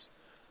countries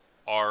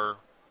are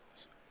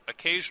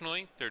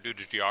occasionally they're due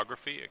to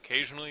geography,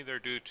 occasionally they're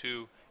due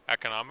to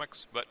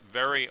economics, but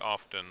very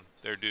often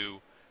they're due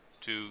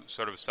to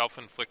sort of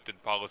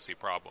self-inflicted policy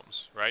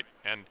problems, right?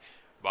 And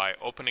by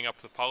opening up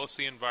the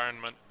policy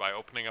environment, by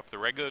opening up the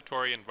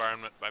regulatory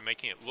environment, by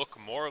making it look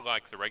more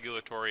like the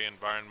regulatory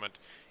environment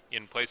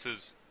in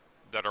places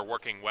that are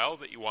working well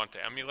that you want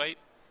to emulate,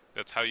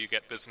 that's how you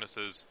get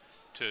businesses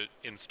to,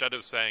 instead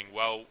of saying,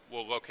 well,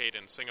 we'll locate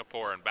in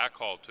Singapore and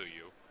backhaul to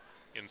you,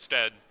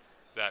 instead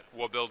that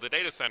we'll build a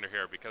data center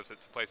here because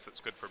it's a place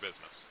that's good for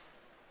business.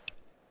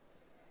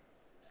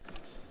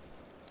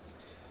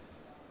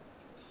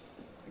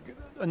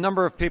 A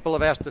number of people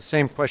have asked the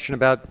same question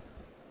about,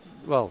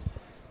 well,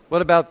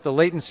 what about the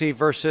latency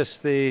versus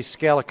the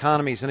scale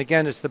economies? And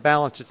again, it's the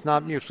balance. It's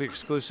not mutually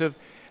exclusive.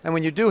 And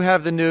when you do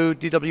have the new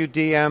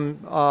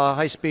DWDM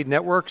high-speed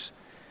networks,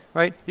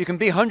 right, you can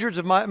be hundreds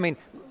of miles. I mean,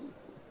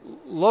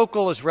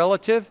 local is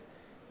relative.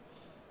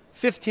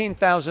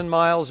 15,000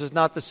 miles is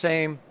not the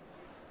same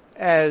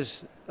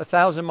as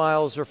 1,000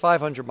 miles or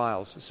 500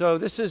 miles. So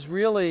this is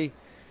really,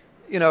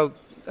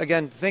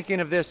 again, thinking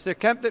of this,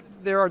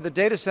 there are the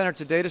data center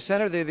to data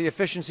center, the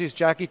efficiencies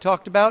Jackie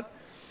talked about.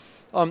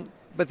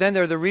 But then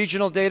there are the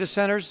regional data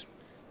centers,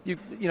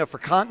 for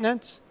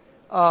continents.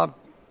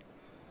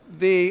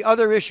 the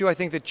other issue I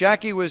think that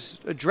Jackie was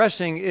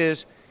addressing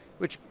is,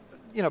 which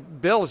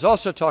Bill is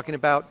also talking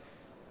about,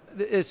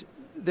 is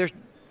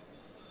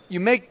you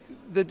make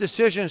the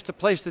decisions to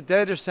place the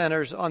data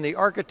centers on the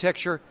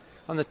architecture,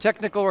 on the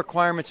technical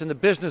requirements, and the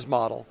business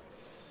model.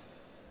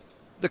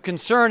 The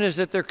concern is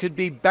that there could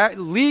be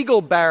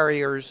legal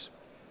barriers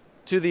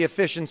to the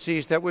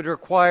efficiencies that would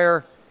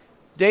require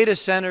data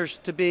centers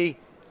to be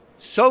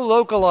so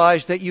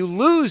localized that you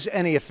lose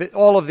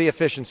all of the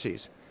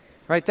efficiencies,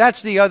 right?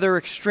 That's the other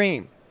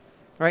extreme,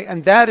 right?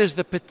 And that is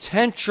the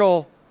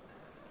potential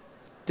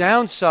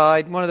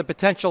downside, one of the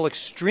potential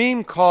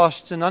extreme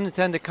costs and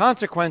unintended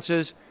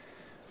consequences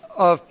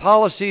of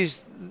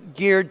policies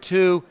geared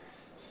to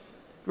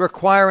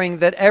requiring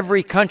that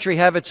every country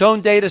have its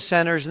own data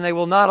centers, and they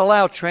will not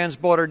allow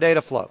trans-border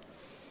data flow,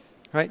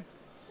 right?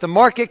 The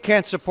market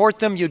can't support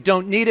them. You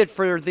don't need it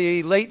for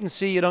the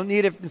latency. You don't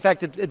need it. In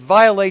fact, it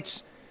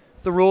violates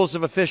the rules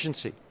of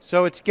efficiency.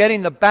 So it's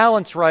getting the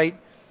balance right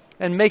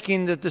and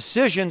making the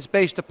decisions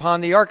based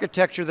upon the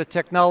architecture, the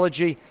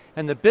technology,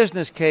 and the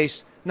business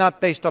case,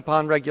 not based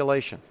upon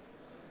regulation.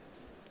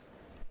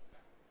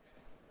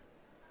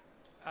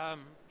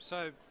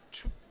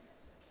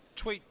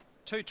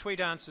 Two tweet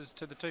answers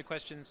to the two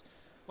questions.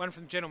 One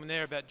from the gentleman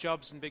there about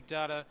jobs and big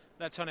data.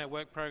 That's on our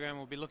work program.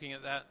 We'll be looking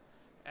at that.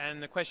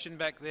 And the question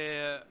back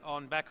there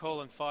on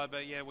backhaul and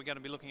fiber, yeah, we're going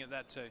to be looking at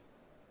that too.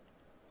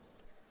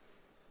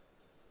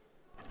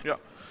 Yeah.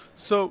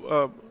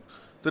 So,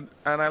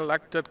 and I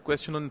like that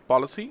question on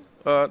policy.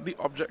 The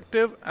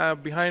objective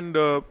behind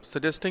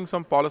suggesting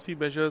some policy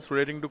measures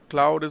relating to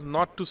cloud is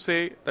not to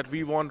say that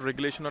we want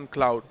regulation on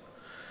cloud.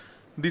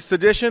 The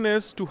suggestion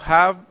is to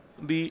have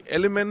the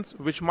elements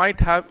which might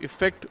have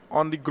effect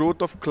on the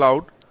growth of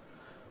cloud.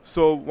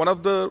 So one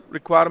of the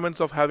requirements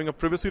of having a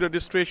privacy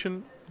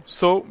registration,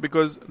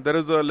 because there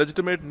is a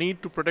legitimate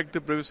need to protect the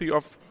privacy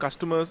of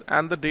customers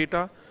and the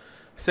data.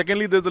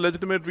 Secondly, there's a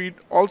legitimate need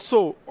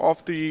also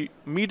of the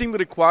meeting the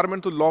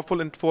requirements of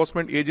lawful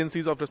enforcement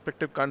agencies of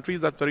respective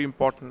countries. That's very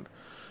important.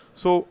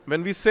 So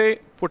when we say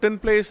put in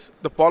place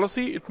the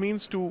policy, it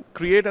means to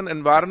create an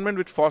environment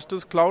which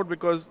fosters cloud,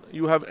 because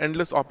you have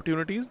endless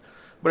opportunities.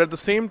 But at the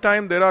same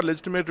time, there are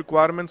legitimate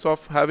requirements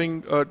of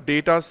having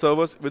data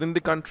servers within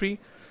the country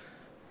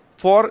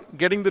for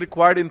getting the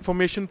required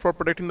information for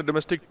protecting the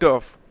domestic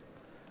turf.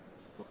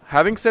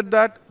 Having said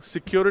that,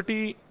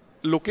 security,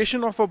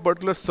 location of a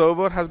particular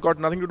server has got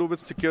nothing to do with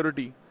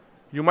security.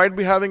 You might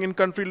be having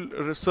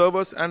in-country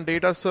servers and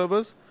data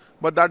servers,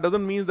 but that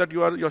doesn't mean that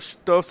your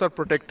turfs are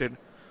protected.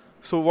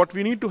 So what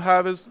we need to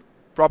have is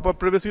proper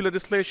privacy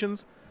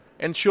legislations,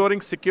 ensuring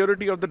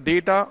security of the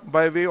data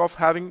by way of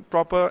having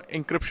proper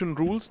encryption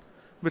rules,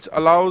 which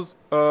allows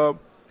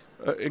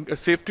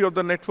safety of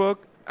the network,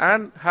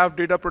 and have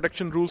data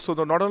protection rules so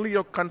that not only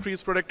your country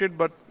is protected,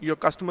 but your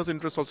customers'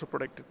 interests also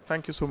protected.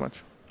 Thank you so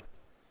much.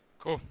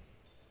 Cool.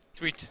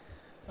 Tweet.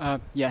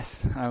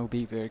 Yes, I will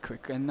be very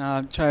quick and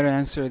try to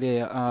answer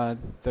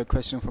the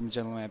question from the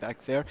gentleman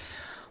back there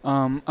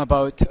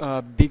about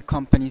big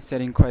companies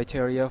setting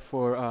criteria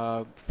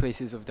for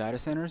places of data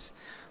centers.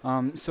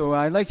 So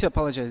I'd like to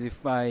apologize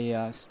if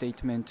my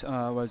statement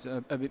was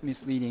a bit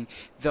misleading.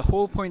 The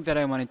whole point that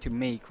I wanted to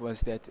make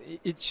was that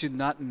it should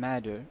not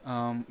matter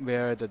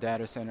where the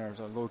data centers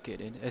are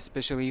located,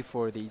 especially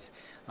for these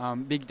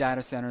big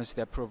data centers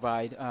that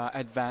provide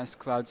advanced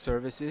cloud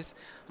services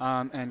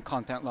and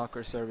content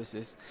locker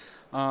services.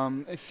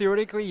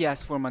 Theoretically,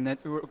 yes, from a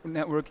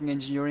networking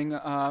engineering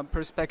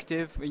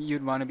perspective,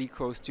 you'd want to be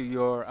close to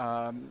your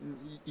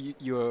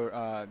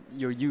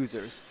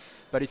users.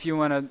 But if you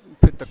want to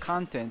put the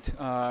content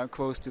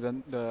close to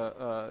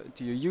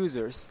to your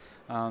users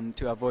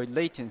to avoid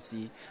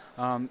latency,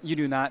 you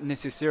do not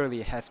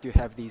necessarily have to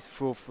have these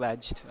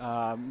full-fledged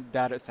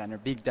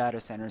big data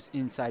centers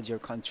inside your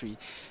country.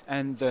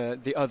 And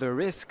the other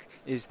risk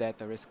is that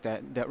the risk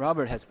that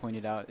Robert has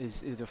pointed out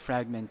is a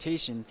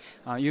fragmentation.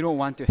 You don't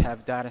want to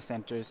have data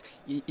centers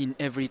in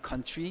every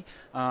country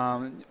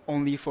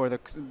only for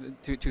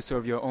to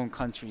serve your own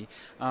country.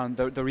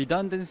 The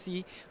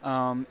redundancy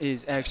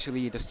is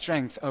actually the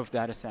strength of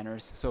data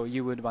centers. So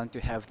you would want to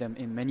have them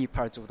in many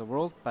parts of the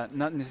world, but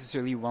not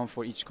necessarily one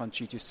for each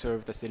country to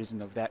serve the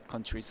citizen of that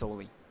country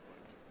solely.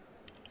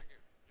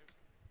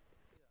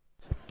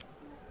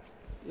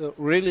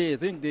 Really, I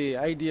think the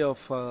idea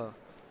of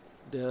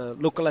the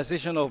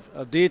localization of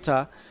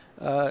data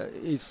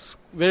is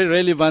very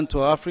relevant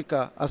to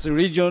Africa as a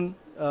region,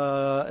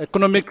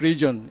 economic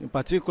region in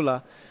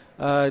particular.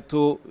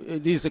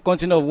 This is a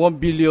continent of 1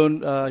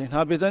 billion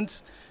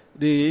inhabitants.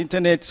 The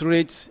internet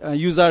rates and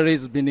user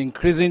rates has been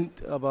increasing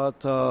about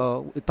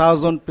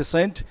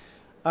 1,000%,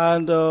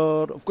 and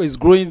of course, it's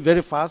growing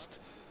very fast.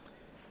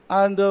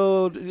 And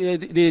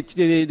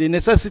the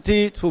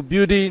necessity for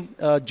building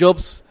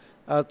jobs,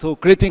 to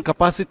creating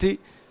capacity,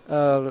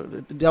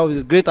 there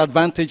is a great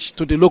advantage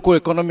to the local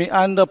economy,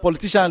 and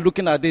politicians are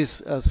looking at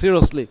this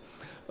seriously.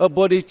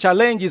 But the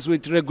challenge is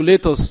with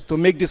regulators to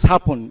make this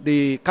happen,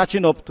 the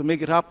catching up to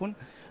make it happen.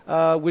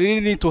 We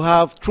really need to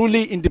have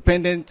truly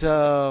independent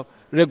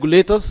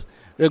regulators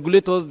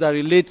regulators that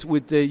relate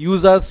with the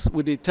users,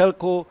 with the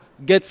telco,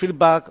 get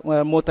feedback,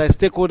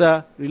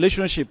 multi-stakeholder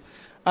relationship.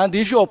 And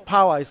the issue of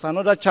power is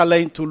another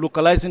challenge to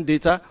localizing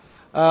data.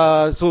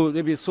 So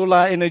maybe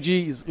solar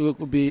energy will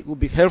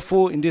be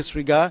helpful in this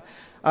regard.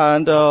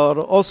 And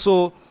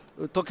also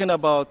talking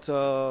about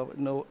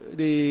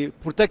the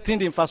protecting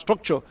the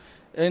infrastructure.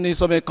 And in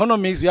some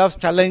economies, you have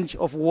challenge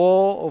of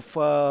war,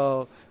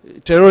 of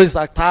terrorist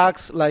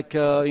attacks, like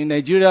in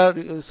Nigeria,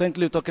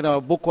 recently talking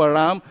about Boko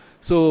Haram.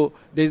 So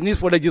there's need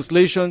for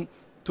legislation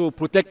to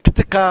protect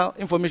critical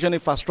information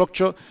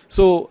infrastructure.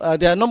 So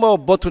there are a number of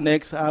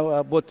bottlenecks,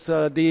 but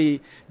the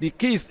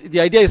key is, the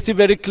idea is still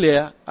very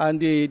clear, and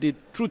the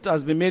truth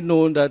has been made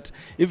known that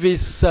if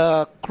it's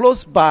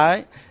close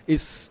by,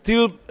 it's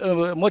still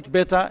much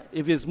better.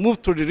 If it's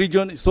moved to the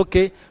region, it's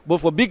okay. But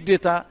for big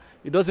data,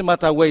 it doesn't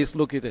matter where it's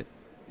located.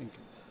 Thank you.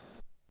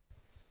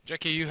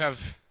 Jackie, you have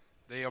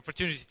the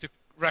opportunity to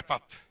wrap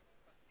up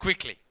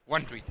quickly.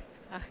 One tweet.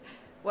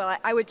 Well,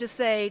 I would just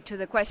say to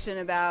the question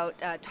about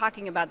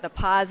talking about the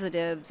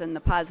positives and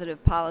the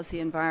positive policy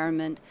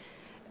environment,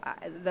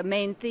 the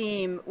main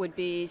theme would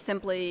be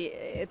simply,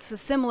 it's the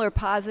similar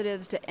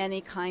positives to any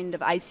kind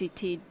of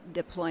ICT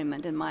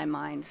deployment in my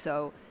mind.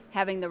 So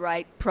having the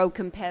right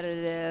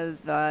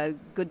pro-competitive,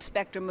 good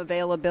spectrum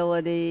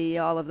availability,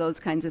 all of those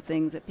kinds of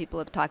things that people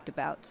have talked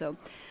about. So,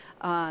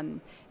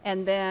 and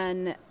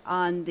then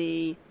on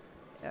the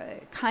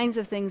kinds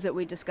of things that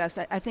we discussed,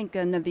 I think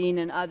Naveen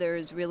and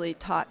others really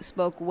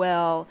spoke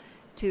well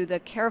to the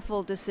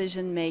careful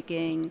decision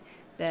making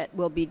that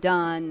will be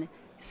done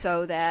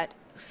so that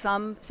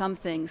some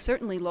things,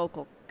 certainly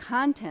local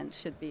content,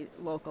 should be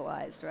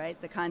localized, right?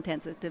 The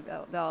contents that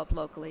develop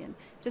locally, and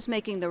just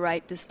making the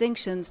right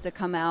distinctions to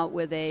come out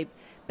with a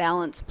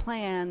balanced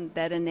plan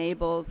that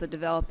enables the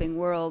developing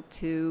world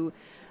to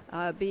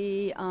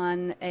be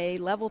on a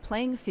level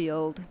playing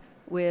field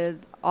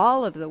with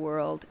all of the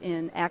world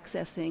in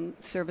accessing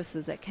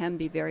services that can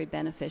be very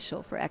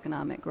beneficial for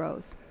economic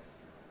growth.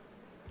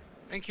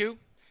 Thank you.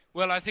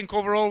 Well, I think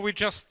overall we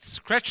just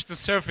scratched the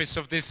surface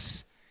of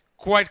this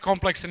quite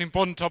complex and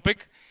important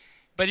topic.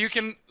 But you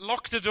can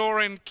lock the door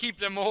and keep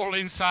them all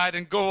inside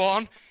and go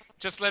on.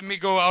 Just let me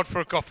go out for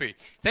a coffee.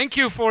 Thank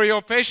you for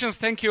your patience.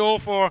 Thank you all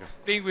for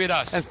being with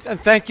us. And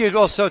thank you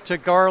also to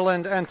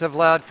Garland and to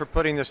Vlad for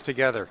putting this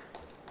together.